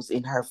never goes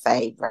in her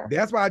favor.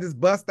 That's why I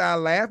just bust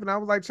out laughing. I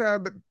was like,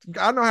 child,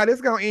 I know how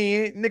this gonna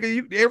end.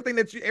 Nigga, everything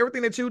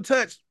that you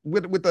touch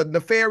with a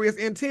nefarious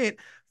intent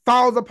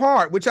falls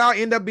apart, which y'all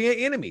end up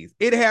being enemies.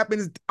 It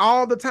happens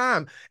all the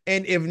time.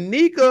 And if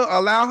Nika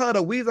allow her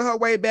to weasel her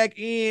way back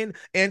in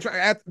and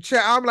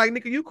I'm like,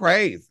 Nika, you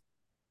crazy.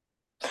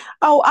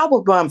 Oh, I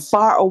would run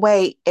far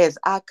away as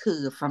I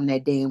could from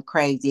that damn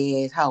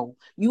crazy ass hoe.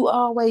 You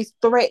always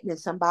threatening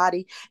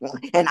somebody,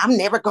 and I'm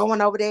never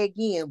going over there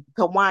again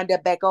to wind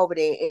up back over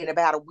there in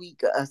about a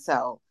week or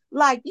so.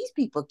 Like these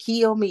people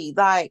kill me.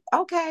 Like,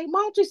 okay,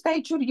 why don't you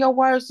stay true to your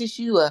word since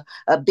you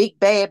a big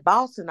bad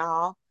boss and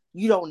all?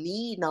 You don't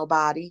need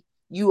nobody.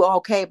 You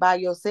okay by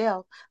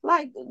yourself.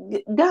 Like,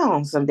 go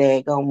on some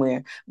daggone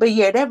where. But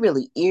yeah, that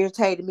really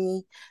irritated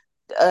me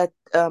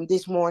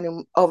this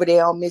morning over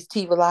there on Miss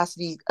T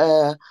Velocity's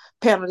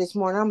panel this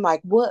morning. I'm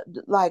like, what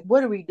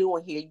are we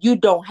doing here? You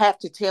don't have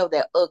to tell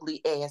that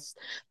ugly ass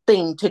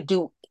thing to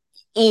do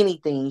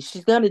anything.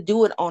 She's gonna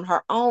do it on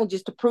her own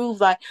just to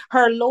prove like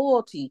her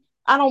loyalty.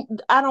 I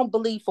don't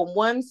believe for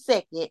 1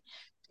 second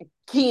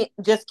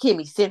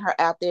Kimmy sent her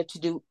out there to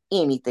do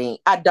anything.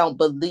 I don't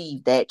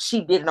believe that.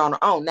 She did it on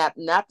her own.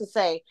 Not to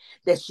say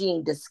that she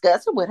ain't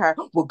discussing with her.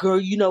 Well, girl,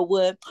 you know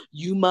what?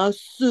 You my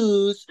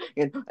sis,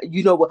 and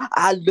you know what?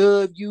 I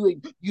love you,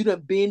 and you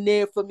done been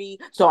there for me.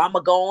 So I'm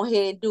gonna go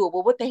ahead and do it.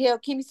 Well, what the hell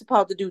Kimmy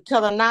supposed to do?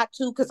 Tell her not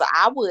to? Because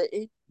I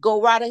wouldn't. Go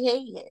right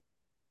ahead.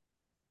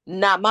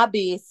 Not my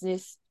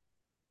business.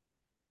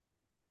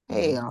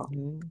 Hell.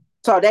 Mm-hmm.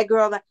 So that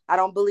girl, I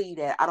don't believe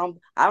that. I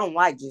don't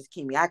like just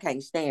Kimmy. I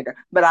can't stand her,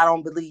 but I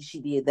don't believe she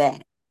did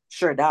that.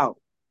 Sure don't.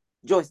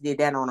 Joyce did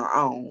that on her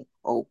own.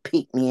 Oh,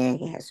 pick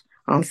me ass.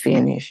 I'm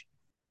finished.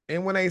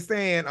 And when they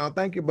saying, oh,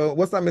 thank you, but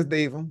what's up, Miss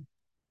Diva?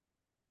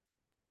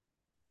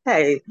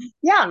 Hey,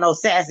 y'all know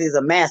Sassy is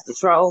a master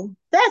troll.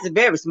 Sassy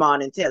very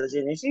smart and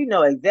intelligent, and she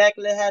know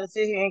exactly how to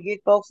sit here and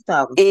get folks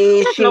talking.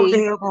 Is She know what the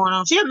she? hell going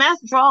on. She a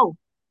master troll.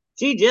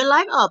 She just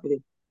like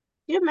Uppity.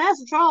 She a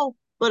master troll.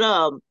 But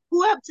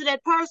whoever to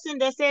that person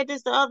that said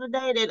this the other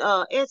day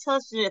that ex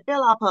husband that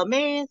fell off her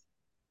man,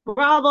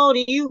 bravo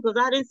to you because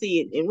I didn't see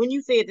it. And when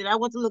you said that, I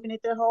went to looking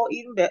at that whole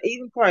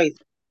even crazy.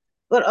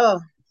 But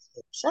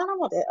Sean, I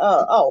want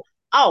that.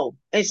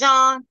 And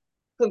Sean,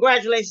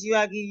 congratulations, you.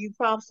 I give you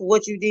props for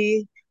what you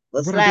did.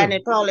 But What I sliding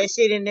do? that all that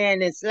shit in there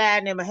and then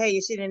sliding them hey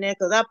your shit in there,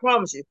 because I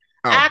promise you,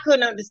 Oh, I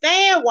couldn't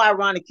understand why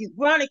Ronnie Q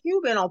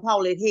been on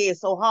Paulette head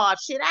so hard.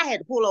 Shit, I had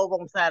to pull over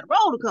on the side of the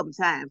road a couple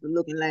times and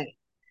looking lame.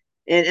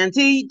 And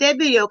until that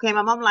video came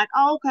up, I'm like,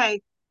 oh,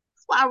 okay,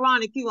 that's why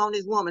Ronnie Q on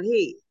this woman's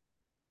head.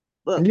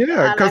 But yeah,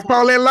 I because like how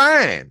Paulette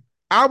lying.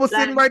 I was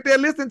sitting like right there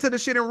listening to the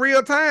shit in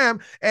real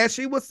time as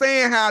she was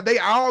saying how they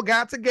all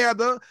got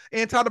together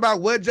and talked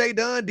about what Jay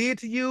Dunn did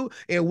to you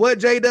and what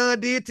Jay Dunn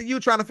did to you,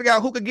 trying to figure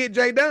out who could get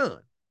Jay Dunn.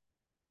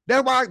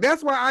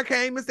 That's why I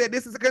came and said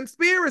this is a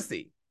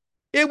conspiracy.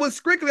 It was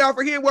strictly off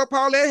of hearing what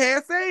Paulette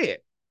had said.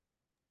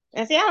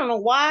 and see, I don't know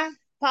why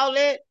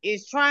Paulette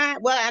is trying.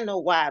 Well, I know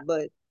why,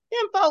 but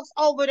them folks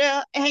over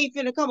there ain't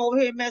finna come over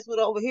here and mess with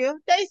over here.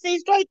 They see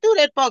straight through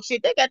that fuck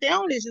shit. They got their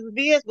own issues with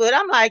BS, but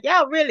I'm like,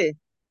 y'all really?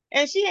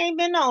 And she ain't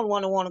been the only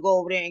one to want to go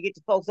over there and get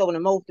the folks over in the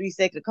most 3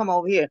 seconds to come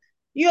over here.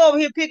 You over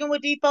here picking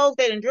with these folks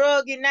that done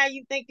drug you. Now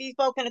you think these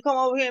folks gonna come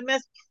over here and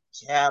mess?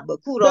 Yeah, but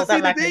But kudos. I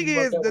see, the like how thing you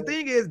broke is, that the one.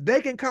 thing is,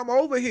 they can come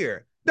over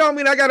here. Don't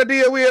mean I got to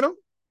deal with them.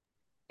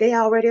 They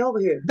already over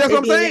here. That's They what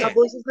I'm be in y'all saying.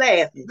 bushes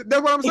laughing.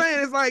 That's what I'm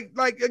saying. It's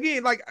like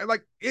again, like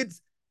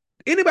it's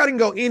anybody can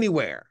go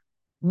anywhere,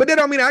 but that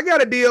don't mean I got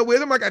to deal with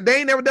them. Like they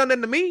ain't never done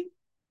that to me.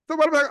 So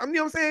what about? You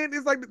know what I'm saying?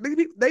 It's like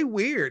they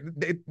weird.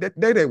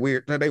 They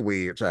weird. They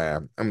weird,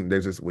 child. I mean,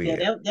 they're just Yeah, weird.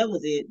 that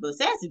was it. But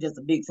Sassy just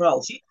a big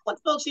troll. What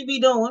the fuck she be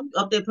doing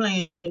up there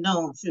playing?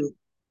 No, shoot.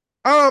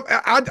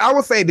 I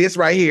will say this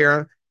right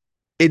here.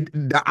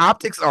 The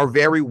optics are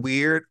very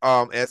weird.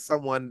 As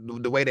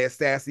someone the way that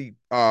Sassy,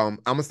 I'm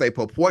gonna say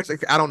proportion.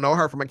 I don't know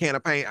her from a can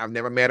of paint. I've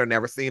never met her,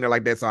 never seen her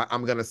like that. So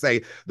I'm gonna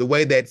say the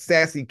way that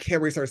Sassy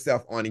carries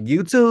herself on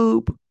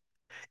YouTube,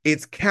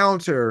 it's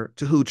counter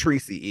to who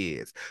Tracy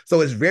is.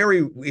 So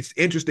it's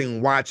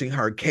interesting watching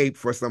her cape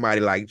for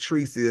somebody like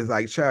Tracy. Is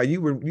like, child,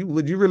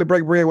 would you really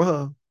break bread with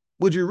her?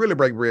 Would you really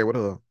break bread with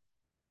her?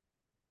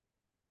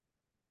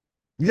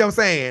 You know what I'm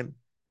saying?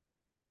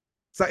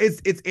 So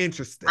it's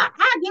interesting. I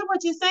get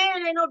what you're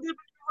saying. Ain't no difference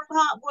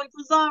when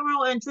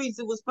Pizarro and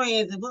Teresa was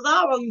friends, and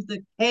Pizarro used to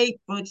hate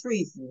for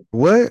Teresa.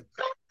 What?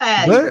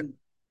 Hey, What?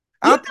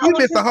 You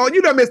missed the whole.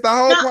 You done missed the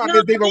whole part,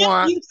 Miss Diva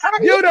One.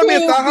 You done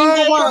missed the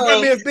whole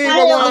part, Miss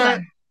Diva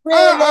One.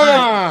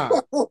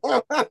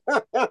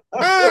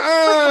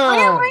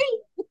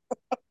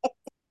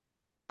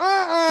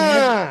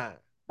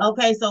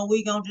 Okay, so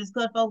we gonna just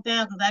cut folks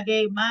down because I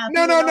gave my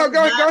No. opinion.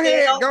 Go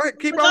ahead.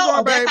 Keep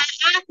on going, babe. That's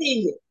how I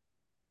see it.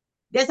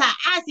 That's how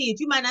I see it.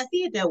 You might not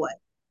see it that way.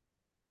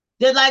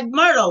 Just like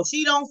Myrtle,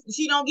 she don't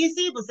get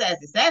super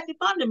sassy. Sassy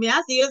fun to me.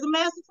 I see it as a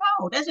master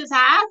troll. That's just how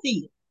I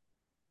see it.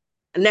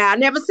 Now, I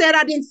never said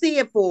I didn't see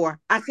it for her.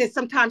 I said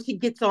sometimes she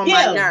gets on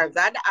my nerves.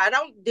 I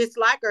don't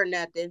dislike her or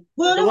nothing.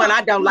 Well, the one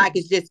I don't like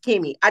is just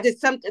Kimmy. I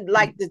just something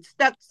like the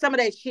stuff, some of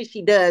that shit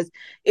she does,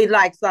 it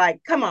like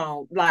come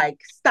on, like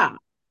stop.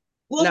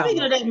 Well,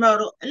 speaking of that,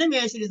 Myrtle, let me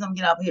ask you this. I'm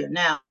gonna get up here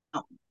now.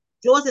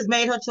 Joyce has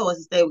made her choice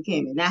to stay with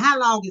Kimmy. Now, how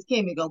long is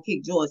Kimmy gonna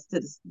kick Joyce to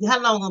the? How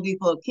long gonna be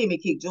for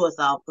Kimmy kick Joyce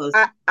off? Because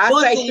I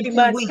say 3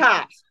 months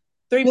tops.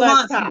 3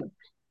 months tops.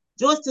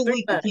 Joyce too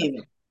weak for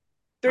Kimmy.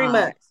 3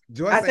 months.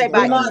 Joyce I say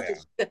by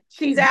months.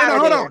 She's out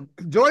of there. Hold on.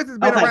 Joyce has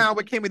been around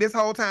with Kimmy this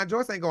whole time.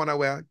 Joyce ain't going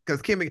nowhere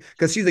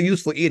because she's a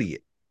useful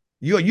idiot.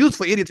 You're a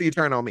useful idiot till you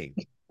turn on me.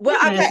 Well,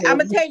 okay, I'm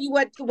gonna tell you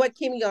what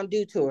Kimmy gonna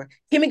do to her.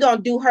 Kimmy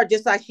gonna do her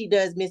just like she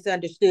does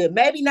Misunderstood.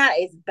 Maybe not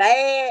as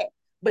bad,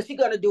 but she's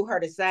gonna do her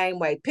the same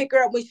way. Pick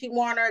her up when she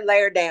want her,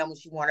 lay her down when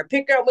she want her.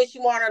 Pick her up when she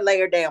want her, lay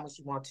her down when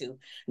she want to.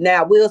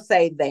 Now we'll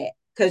say that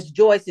because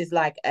Joyce is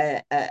like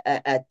a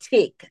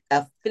tick,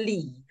 a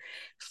flea.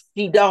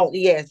 She don't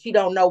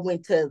know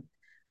when to.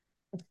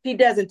 She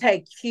doesn't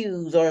take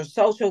cues or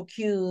social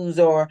cues,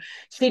 or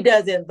she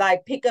doesn't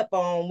like pick up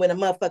on when a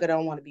motherfucker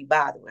don't want to be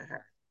bothering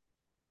her.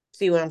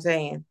 See what I'm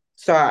saying?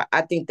 So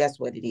I think that's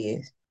what it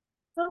is.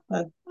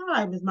 Okay. All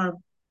right, Ms. Murphy.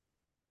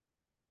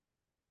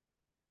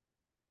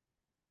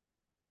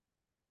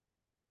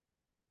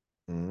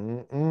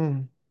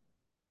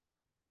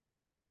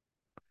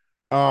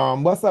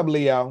 What's up,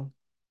 Leo?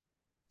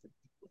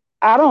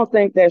 I don't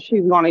think that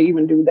she's going to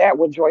even do that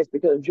with Joyce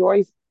because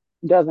Joyce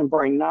doesn't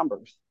bring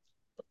numbers.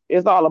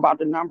 It's all about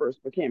the numbers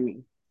for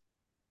Kimmy.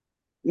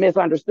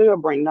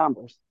 Misunderstood bring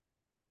numbers.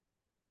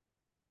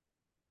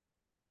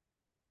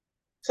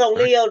 So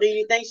Leo, do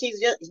you think she's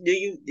just? Do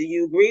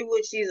you agree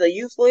with she's a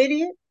useful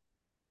idiot?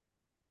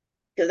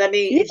 Because I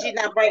mean, if she's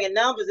not bringing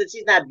numbers, if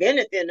she's not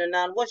benefiting or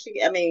none,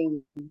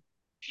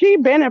 she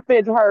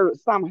benefits her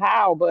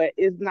somehow, but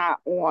it's not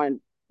on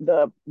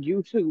the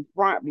YouTube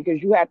front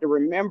because you have to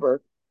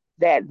remember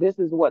that this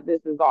is what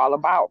this is all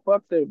about.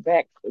 Fuck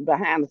the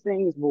behind the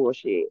scenes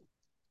bullshit.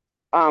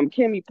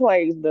 Kimmy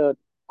plays the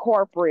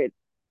corporate,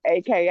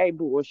 aka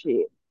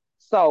bullshit.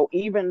 So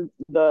even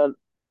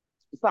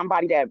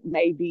somebody that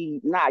may be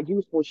not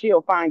useful,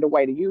 she'll find a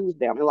way to use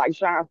them. And like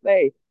Sean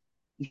said,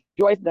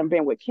 Joyce done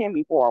been with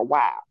Kimmy for a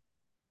while.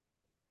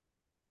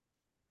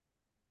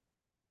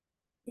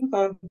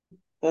 Okay.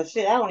 But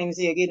shit, I don't even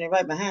see her getting it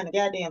right behind the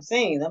goddamn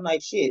scenes. I'm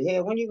like, shit,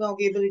 hell, when you gonna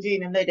give Billie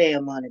Jean them their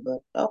damn money? But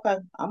okay,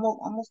 I'm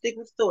gonna stick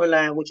with the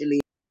storyline with you,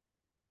 Lee.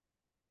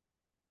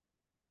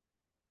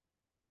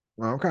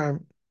 Okay.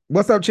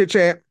 What's up, Chit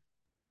Chat?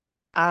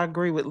 I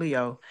agree with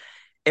Leo.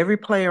 Every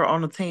player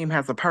on the team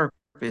has a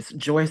purpose.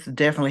 Joyce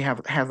definitely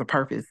has a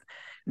purpose.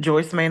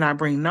 Joyce may not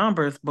bring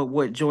numbers, but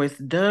what Joyce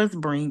does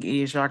bring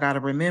is y'all got to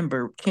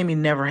remember Kimmy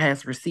never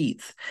has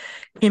receipts.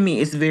 Kimmy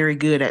is very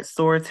good at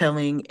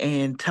storytelling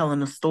and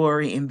telling a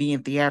story and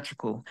being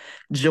theatrical.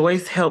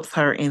 Joyce helps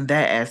her in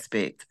that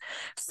aspect.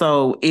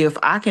 So if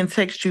I can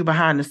text you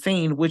behind the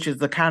scene, which is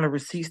the kind of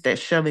receipts that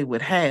Shelley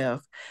would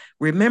have,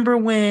 remember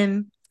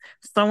when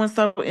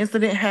so-and-so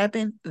incident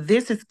happened?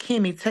 This is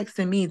Kimmy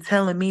texting me,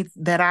 telling me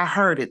that I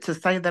heard it, to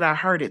say that I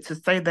heard it, to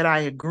say that I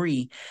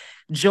agree.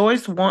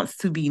 Joyce wants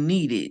to be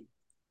needed.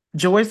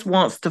 Joyce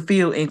wants to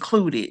feel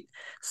included.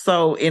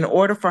 So in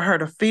order for her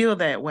to feel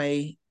that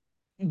way,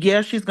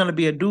 yeah, she's going to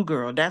be a do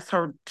girl. That's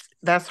her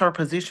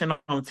position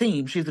on the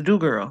team. She's a do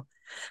girl.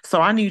 So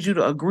I need you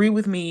to agree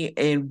with me,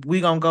 and we're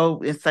going to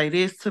go and say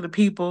this to the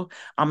people.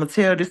 I'm going to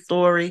tell this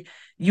story.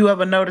 You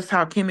ever notice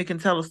how Kimmy can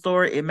tell a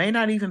story? It may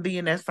not even be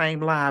in that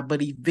same live,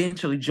 but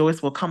eventually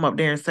Joyce will come up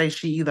there and say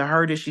she either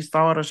heard it, she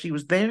saw it, or she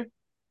was there.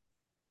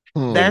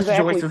 That's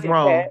exactly Joyce's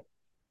role.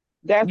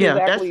 That's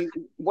exactly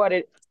what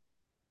it.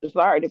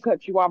 Sorry to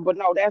cut you off, but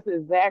no, that's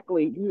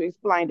exactly, you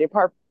explained it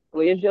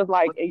perfectly. It's just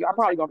like, y'all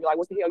probably gonna be like,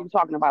 what the hell are you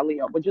talking about,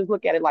 Leo? But just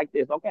look at it like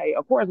this, okay?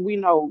 Of course, we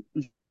know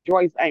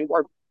Joyce ain't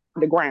worth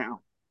the ground,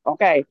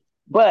 okay?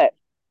 But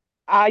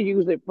I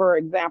use it for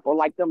example,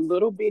 like them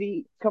little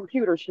bitty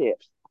computer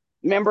chips.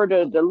 Remember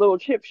the little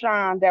chip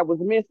Sean that was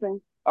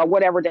missing or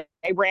whatever that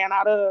they ran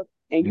out of?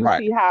 And you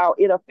see how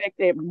it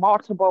affected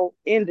multiple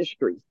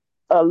industries.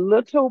 A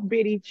little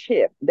bitty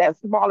chip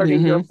that's smaller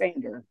than your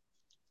finger.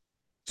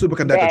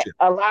 Superconductor chip.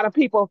 A lot of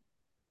people,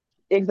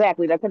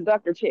 exactly, the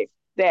conductor chip,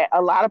 that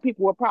a lot of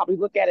people would probably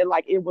look at it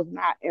like it was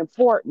not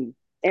important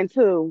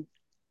until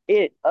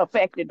it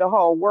affected the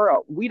whole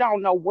world. We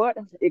don't know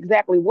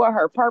exactly what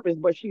her purpose,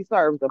 but she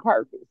serves a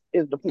purpose,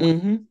 is the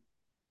point.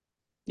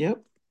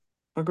 Yep.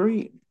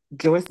 Agreed.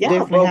 Joyce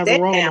definitely has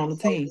a role on the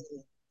team.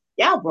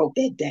 Y'all broke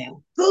that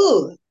down.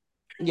 Good.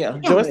 Yeah,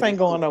 Joyce ain't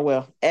going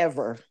nowhere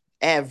ever.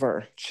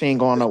 Ever. She ain't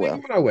going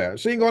nowhere.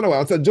 She ain't going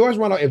nowhere. So Joyce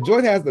run. If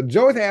Joyce has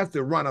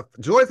to run.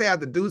 Joyce has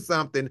to do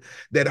something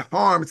that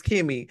harms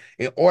Kimmy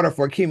in order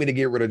for Kimmy to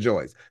get rid of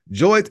Joyce.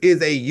 Joyce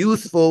is a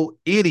useful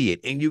idiot,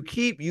 and you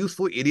keep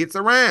useful idiots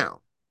around.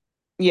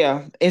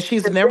 Yeah, and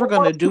she's never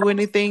going to do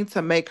anything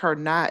to make her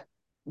not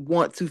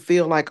want to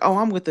feel like, oh,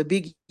 I'm with a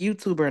big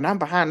YouTuber and I'm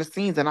behind the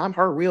scenes and I'm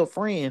her real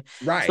friend.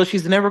 Right. So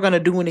she's never going to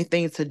do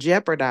anything to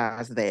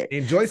jeopardize that.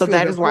 And Joyce so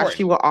that is why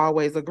she will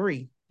always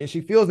agree. And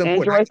she feels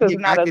important. And Joyce is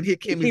not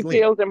she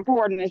feels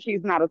important, and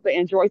she's not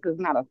and Joyce is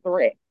not a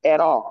threat at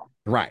all.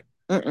 Right.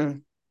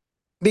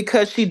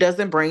 Because she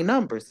doesn't bring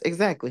numbers.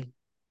 Exactly.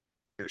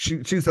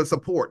 She's a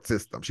support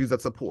system. She's a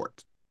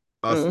support.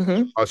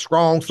 A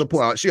strong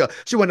support. She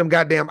one of them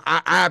goddamn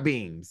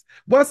I-beams.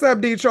 What's up,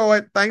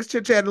 Detroit? Thanks,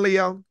 Chit Chat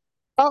Leo.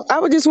 Oh,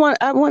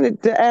 I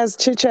wanted to ask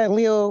Chit Chat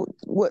Leo,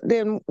 what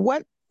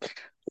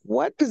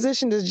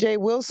position does Jay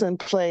Wilson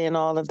play in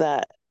all of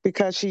that?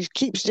 Because she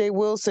keeps Jay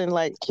Wilson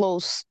like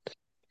close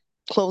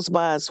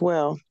by as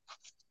well.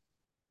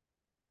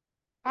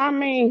 I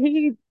mean,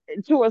 he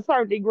to a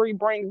certain degree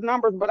brings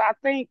numbers, but I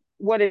think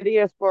what it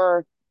is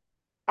of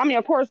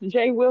course,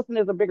 Jay Wilson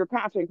is a bigger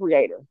content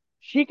creator.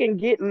 She can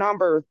get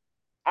numbers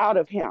out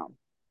of him.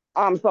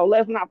 So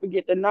let's not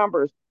forget the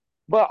numbers.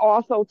 But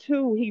also,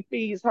 too, he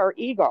feeds her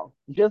ego,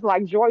 just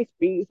like Joyce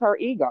feeds her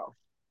ego.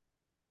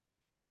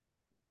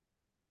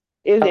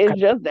 It's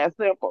just that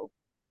simple.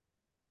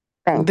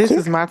 This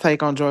is my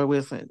take on Jay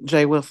Wilson.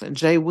 Jay Wilson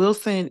she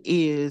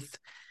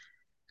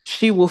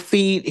will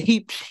feed.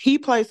 He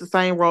plays the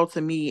same role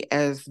to me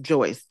as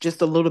Joyce,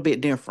 just a little bit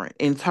different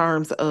in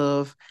terms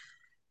of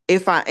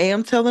if I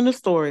am telling a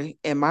story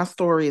and my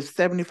story is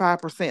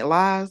 75%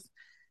 lies,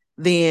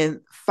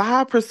 then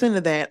 5%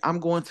 of that I'm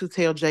going to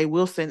tell Jay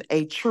Wilson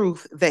a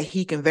truth that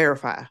he can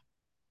verify.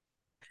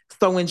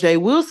 So in Jay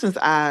Wilson's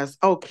eyes,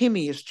 oh,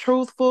 Kimmy is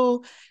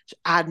truthful.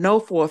 I know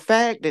for a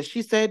fact that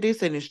she said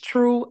this and it's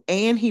true,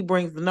 and he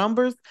brings the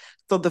numbers.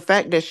 So the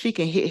fact that she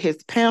can hit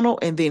his panel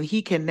and then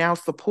he can now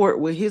support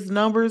with his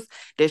numbers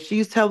that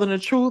she's telling the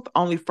truth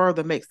only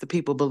further makes the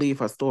people believe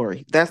her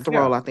story. That's the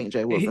role I think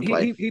Jay Wilson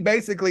plays. He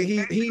basically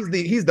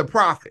he's the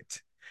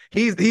prophet.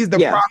 He's the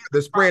prophet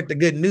to spread the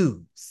good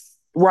news.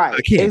 Right.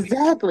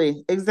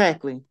 Exactly.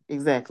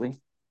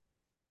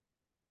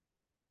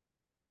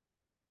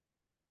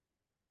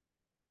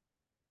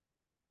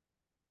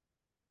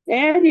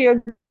 And he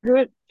a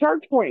good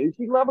church queen.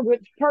 She love a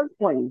good church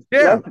queen.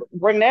 Yeah. Let's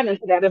bring that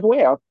into that as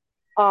well.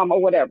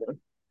 Or whatever.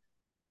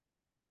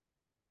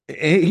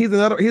 And he's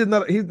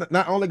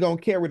not only gonna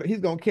carry he's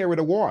gonna carry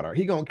the water.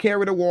 He's gonna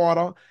carry the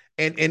water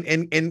and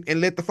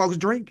let the folks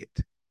drink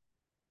it.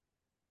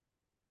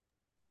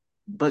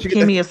 But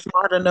Kimmy is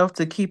smart enough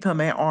to keep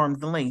him at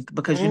arm's length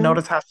because you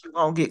notice how she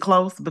won't get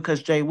close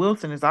because Jay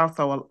Wilson is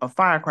also a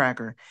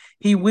firecracker.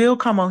 He will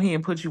come on here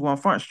and put you on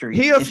Front Street.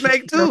 He a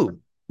snake too.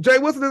 Jay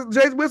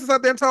Wilson's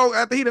out there and told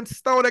after he done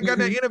stole that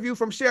goddamn interview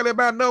from Shelly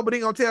about nobody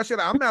gonna tell shit.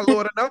 I'm not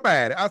loyal to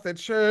nobody. I said,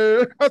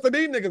 sure. I said,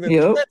 these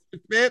niggas is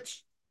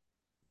bitch.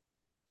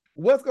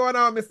 What's going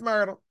on, Miss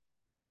Myrtle?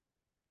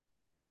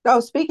 Oh,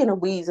 speaking of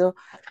Weasel,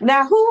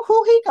 now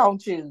who he gonna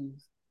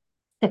choose?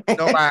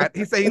 Nobody.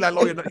 He said he like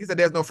loyal. He said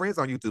there's no friends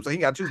on YouTube, so he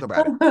got to choose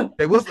nobody.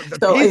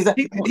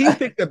 He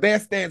picked the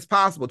best stance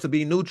possible to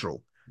be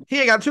neutral. He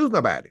ain't got to choose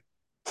nobody.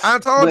 I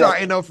told y'all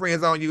ain't no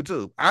friends on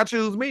YouTube. I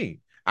choose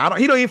me.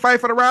 He don't even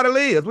fight for the right of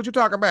Liz. What you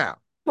talking about?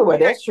 Well,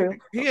 that's true.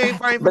 He ain't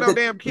fighting for no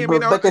damn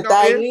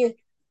Kimmy.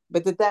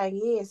 But the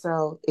thing is,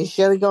 so is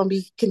Shelly gonna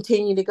be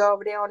continuing to go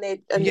over there on that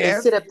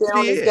and sit up there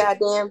on this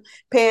goddamn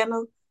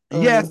panel?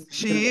 Yes,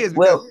 she is,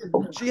 because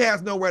she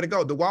has nowhere to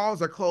go. The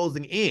walls are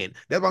closing in.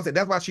 That's what I said.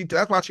 That's why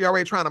she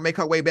already trying to make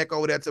her way back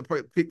over there to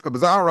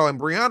Bizarro and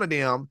Brianna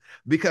them,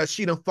 because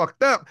she done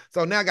fucked up.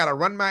 So now I gotta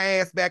run my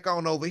ass back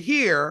on over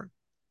here.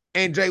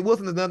 And Jay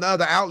Wilson is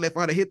another outlet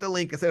for her to hit the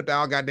link and sit there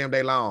all goddamn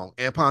day long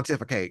and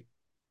pontificate.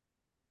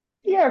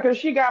 Yeah, because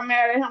she got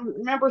mad at him.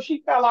 Remember,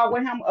 she fell out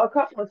with him a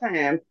couple of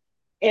times,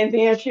 and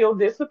then she'll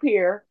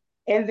disappear.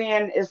 And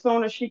then as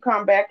soon as she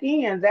come back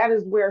in, that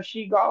is where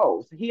she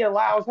goes. He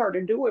allows her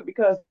to do it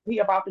because he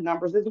about the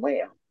numbers as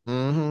well.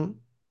 Mm-hmm.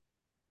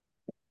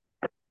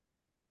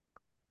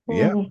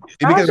 Yeah.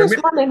 I was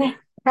just wondering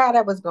how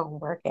that was going to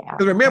work out.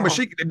 Because remember,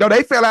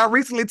 they fell out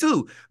recently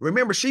too.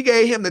 Remember, she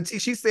gave him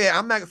she said,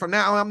 "I'm not from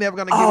now on. I'm never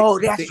gonna give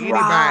it to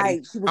anybody.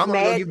 Right. I'm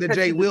gonna give the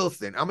Jay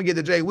Wilson. I'm gonna get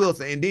the Jay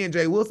Wilson." And then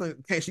Jay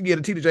Wilson, she get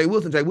a T to Jay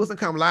Wilson. Jay Wilson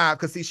come live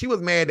because she was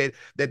mad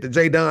that the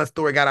Jay Dunn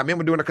story got. I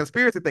remember doing a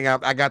conspiracy thing.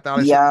 I got all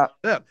this shit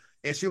up,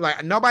 and she was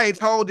like, nobody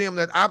told them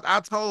that.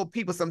 I told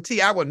people some tea.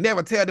 I would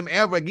never tell them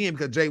ever again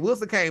because Jay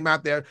Wilson came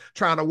out there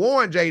trying to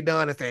warn Jay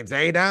Dunn and saying,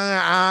 Jay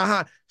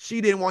Dunn, She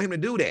didn't want him to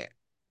do that.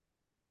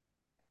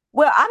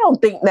 Well, I don't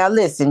think. Now,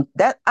 listen.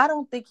 I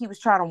don't think he was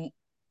trying to.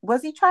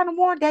 Was he trying to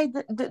warn Jay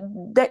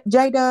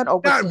Dunn? Or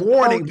not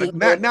warning,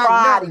 but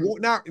not.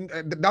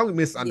 Don't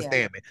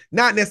misunderstand me.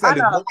 Not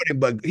necessarily warning,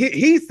 but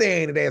he's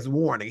saying it as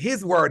warning.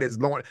 His word is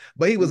warning,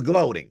 but he was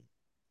gloating.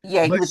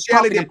 Yeah, he But was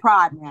Shelly talking to did.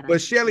 Pride Matter.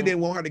 But Shelly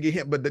didn't want her to get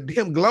him. But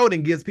him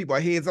gloating gives people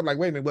a heads up. Like,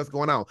 wait a minute, what's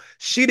going on?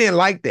 She didn't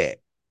like that.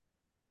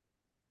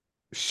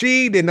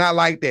 She did not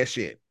like that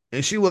shit.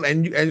 And she was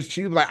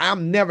like,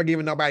 I'm never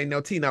giving nobody no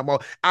tea no more.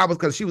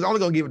 Because she was only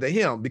gonna give it to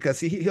him because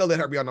he'll let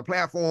her be on the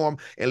platform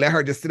and let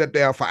her just sit up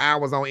there for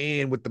hours on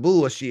end with the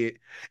bullshit.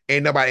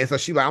 And nobody, and so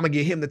she like, I'm gonna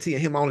give him the tea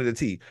and him only the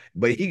tea.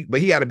 But he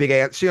got a big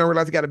ass, she don't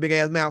realize he got a big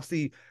ass mouth.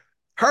 See,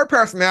 her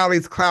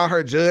personalities cloud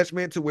her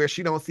judgment to where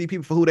she don't see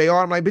people for who they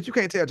are. I'm like, bitch, you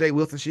can't tell Jay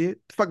Wilson shit.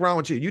 The fuck wrong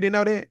with you? You didn't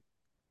know that?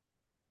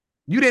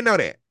 You didn't know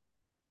that.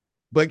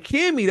 But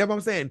Kimmy, that's what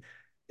I'm saying.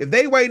 If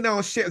they waiting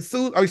on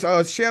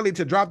Shelly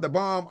to drop the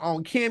bomb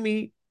on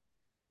Kimmy,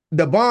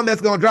 the bomb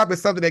that's gonna drop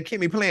is something that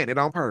Kimmy planted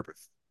on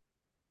purpose.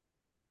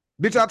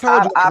 Bitch, I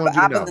told you what I wanted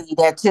you to know. I believe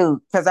that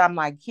too, because I'm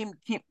like, Kim.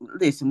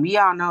 Listen, we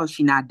all know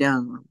she's not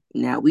dumb.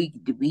 Now we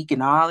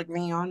can all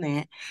agree on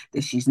that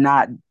she's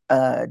not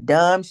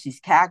dumb.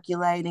 She's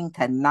calculating,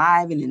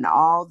 conniving, and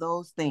all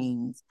those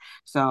things.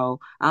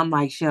 So I'm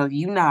like, Shelly,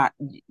 she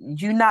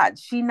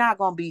not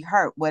gonna be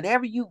hurt.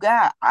 Whatever you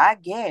got, I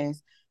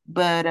guess.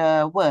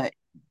 But what?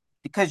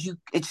 Because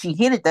she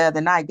hit it the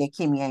other night that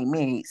Kimmy ain't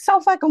married. So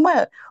fucking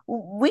what?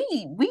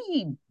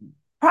 We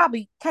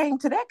probably came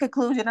to that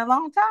conclusion a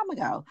long time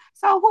ago.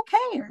 So who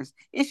cares?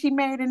 Is she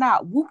married or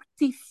not?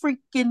 Whoopty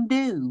freaking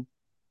do.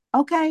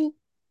 Okay.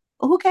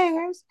 Who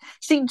cares?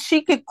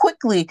 She could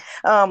quickly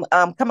come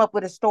up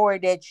with a story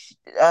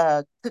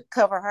that could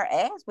cover her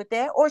ass with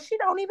that, or she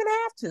don't even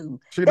have to.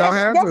 She don't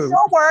have to. That's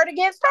your word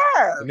against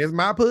her. And it's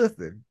my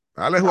pussy.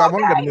 I let who I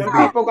want to And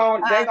people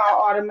gonna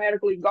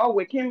automatically go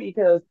with Kimmy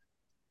because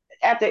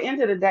at the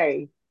end of the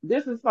day,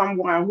 this is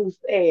someone who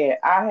said,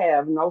 I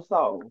have no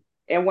soul.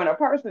 And when a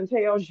person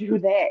tells you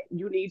that,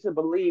 you need to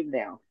believe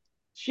them.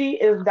 She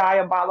is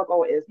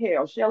diabolical as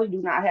hell. Shelly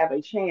do not have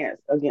a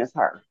chance against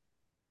her.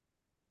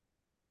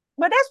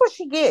 But that's what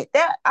she get.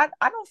 That I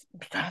don't.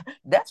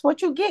 That's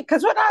what you get.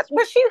 Because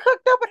when she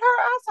hooked up with her,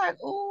 I was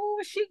like, "Ooh,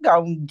 she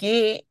gonna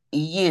get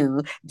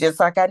you," just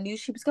like I knew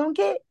she was gonna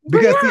get.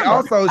 Because see,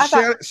 also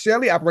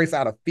Shelly operates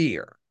out of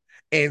fear,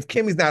 and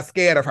Kimmy's not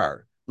scared of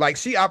her. Like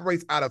she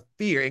operates out of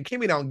fear, and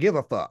Kimmy don't give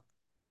a fuck.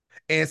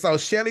 And so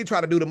Shelly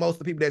try to do the most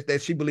to people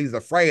that she believes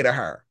afraid of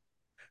her.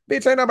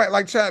 Bitch, ain't nobody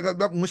like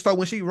so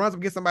when she runs up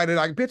against somebody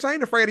like, bitch, I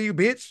ain't afraid of you,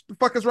 bitch. The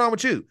fuck is wrong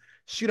with you?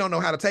 She don't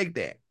know how to take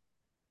that.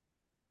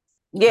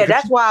 Yeah,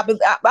 that's why I was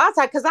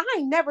like, because I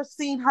ain't never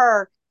seen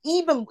her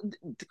even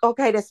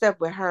that stuff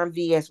with her and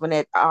VS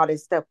when all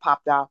this stuff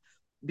popped off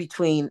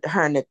between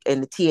her and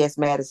the T.S.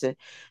 Madison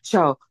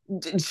show.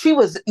 She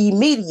was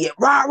immediate,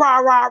 rah, rah,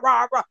 rah,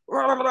 rah, rah,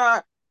 rah,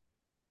 rah.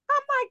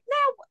 I'm like,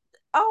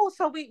 now,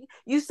 so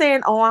you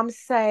saying, I'm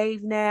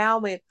saved now,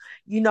 and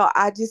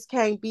I just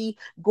can't be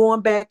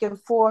going back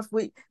and forth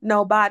with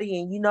nobody,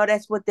 and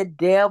that's what the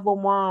devil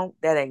wants.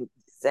 That ain't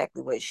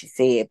exactly what she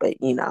said, but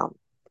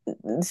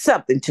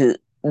something to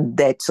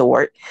that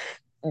sort.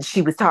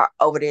 She was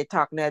over there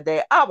talking the other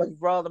day. I was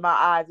rolling my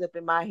eyes up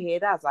in my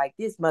head. I was like,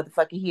 this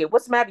motherfucker here.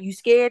 What's the matter? You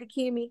scared of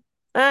Kimmy?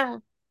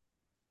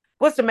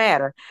 What's the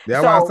matter?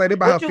 That's why I say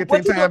about her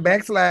 15-time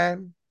backslide.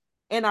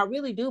 And I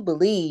really do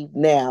believe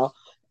now,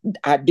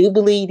 I do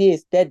believe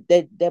this,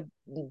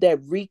 that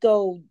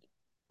Rico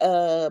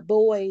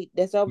boy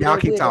that's over Y'all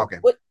there keep with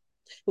talking.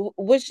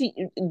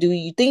 Do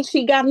you think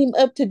she got him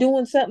up to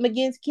doing something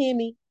against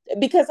Kimmy?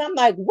 Because I'm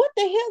like, what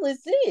the hell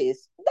is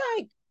this?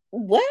 Like,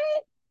 what?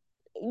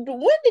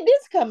 When did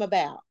this come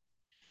about?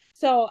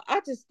 So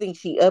I just think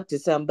she up to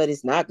something, but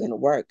it's not going to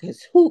work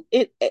because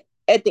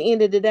at the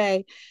end of the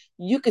day,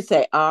 you could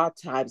say all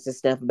types of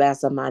stuff about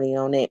somebody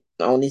on this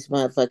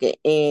motherfucker,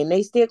 and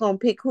they still gonna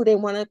pick who they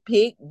want to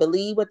pick,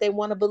 believe what they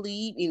want to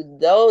believe, even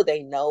though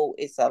they know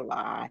it's a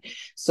lie.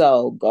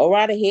 So go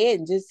right ahead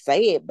and just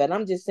say it. But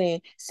I'm just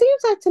saying,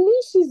 seems like to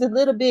me she's a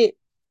little bit.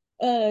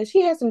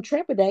 She has some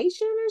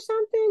trepidation or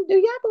something. Do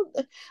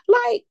y'all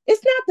like?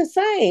 It's not the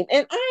same,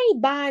 and I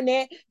ain't buying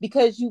that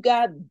because you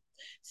got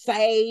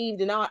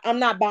saved and all. I'm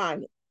not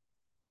buying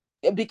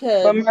it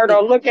because. But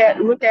Murdo, look at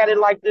it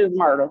like this,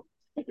 Murdo.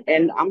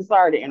 And I'm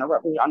sorry to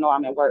interrupt you. I know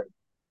I'm at work,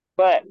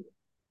 but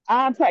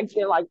I'll take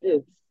it like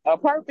this.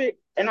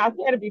 And I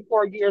said it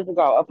before years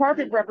ago, a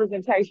perfect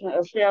representation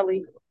of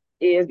Shelly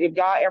is if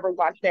y'all ever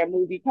watched that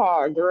movie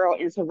called Girl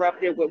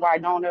Interrupted with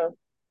Winona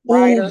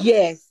Ryder.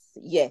 Yes.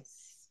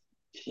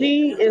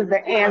 She is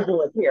the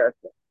Angela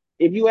character.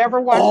 If you ever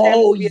watch that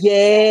movie,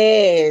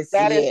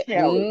 that is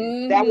Shelly.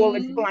 Mm-hmm. That will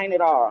explain it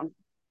all.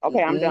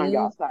 Okay, I'm done,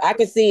 y'all. Sorry. I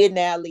can see it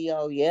now,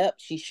 Leo. Yep,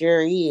 she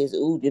sure is.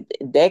 Ooh,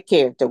 that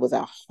character was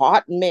a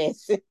hot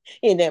mess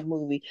in that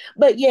movie.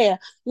 But yeah,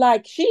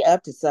 like she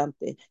up to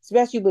something,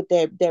 especially with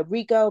that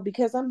Rico,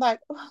 because I'm like,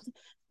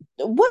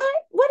 what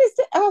is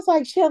it? I was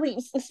like, Shelly,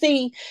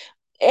 see,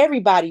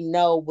 everybody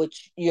know what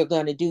you're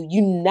gonna do.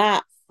 You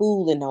not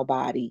fooling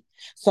nobody.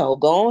 So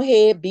go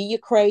ahead, be your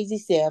crazy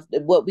self,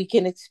 what we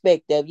can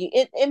expect of you,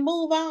 and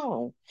move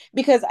on.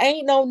 Because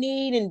ain't no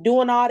need in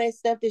doing all that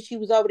stuff that she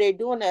was over there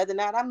doing the other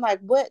night. I'm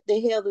like, what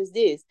the hell is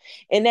this?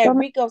 And that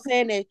Rico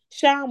saying that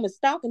Sean was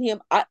stalking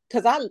him,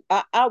 because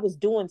I was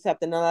doing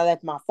something and I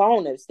left my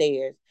phone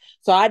upstairs.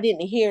 So I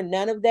didn't hear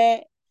none of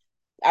that.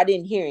 I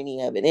didn't hear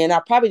any of it. And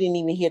I probably didn't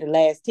even hear the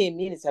last 10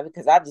 minutes of it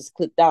because I just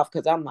clicked off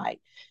because I'm like,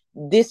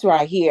 this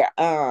right here,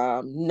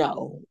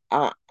 no,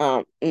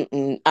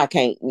 I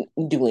can't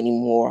do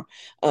anymore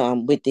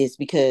with this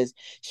because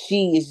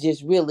she is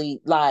just really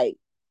like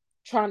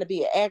trying to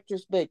be an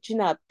actress, but you're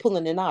not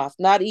pulling it off,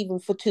 not even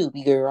for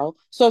Tubi, girl.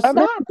 So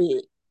stop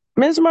it.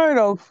 Ms.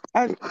 Myrtle,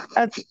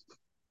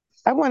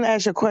 I want to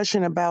ask you a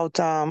question about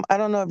I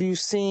don't know if you've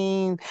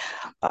seen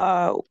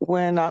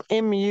when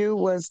MU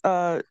was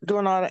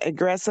doing all the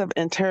aggressive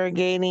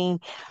interrogating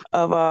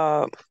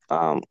of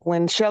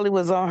when Shelly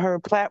was on her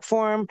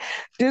platform.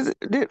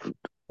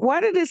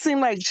 Why did it seem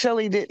like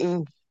Shelly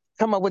didn't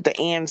come up with the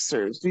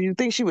answers? Do you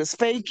think she was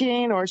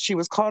faking or she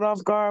was caught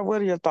off guard?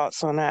 What are your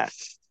thoughts on that?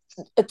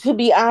 To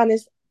be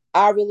honest,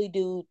 I really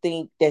do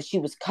think that she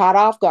was caught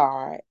off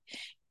guard,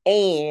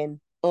 and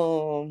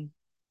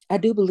I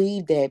do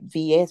believe that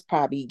VS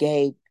probably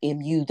gave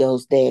MU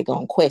those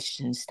daggone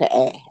questions to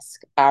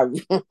ask. I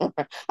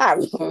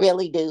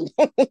really do.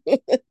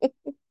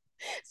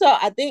 So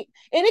I think,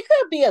 and it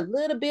could be a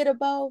little bit of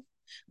both,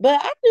 but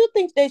I do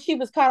think that she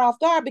was caught off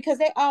guard because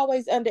they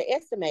always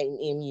underestimating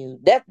MU.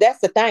 That's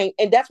the thing,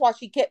 and that's why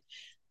she kept.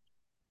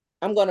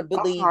 I'm gonna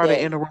believe I'm sorry that.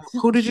 to interrupt.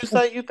 Who did you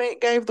say you think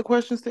gave the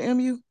questions to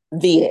MU?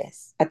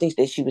 VS. I think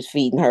that she was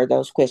feeding her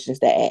those questions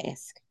to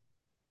ask.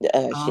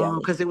 Shelly.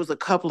 Because it was a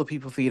couple of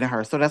people feeding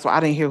her, so that's why I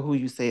didn't hear who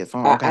you said. So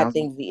I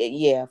think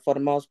yeah, for the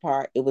most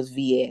part, it was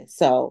VS.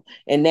 So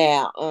and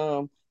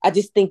now, I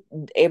just think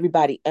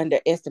everybody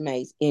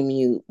underestimates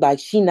MU. Like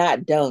she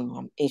not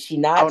dumb and she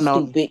not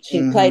stupid.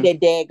 She played that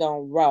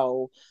daggone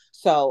role.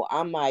 So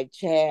I'm like,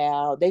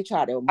 child, they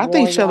try to. I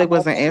think Shelly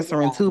wasn't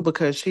answering too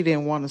because she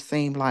didn't want to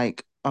seem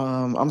like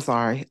I'm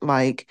sorry,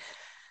 like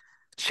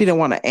she didn't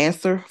want to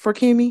answer for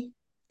Kimmy.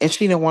 And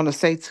she didn't want to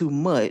say too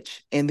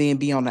much and then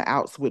be on the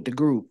outs with the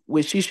group,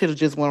 which she should have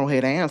just went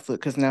ahead and answered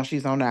because now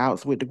she's on the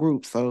outs with the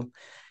group. So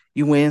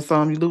you win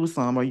some, you lose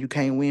some, or you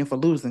can't win for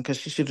losing because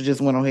she should have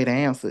just went ahead and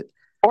answered.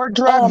 Or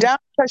drop down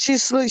because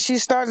she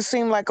started to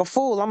seem like a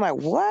fool. I'm like,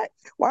 what?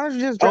 Why don't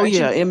you just drop? Oh,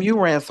 yeah. MU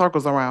ran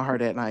circles around her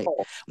that night.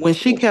 When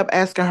she kept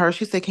asking her,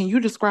 she said, can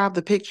you describe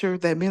the picture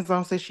that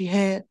Benzon said she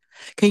had?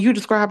 Can you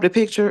describe the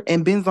picture?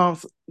 And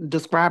Benzon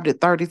described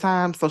it 30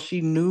 times, so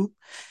she knew.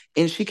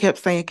 And she kept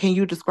saying, can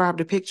you describe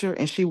the picture?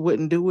 And she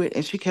wouldn't do it.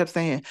 And she kept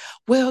saying,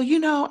 well,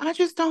 I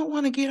just don't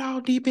want to get all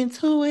deep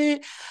into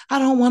it. I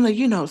don't want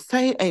to,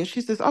 say. And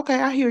she says, okay,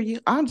 I hear you.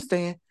 I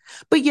understand.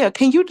 But yeah,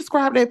 can you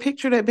describe that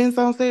picture that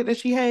Benzon said that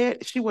she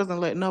had? She wasn't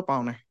letting up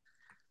on her.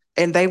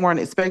 And they weren't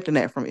expecting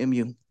that from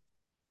MU.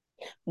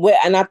 Well,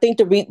 and I think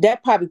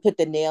that probably put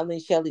the nail in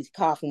Shelly's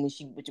coffin when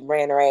she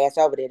ran her ass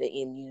over there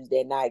to MU's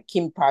that night.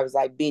 Kim probably was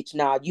like, bitch,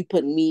 nah, you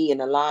putting me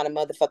in a line of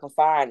motherfucking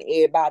fire and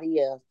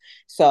everybody else.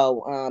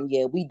 So,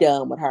 yeah, we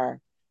done with her.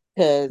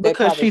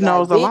 Because she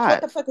knows a lot.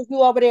 What the fuck is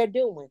you over there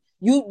doing?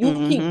 You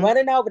keep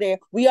running over there.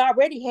 We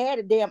already had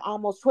a damn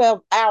almost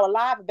 12-hour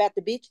live about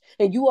the bitch,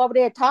 and you over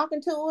there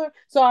talking to her.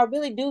 So I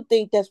really do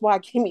think that's why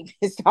Kimmy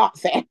pissed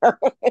off at her.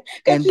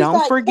 And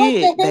don't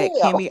forget that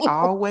Kimmy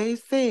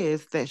always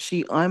says that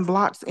she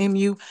unblocks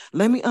MU.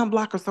 Let me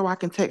unblock her so I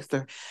can text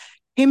her.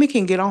 Kimmy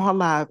can get on her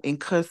live and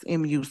cuss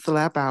MU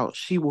slap out.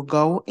 She will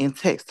go and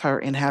text her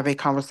and have a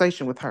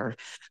conversation with her.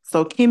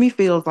 So Kimmy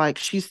feels like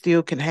she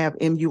still can have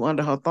MU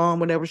under her thumb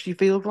whenever she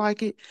feels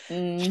like it.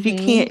 She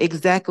can't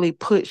exactly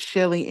put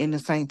Shelly in the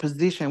same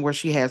position where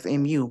she has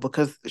MU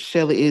because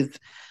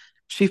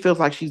she feels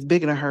like she's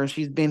bigger than her.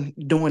 She's been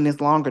doing this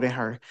longer than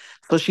her.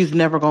 So she's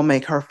never going to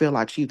make her feel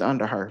like she's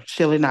under her.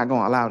 Shelly not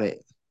going to allow that.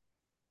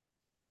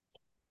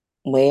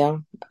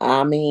 Well,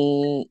 I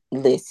mean,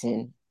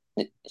 listen.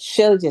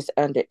 Shelly just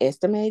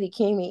underestimated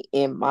Kimmy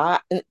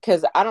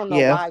because I don't know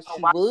why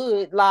she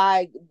would.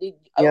 Like,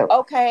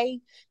 okay,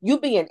 you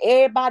be in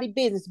everybody's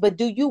business, but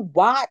do you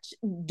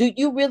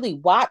really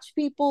watch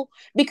people?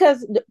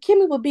 Because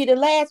Kimmy would be the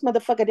last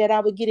motherfucker that I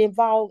would get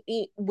involved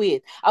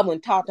with. I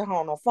wouldn't talk to her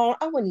on the phone.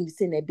 I wouldn't even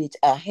send that bitch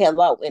a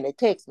hello in a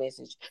text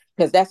message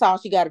because that's all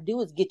she got to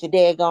do is get your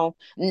daggone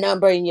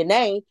number and your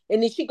name,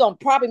 and then she gonna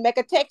probably make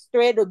a text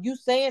thread of you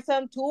saying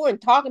something to her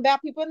and talking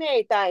about people and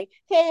everything.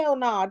 Hell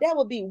no, that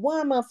would be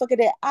one motherfucker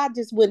that I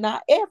just would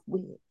not F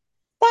with.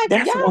 Like,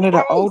 that's one of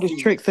the oldest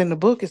tricks in the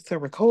book is to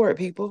record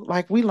people.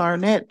 Like we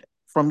learned that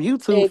from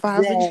YouTube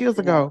 5-6 years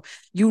ago.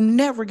 You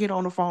never get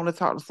on the phone to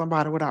talk to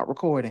somebody without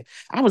recording.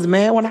 I was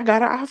mad when I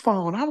got an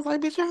iPhone. I was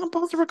like, bitch, I'm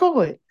supposed to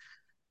record.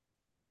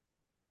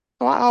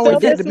 So I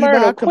always had to be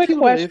by a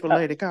computer if a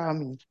lady called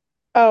me.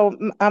 Oh,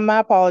 my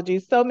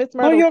apologies. So, Miss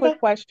Myrtle, quick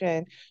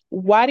question.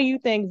 Why do you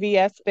think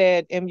VS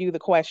fed MU the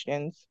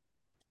questions?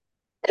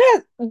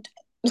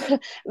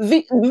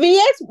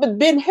 VS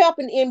been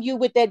helping MU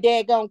with that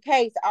daggone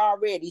case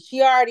already.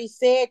 She already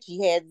said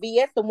she had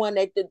VS, the one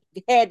that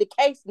had the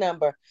case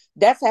number.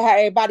 That's how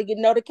everybody can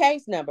know the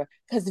case number,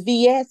 because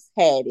VS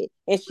had it,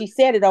 and she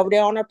said it over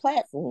there on her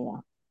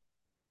platform.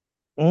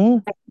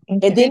 Okay.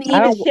 And then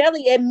even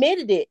Shelly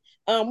admitted it.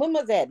 When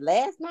was that?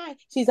 Last night.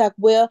 She's like,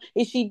 well,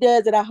 if she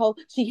does it, I hope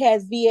she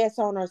has VS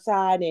on her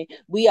side, and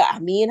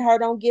me and her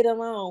don't get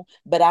along,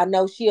 but I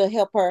know she'll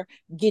help her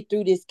get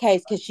through this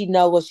case because she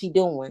know what she's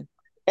doing.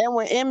 And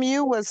when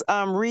MU was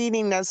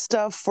reading the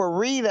stuff for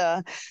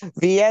Rita,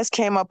 VS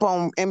came up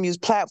on MU's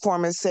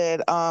platform and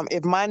said,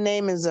 if my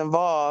name is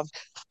involved,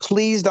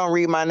 please don't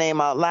read my name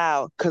out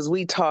loud because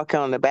we talk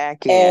on the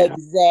back end.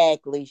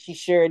 Exactly. She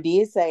sure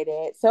did say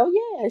that. So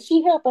yeah,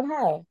 she helping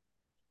her.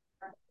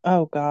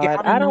 Oh God,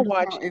 Yeah, I don't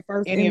watch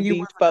any of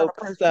these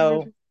folks,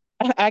 so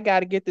I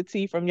got to get the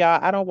tea from y'all.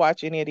 I don't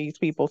watch any of these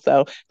people,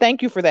 so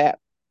thank you for that.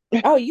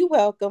 Oh, you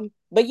welcome.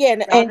 But yeah,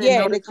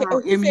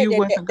 MU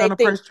wasn't gonna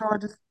press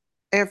charges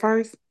at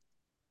first.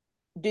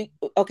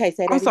 Okay,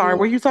 say that. I'm sorry.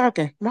 Were you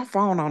talking? My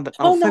phone on the.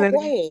 Oh no, go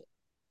ahead.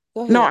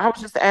 Go ahead. No, I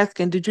was just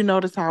asking. Did you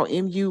notice how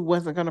MU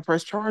wasn't gonna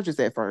press charges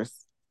at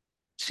first?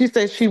 She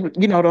said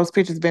those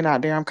pictures been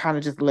out there. I'm kind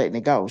of just letting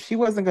it go. She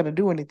wasn't gonna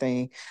do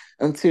anything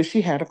until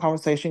she had a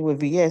conversation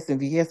with VS, and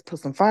VS put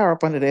some fire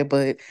up under their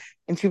butt,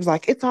 and she was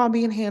like, "It's all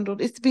being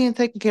handled. It's being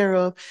taken care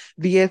of."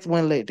 VS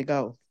wouldn't let it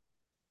go.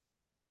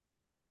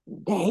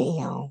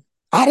 Damn,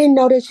 I didn't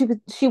know that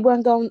she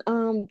wasn't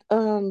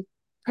gonna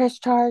press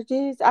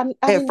charges.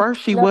 At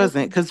first she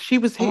wasn't, because she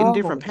was hitting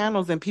different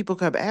panels and people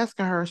kept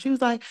asking her. She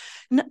was like,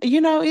 I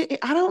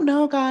don't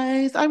know,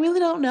 guys. I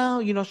really don't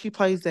know. She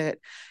plays that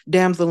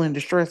damsel in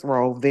distress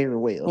role very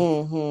well.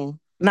 Mm-hmm.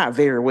 Not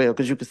very well,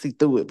 because you could see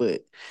through it,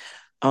 but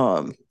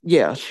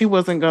yeah, she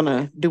wasn't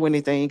gonna do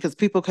anything because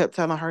people kept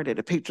telling her that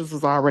the pictures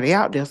was already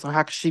out there. So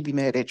how could she be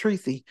mad at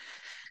Tracy?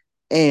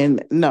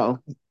 And no,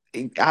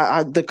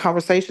 the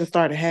conversation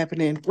started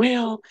happening.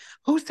 Well,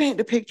 who sent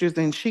the pictures?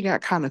 And she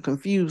got kind of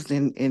confused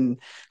and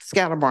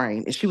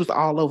scatterbrained, and she was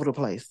all over the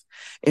place.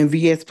 And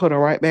VS put her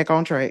right back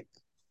on track.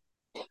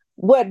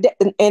 What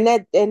and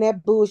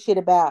that bullshit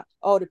about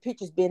the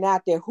pictures been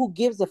out there. Who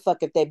gives a fuck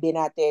if they've been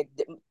out there?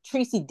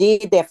 Tracy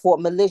did that for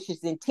malicious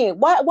intent.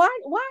 Why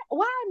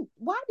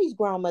these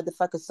grown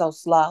motherfuckers so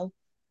slow?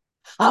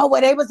 Oh, well,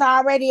 they was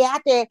already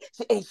out there,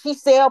 and she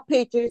sell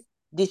pictures.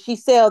 Did she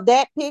sell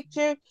that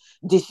picture?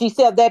 Did she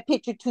sell that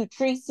picture to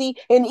Tracy?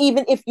 And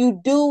even if you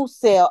do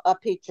sell a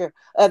picture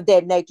of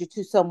that nature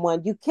to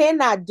someone, you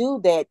cannot do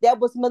that. That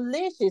was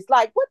malicious.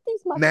 Like, what these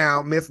motherfuckers?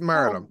 Now, Miss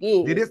Myrtle,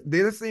 did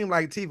it seem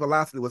like T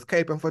Velocity was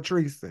caping for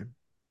Tracy?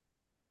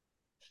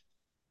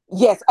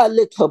 Yes, a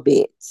little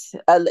bit.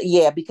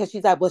 Yeah, because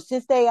she's like, well,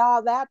 since they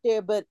all out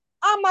there, but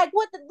I'm like,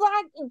 are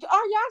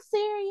y'all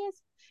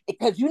serious?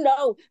 Because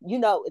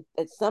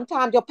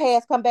sometimes your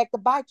past come back to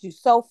bite you.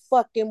 So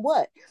fucking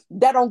what?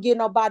 That don't give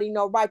nobody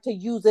no right to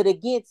use it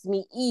against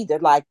me either,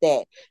 like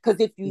that.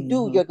 Because if you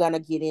do, you're gonna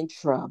get in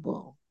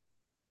trouble.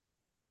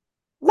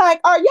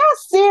 Like, are y'all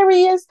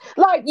serious?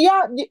 Like,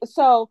 y'all,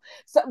 so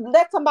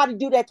let somebody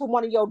do that to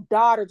one of your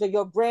daughters or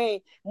your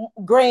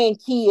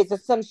grandkids or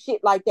some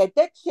shit like that.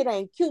 That shit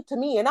ain't cute to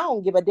me, and I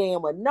don't give a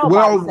damn what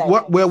nobody say.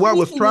 What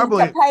was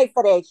troubling? To pay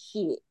for that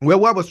shit. Well,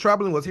 what was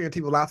troubling was hearing T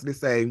Velocity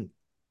say,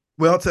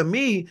 well, to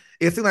me,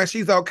 it seems like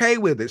she's okay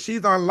with it.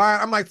 She's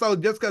online. I'm like, so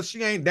just because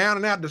she ain't down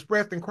and out,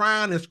 depressed and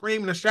crying and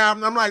screaming and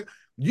shouting, I'm like,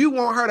 you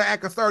want her to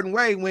act a certain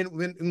way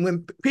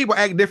when people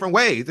act different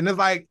ways, and it's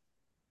like.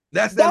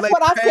 That's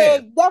what I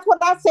said. That's what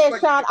I said,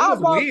 Sean. I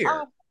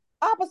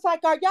was like,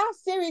 are y'all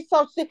serious?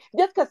 So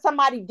just because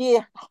somebody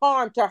did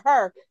harm to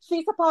her,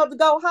 she's supposed to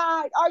go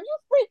hide? Are you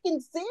freaking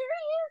serious?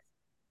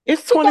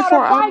 It's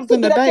 24 hours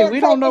in the day.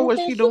 We don't know what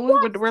she's doing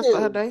with the rest of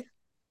her day.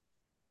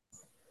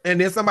 And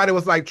then somebody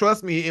was like,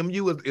 trust me,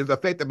 MU is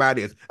affected by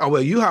this. Oh,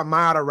 well, you have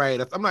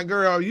moderators. I'm like,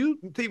 girl, you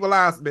T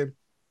Velocity,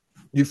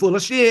 you full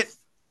of shit.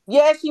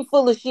 Yeah, she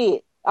full of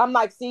shit. I'm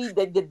like, see,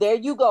 there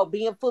you go,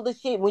 being full of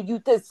shit when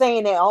you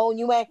saying that,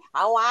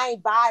 I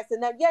ain't biased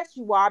enough. Yes,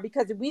 you are,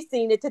 because we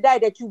seen it today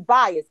that you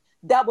biased.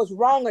 That was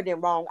wronger than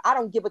wrong. I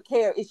don't give a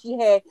care if she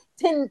had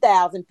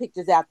 10,000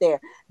 pictures out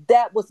there.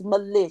 That was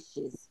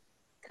malicious.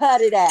 Cut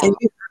it out.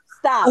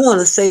 Stop. I want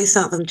to say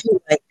something too.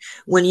 Like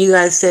when you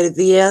guys said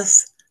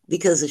VS,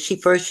 because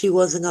she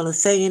wasn't going to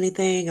say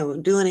anything or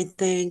do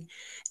anything,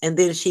 and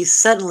then she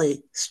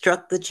suddenly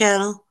struck the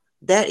channel.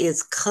 That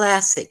is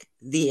classic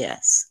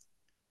VS.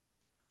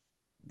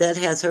 That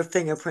has her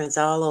fingerprints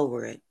all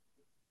over it.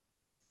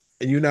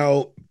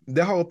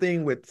 The whole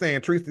thing with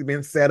saying Tracy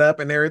been set up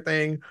and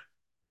everything.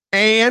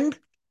 And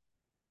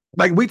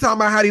like we talking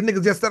about how these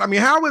niggas just said,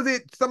 how is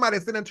it somebody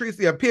sending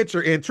Tracy a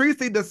picture and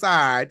Tracy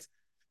decides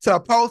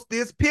to post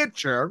this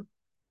picture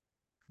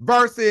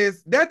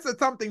versus that's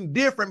something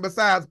different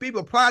besides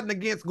people plotting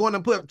against going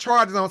to put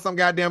charges on some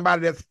goddamn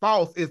body that's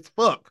false as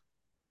fuck.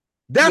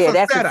 That's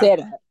a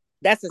setup.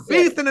 That's a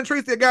Beast sending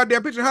Tracy a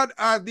goddamn picture of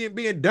her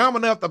being dumb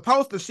enough to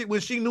post the shit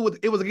when she knew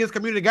it was against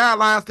community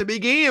guidelines to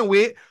begin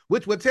with,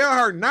 which would tell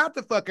her not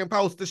to fucking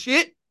post the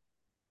shit.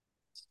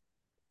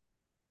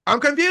 I'm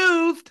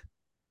confused.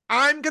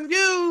 I'm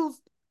confused.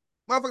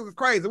 Motherfuckers is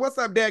crazy. What's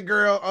up, that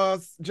girl,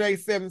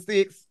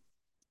 J76?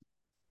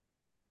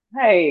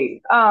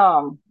 Hey,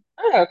 I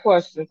got a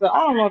question. So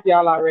I don't know if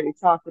y'all already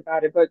talked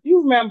about it, but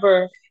you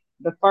remember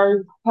the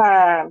first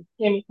time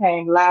Kimmy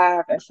came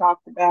live and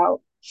talked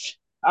about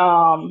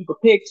the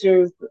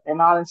pictures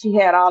and all, and she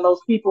had all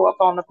those people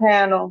up on the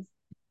panel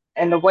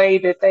and the way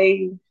that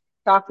they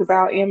talked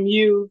about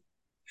MU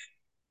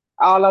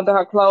all under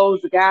her clothes,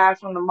 the guys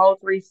from the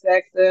Mo3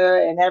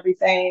 sector and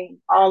everything,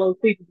 all those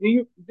people.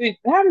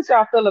 How did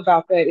y'all feel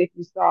about that if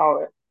you saw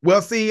it?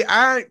 Well, see,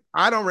 I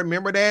don't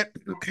remember that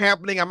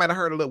happening. I might have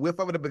heard a little whiff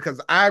of it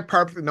because I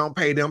purposely don't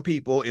pay them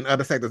people in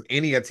other sectors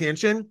any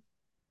attention.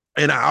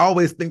 And I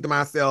always think to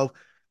myself,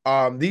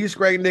 these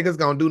great niggas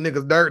gonna do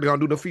niggas dirt. They're gonna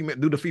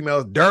do the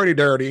females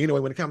dirty anyway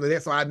when it comes to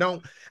that. So I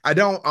don't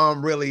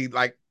really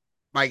like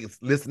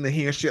listen to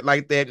hearing shit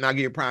like that. And I'll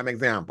give you a prime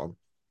example.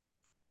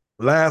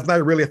 Last night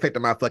really affected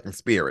my fucking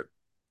spirit.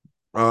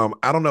 I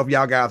don't know if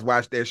y'all guys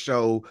watched that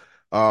show,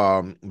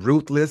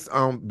 Ruthless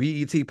on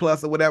BET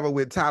Plus or whatever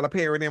with Tyler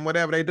Perry and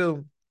whatever they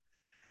do.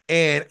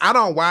 And I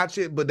don't watch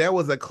it, but there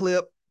was a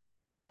clip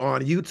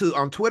on YouTube,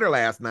 on Twitter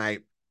last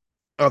night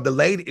of the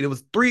lady. It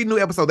was 3 new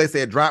episodes they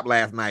said dropped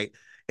last night.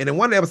 And in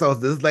one of the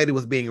episodes, this lady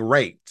was being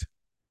raped.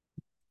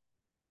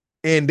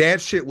 And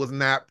that shit was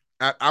not,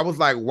 I was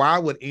like, why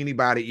would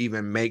anybody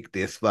even make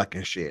this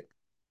fucking shit?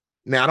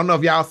 Now, I don't know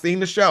if y'all seen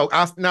the show.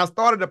 I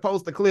started to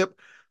post a clip,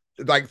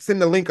 like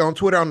send the link on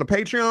Twitter on the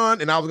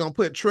Patreon, and I was going to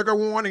put trigger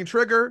warning,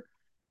 trigger.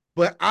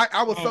 But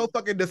I was so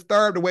fucking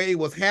disturbed the way it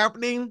was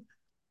happening.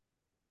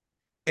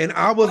 And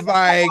I was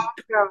like,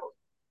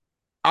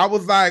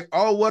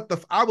 oh, what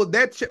the? I was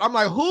that shit. I'm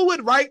like, who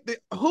would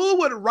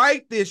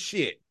write this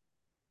shit?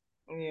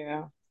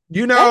 Yeah,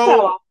 you that's how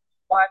know. I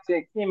watch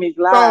it, Kimmy's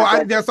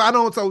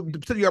live. So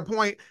to your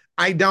point,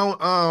 I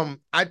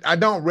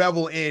don't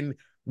revel in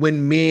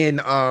when men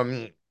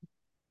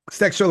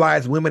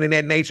sexualize women in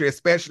that nature,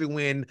 especially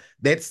when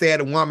that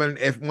said woman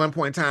at one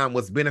point in time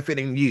was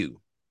benefiting you,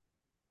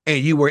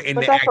 and you were in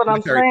But the that's act. what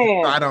I'm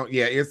saying. I don't.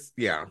 Yeah, it's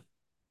yeah.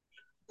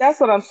 That's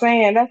what I'm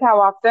saying. That's how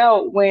I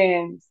felt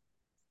when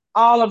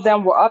all of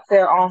them were up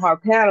there on her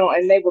panel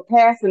and they were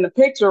passing the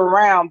picture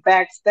around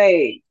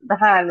backstage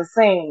behind the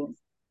scenes,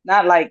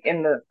 not like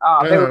in the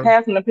they were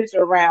passing the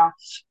picture around,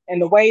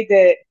 and the way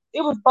that it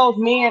was both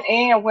men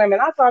and women,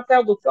 I thought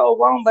that was so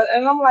wrong.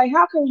 And I'm like,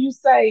 how can you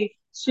say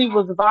she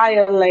was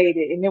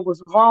violated and it was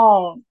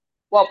wrong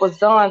what was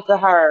done to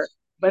her,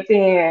 but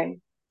then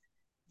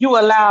you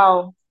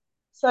allow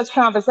such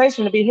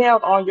conversation to be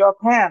held on your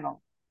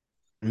panel?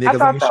 Niggas I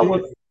thought that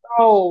was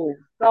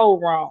so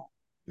wrong.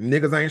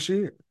 Niggas ain't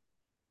shit.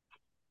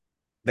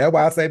 That's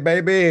why I say,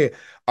 baby,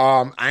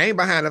 I ain't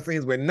behind the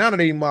scenes with none of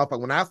these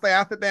motherfuckers. When I say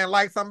I sit there and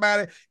like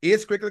somebody,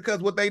 it's strictly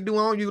because what they do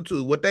on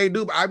YouTube, what they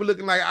do. I be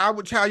looking like I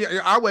would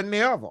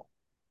never.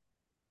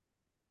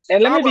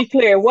 And let me be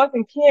clear, it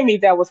wasn't Kimmy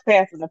that was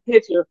passing the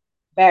picture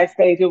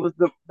backstage. It was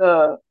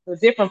the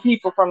different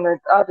people from the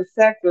other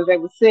sectors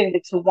that were sending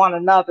it to one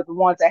another, the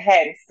ones that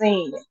hadn't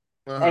seen it.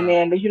 And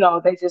then,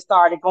 they just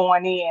started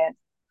going in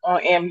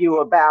on MU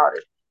about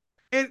it.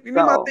 And you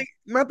know,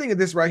 my thing is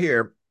this right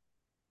here.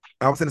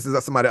 I was saying this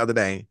to somebody the other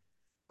day.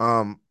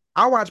 I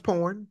watch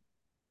porn.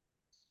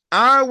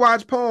 And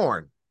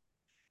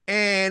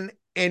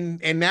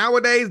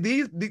nowadays,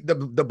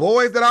 the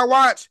boys that I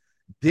watch,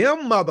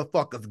 them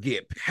motherfuckers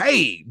get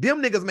paid.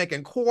 Them niggas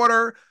making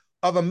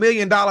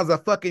 $250,000 a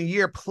fucking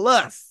year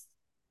plus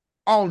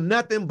on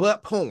nothing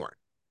but porn.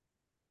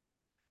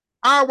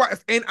 I watch,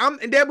 and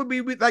that would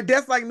be like,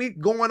 that's like me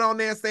going on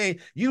there saying,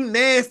 you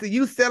nasty,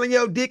 you selling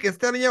your dick and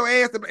selling your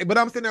ass, but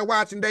I'm sitting there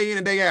watching day in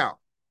and day out.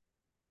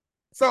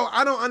 So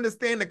I don't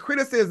understand the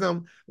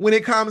criticism when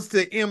it comes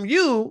to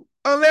MU,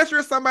 unless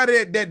you're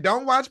somebody that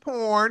don't watch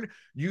porn.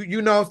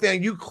 You know what I'm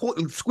saying? You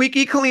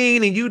squeaky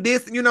clean and you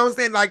this, you know what I'm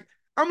saying? Like,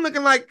 I'm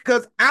looking like,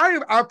 because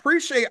I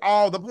appreciate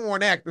all the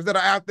porn actors that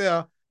are out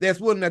there that's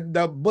willing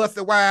to bust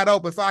it wide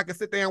open so I can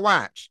sit there and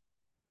watch.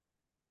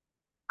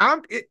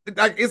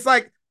 It's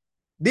like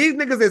these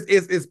niggas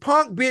is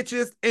punk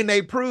bitches and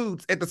they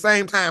prudes at the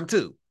same time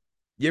too.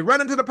 You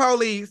run into the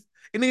police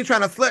and then you're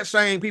trying to slut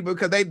shame people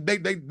because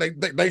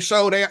they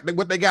show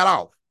what they got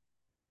off.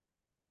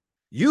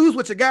 Use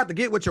what you got to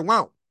get what you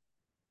want.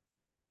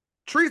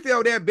 Tracy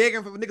over there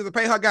begging for niggas to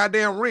pay her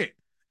goddamn rent.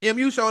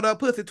 MU showed up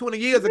pussy 20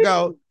 years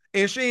ago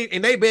and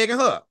they begging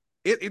her.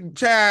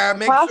 Child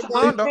makes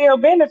possibly still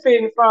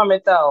benefiting from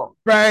it though.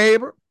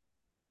 Baby.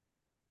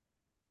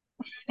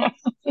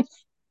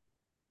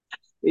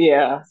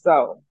 Yeah,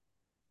 so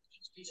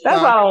that's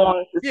all I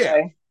wanted to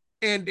say.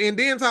 And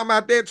then talking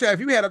about that, chat,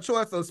 if you had a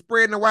choice of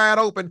spreading it wide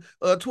open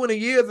 20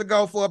 years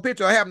ago for a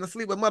picture of having to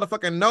sleep with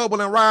motherfucking Noble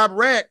and Rob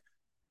Rack,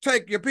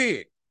 take your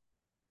pick.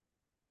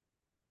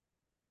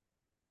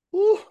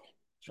 Ooh,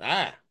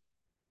 child.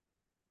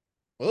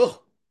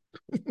 Oh.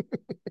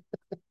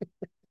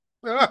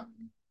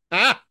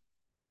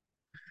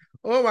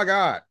 Oh my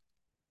God.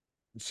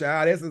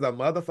 Child, this is a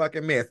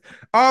motherfucking mess.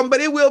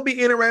 But it will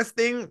be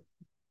interesting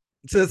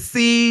to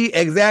see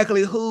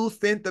exactly who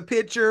sent the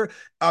picture.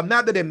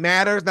 Not that it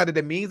matters, not that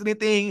it means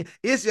anything.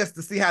 It's just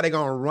to see how they're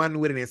gonna run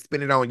with it and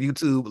spin it on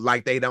YouTube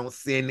like they don't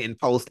send and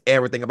post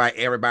everything about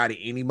everybody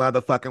any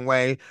motherfucking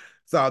way.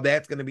 So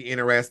that's gonna be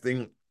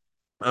interesting.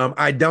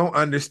 I don't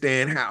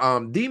understand how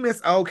D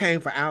Miss O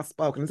came for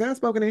Outspoken. Is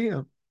Outspoken in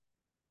here?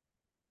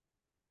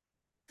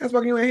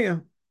 Outspoken you in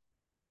here?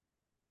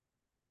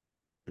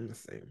 Let's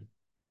see.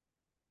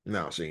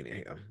 No, she ain't in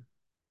here.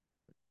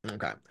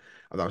 Okay.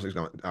 I thought she was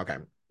going. Okay.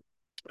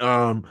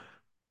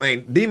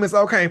 Demons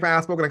O came for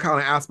Outspoken and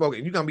calling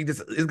Outspoken. You're gonna be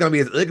just it's gonna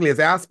be as ugly as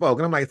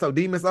Outspoken. I'm like, so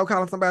Demons O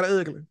calling somebody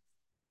ugly.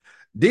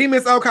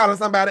 Demons O calling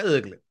somebody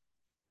ugly.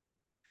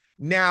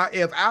 Now,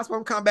 if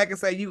Outspoken come back and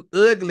say you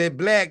ugly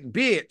black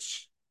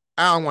bitch,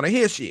 I don't want to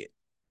hear shit.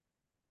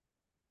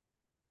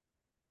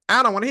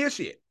 I don't want to hear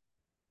shit.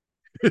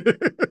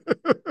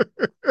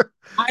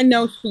 I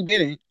know she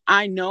didn't.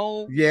 I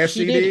know. Yes,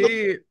 she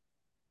did.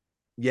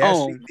 Yes,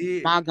 oh, she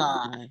did. My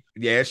God.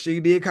 Yes,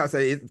 she did. Cause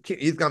this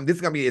is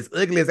gonna be as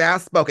ugly as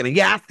Outspoken. And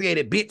yeah, I said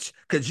it, bitch,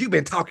 because you've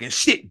been talking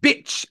shit,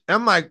 bitch.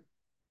 I'm like,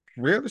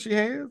 really? She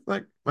has?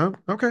 Like, oh,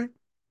 okay.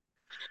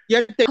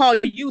 Yeah, they call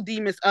you the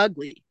Miss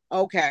Ugly.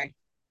 Okay.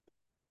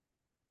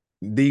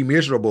 The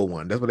miserable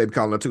one. That's what they be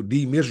calling her too.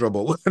 The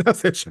miserable one. I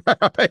said,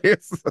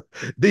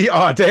 the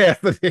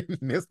audacity,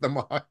 Mr.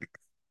 Mark.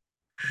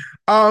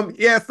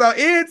 Yeah, so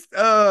it's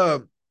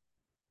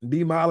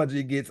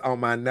Demology gets on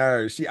my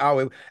nerves. She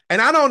always,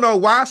 and I don't know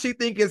why she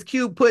think it's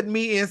cute putting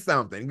me in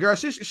something. Girl,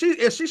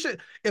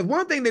 if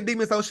one thing that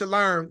Demon Soul should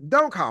learn,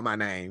 don't call my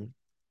name.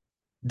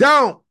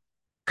 Don't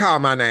call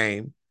my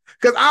name.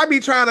 Because I be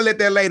trying to let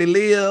that lady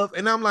live,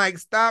 and I'm like,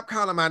 stop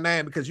calling my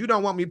name because you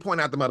don't want me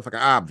pointing out the motherfucking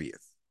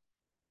obvious.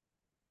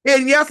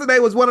 And yesterday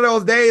was one of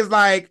those days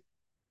like,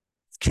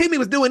 Kimmy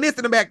was doing this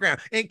in the background,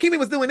 and Kimmy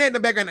was doing that in the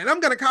background, and I'm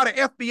going to call the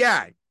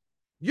FBI.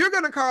 You're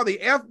going to call the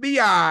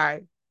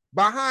FBI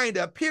behind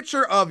a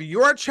picture of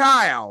your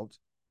child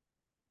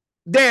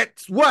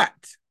that's what?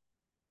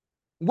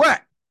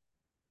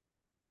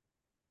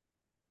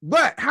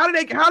 How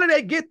did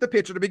they get the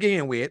picture to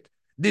begin with?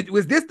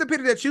 Was this the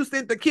picture that you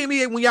sent to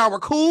Kimmy when y'all were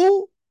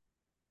cool?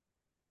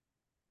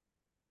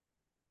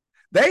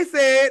 They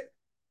said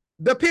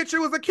the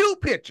picture was a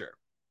cute picture.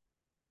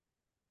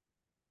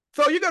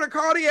 So you're going to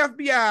call the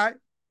FBI.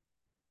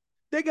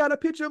 They got a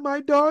picture of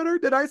my daughter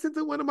that I sent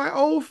to one of my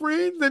old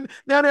friends, and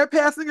now they're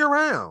passing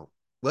around.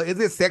 Well, is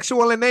it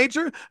sexual in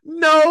nature?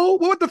 No.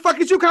 What the fuck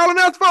is you calling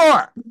us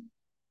for?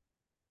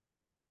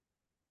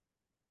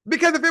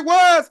 Because if it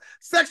was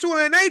sexual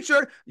in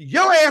nature,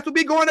 your ass would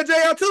be going to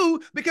jail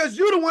too because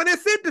you're the one that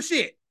sent the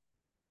shit.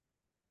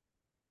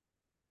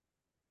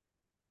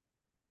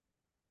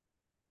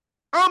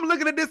 I'm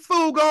looking at this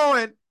fool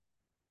going,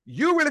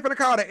 you really finna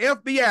call the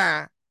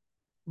FBI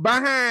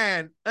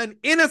behind an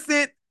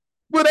innocent,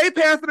 will they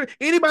pass it to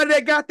anybody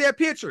that got that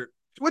picture?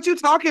 What you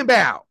talking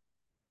about?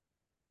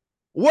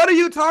 What are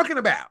you talking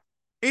about?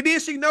 And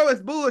then she know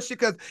it's bullshit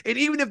because, and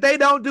even if they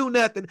don't do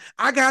nothing,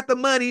 I got the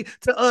money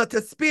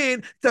to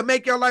spend to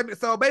make your life.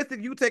 So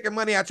basically, you taking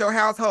money out your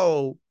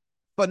household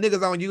for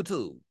niggas on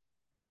YouTube.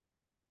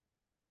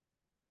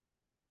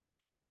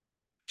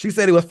 She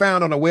said it was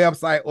found on a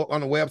website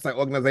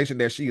organization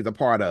that she is a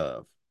part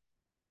of.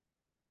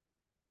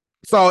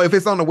 So if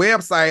it's on the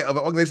website of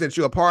an organization that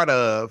you're a part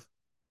of,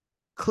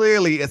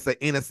 clearly it's an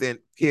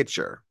innocent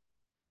picture.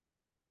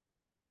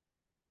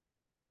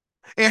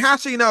 And how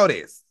she know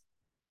this?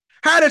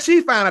 How did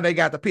she find out they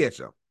got the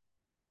picture?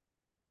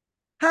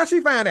 How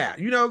she find out?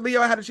 You know,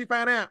 Leo, how did she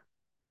find out?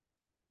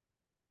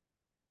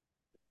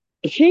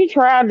 She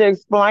tried to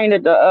explain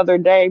it the other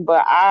day,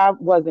 but I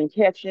wasn't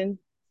catching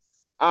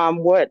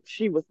what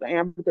she was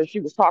saying because she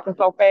was talking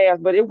so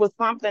fast. But it was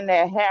something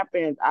that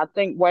happened, I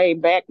think, way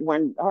back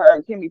when her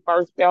and Kimmy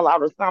first fell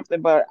out or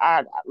something. But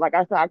like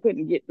I said, I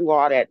couldn't get through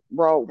all that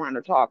road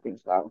runner talking.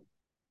 So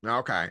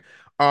okay.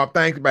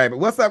 Thanks, baby.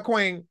 What's up,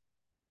 Queen?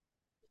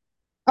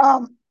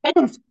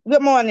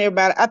 Good morning,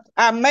 everybody.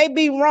 I may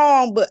be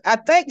wrong, but I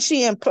think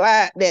she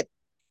implied that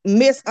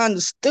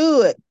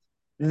Misunderstood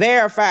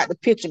verified the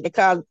picture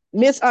because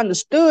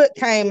Misunderstood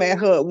came at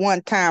her at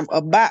one time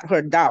about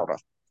her daughter.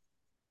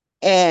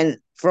 And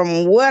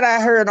from what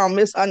I heard on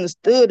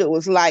Misunderstood, it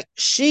was like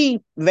she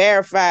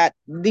verified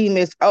the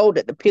Miss O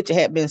that the picture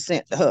had been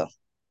sent to her.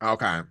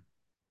 Okay.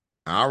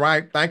 All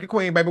right. Thank you,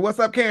 Queen, baby. What's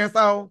up, Karen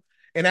Soul?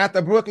 And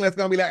after Brooklyn, it's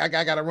gonna be like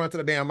I gotta run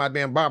to my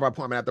damn barber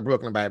appointment after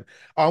Brooklyn, baby.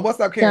 What's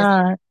up,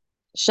 Karen?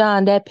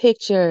 Sean, that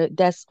picture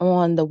that's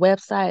on the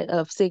website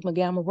of Sigma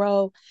Gamma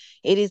Rho,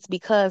 it is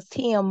because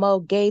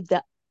TMO gave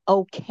the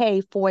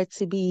okay for it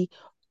to be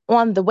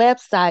on the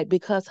website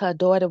because her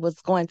daughter was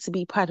going to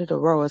be part of the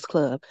Rowers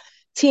Club.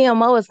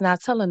 TMO is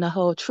not telling the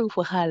whole truth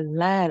with her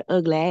lying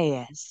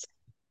ugly ass.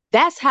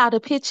 That's how the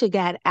picture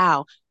got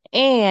out.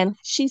 And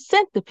she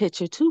sent the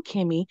picture to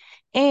Kimmy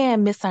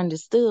and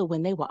Misunderstood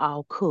when they were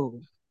all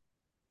cool.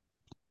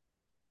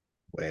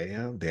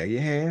 Well, there you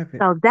have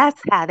it. So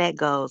that's how that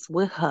goes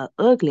with her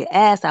ugly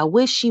ass. I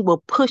wish she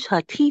would push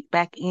her teeth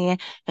back in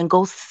and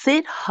go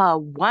sit her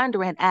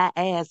wandering eye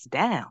ass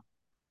down.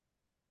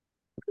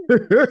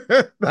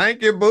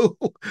 Thank you, boo.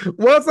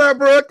 What's up,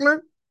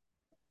 Brooklyn?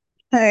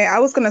 Hey, I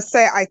was gonna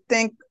say I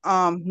think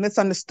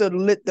Misunderstood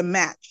lit the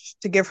match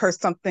to give her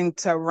something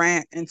to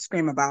rant and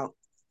scream about.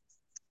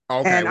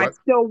 Okay, and I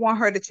still want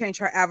her to change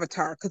her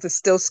avatar because it's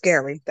still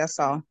scary. That's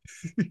all.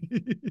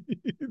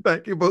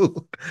 Thank you,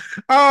 boo.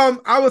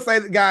 I would say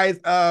that, guys,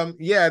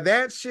 yeah,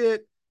 that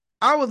shit.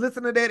 I was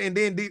listening to that, and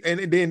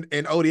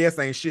then ODS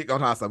ain't shit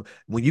gonna talk something.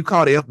 When you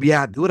call the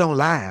FBI, do it on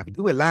live.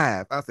 Do it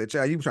live. I said,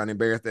 child, you trying to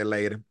embarrass that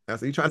lady. I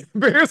said, you trying to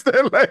embarrass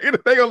that lady.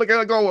 They gonna look at her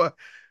and go,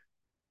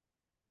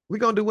 we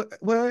gonna do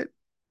what?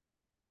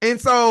 And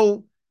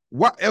so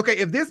what? Okay,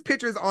 if this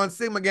picture is on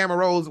Sigma Gamma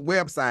Rho's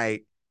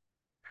website,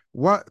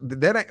 what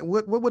would the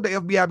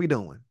FBI be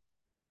doing?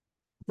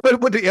 What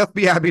would the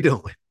FBI be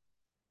doing?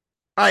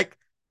 Like,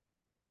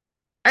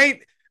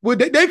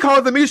 they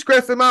causing me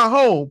stress in my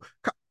home.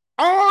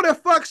 All the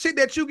fuck shit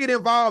that you get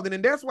involved in,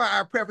 and that's why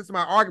I prefaced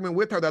my argument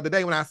with her the other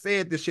day when I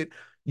said this shit.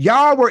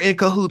 Y'all were in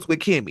cahoots with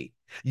Kimmy.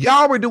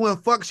 Y'all were doing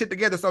fuck shit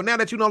together. So now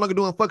that you're no longer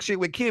doing fuck shit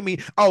with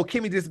Kimmy, oh,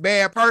 Kimmy just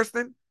bad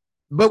person.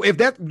 But if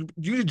that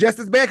you just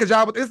as bad because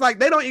y'all, it's like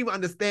they don't even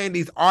understand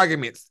these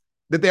arguments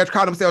that they're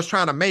calling themselves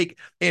trying to make,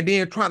 and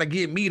then trying to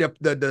get me to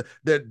the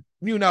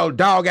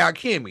dog out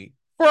Kimmy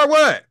for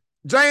what?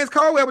 James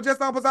Colwell was just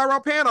on Pizarro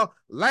panel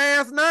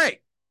last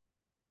night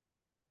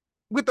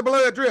with the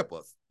blood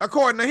drippers,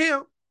 according to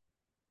him.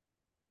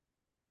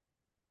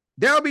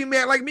 They'll be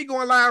mad like me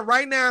going live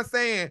right now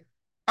saying,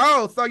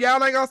 "Oh, so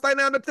y'all ain't gonna say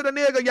nothing to the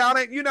nigga? Y'all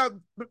ain't,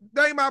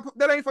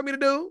 that ain't for me to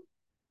do.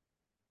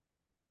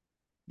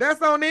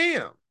 That's on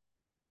them.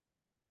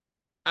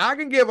 I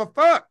can give a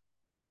fuck."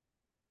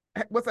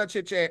 What's that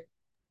chit chat?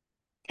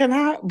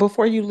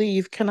 Before you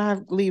leave, can I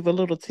leave a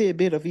little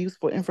tidbit of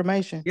useful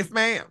information? Yes,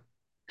 ma'am.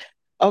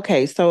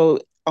 Okay, so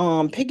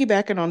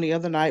piggybacking on the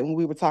other night when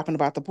we were talking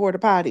about the porta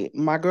potty,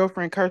 my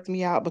girlfriend cursed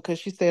me out because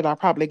she said I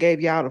probably gave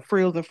y'all the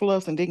frills and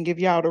fluffs and didn't give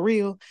y'all the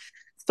real.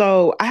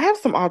 So I have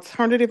some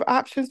alternative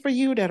options for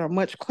you that are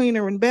much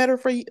cleaner and better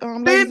for you.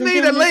 Send me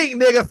the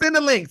link, nigga. Send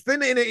the link.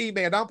 Send it in the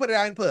email. Don't put it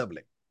out in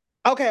public.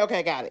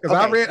 Okay, got it. Because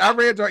I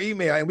read your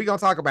email, and we're gonna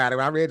talk about it.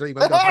 I read your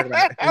email. We're gonna talk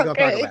about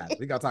it.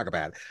 We're gonna talk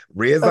about it.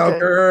 Rizzo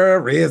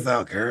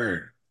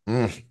girl.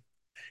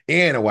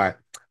 Anyway,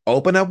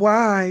 open up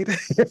wide.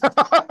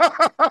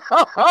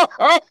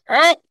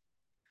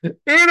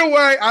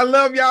 Anyway, I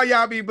love y'all.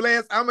 Y'all be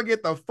blessed. I'm gonna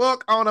get the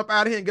fuck on up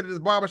out of here and get to this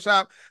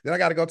barbershop. Then I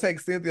gotta go take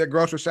Cynthia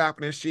grocery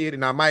shopping and shit.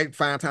 And I might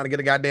find time to get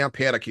a goddamn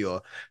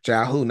pedicure.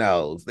 Child, who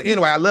knows? But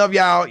anyway, I love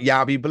y'all.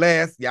 Y'all be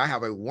blessed. Y'all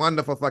have a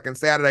wonderful fucking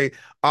Saturday.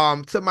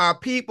 To my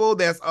people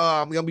that's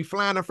gonna be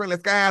flying in friendly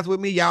skies with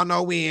me, y'all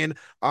know when.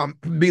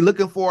 Be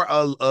looking for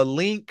a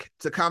link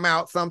to come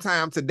out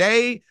sometime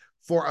today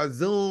for a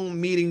Zoom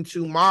meeting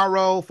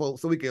tomorrow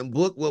so we can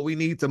book what we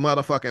need to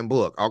motherfucking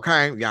book.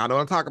 Okay, y'all know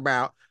what I'm talking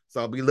about.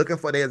 So be looking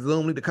for that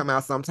Zoom link to come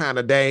out sometime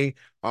today,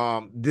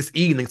 this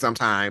evening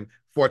sometime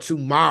for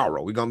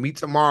tomorrow. We're going to meet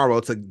tomorrow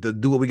to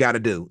do what we got to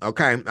do.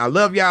 Okay. I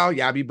love y'all.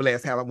 Y'all be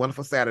blessed. Have a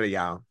wonderful Saturday,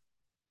 y'all.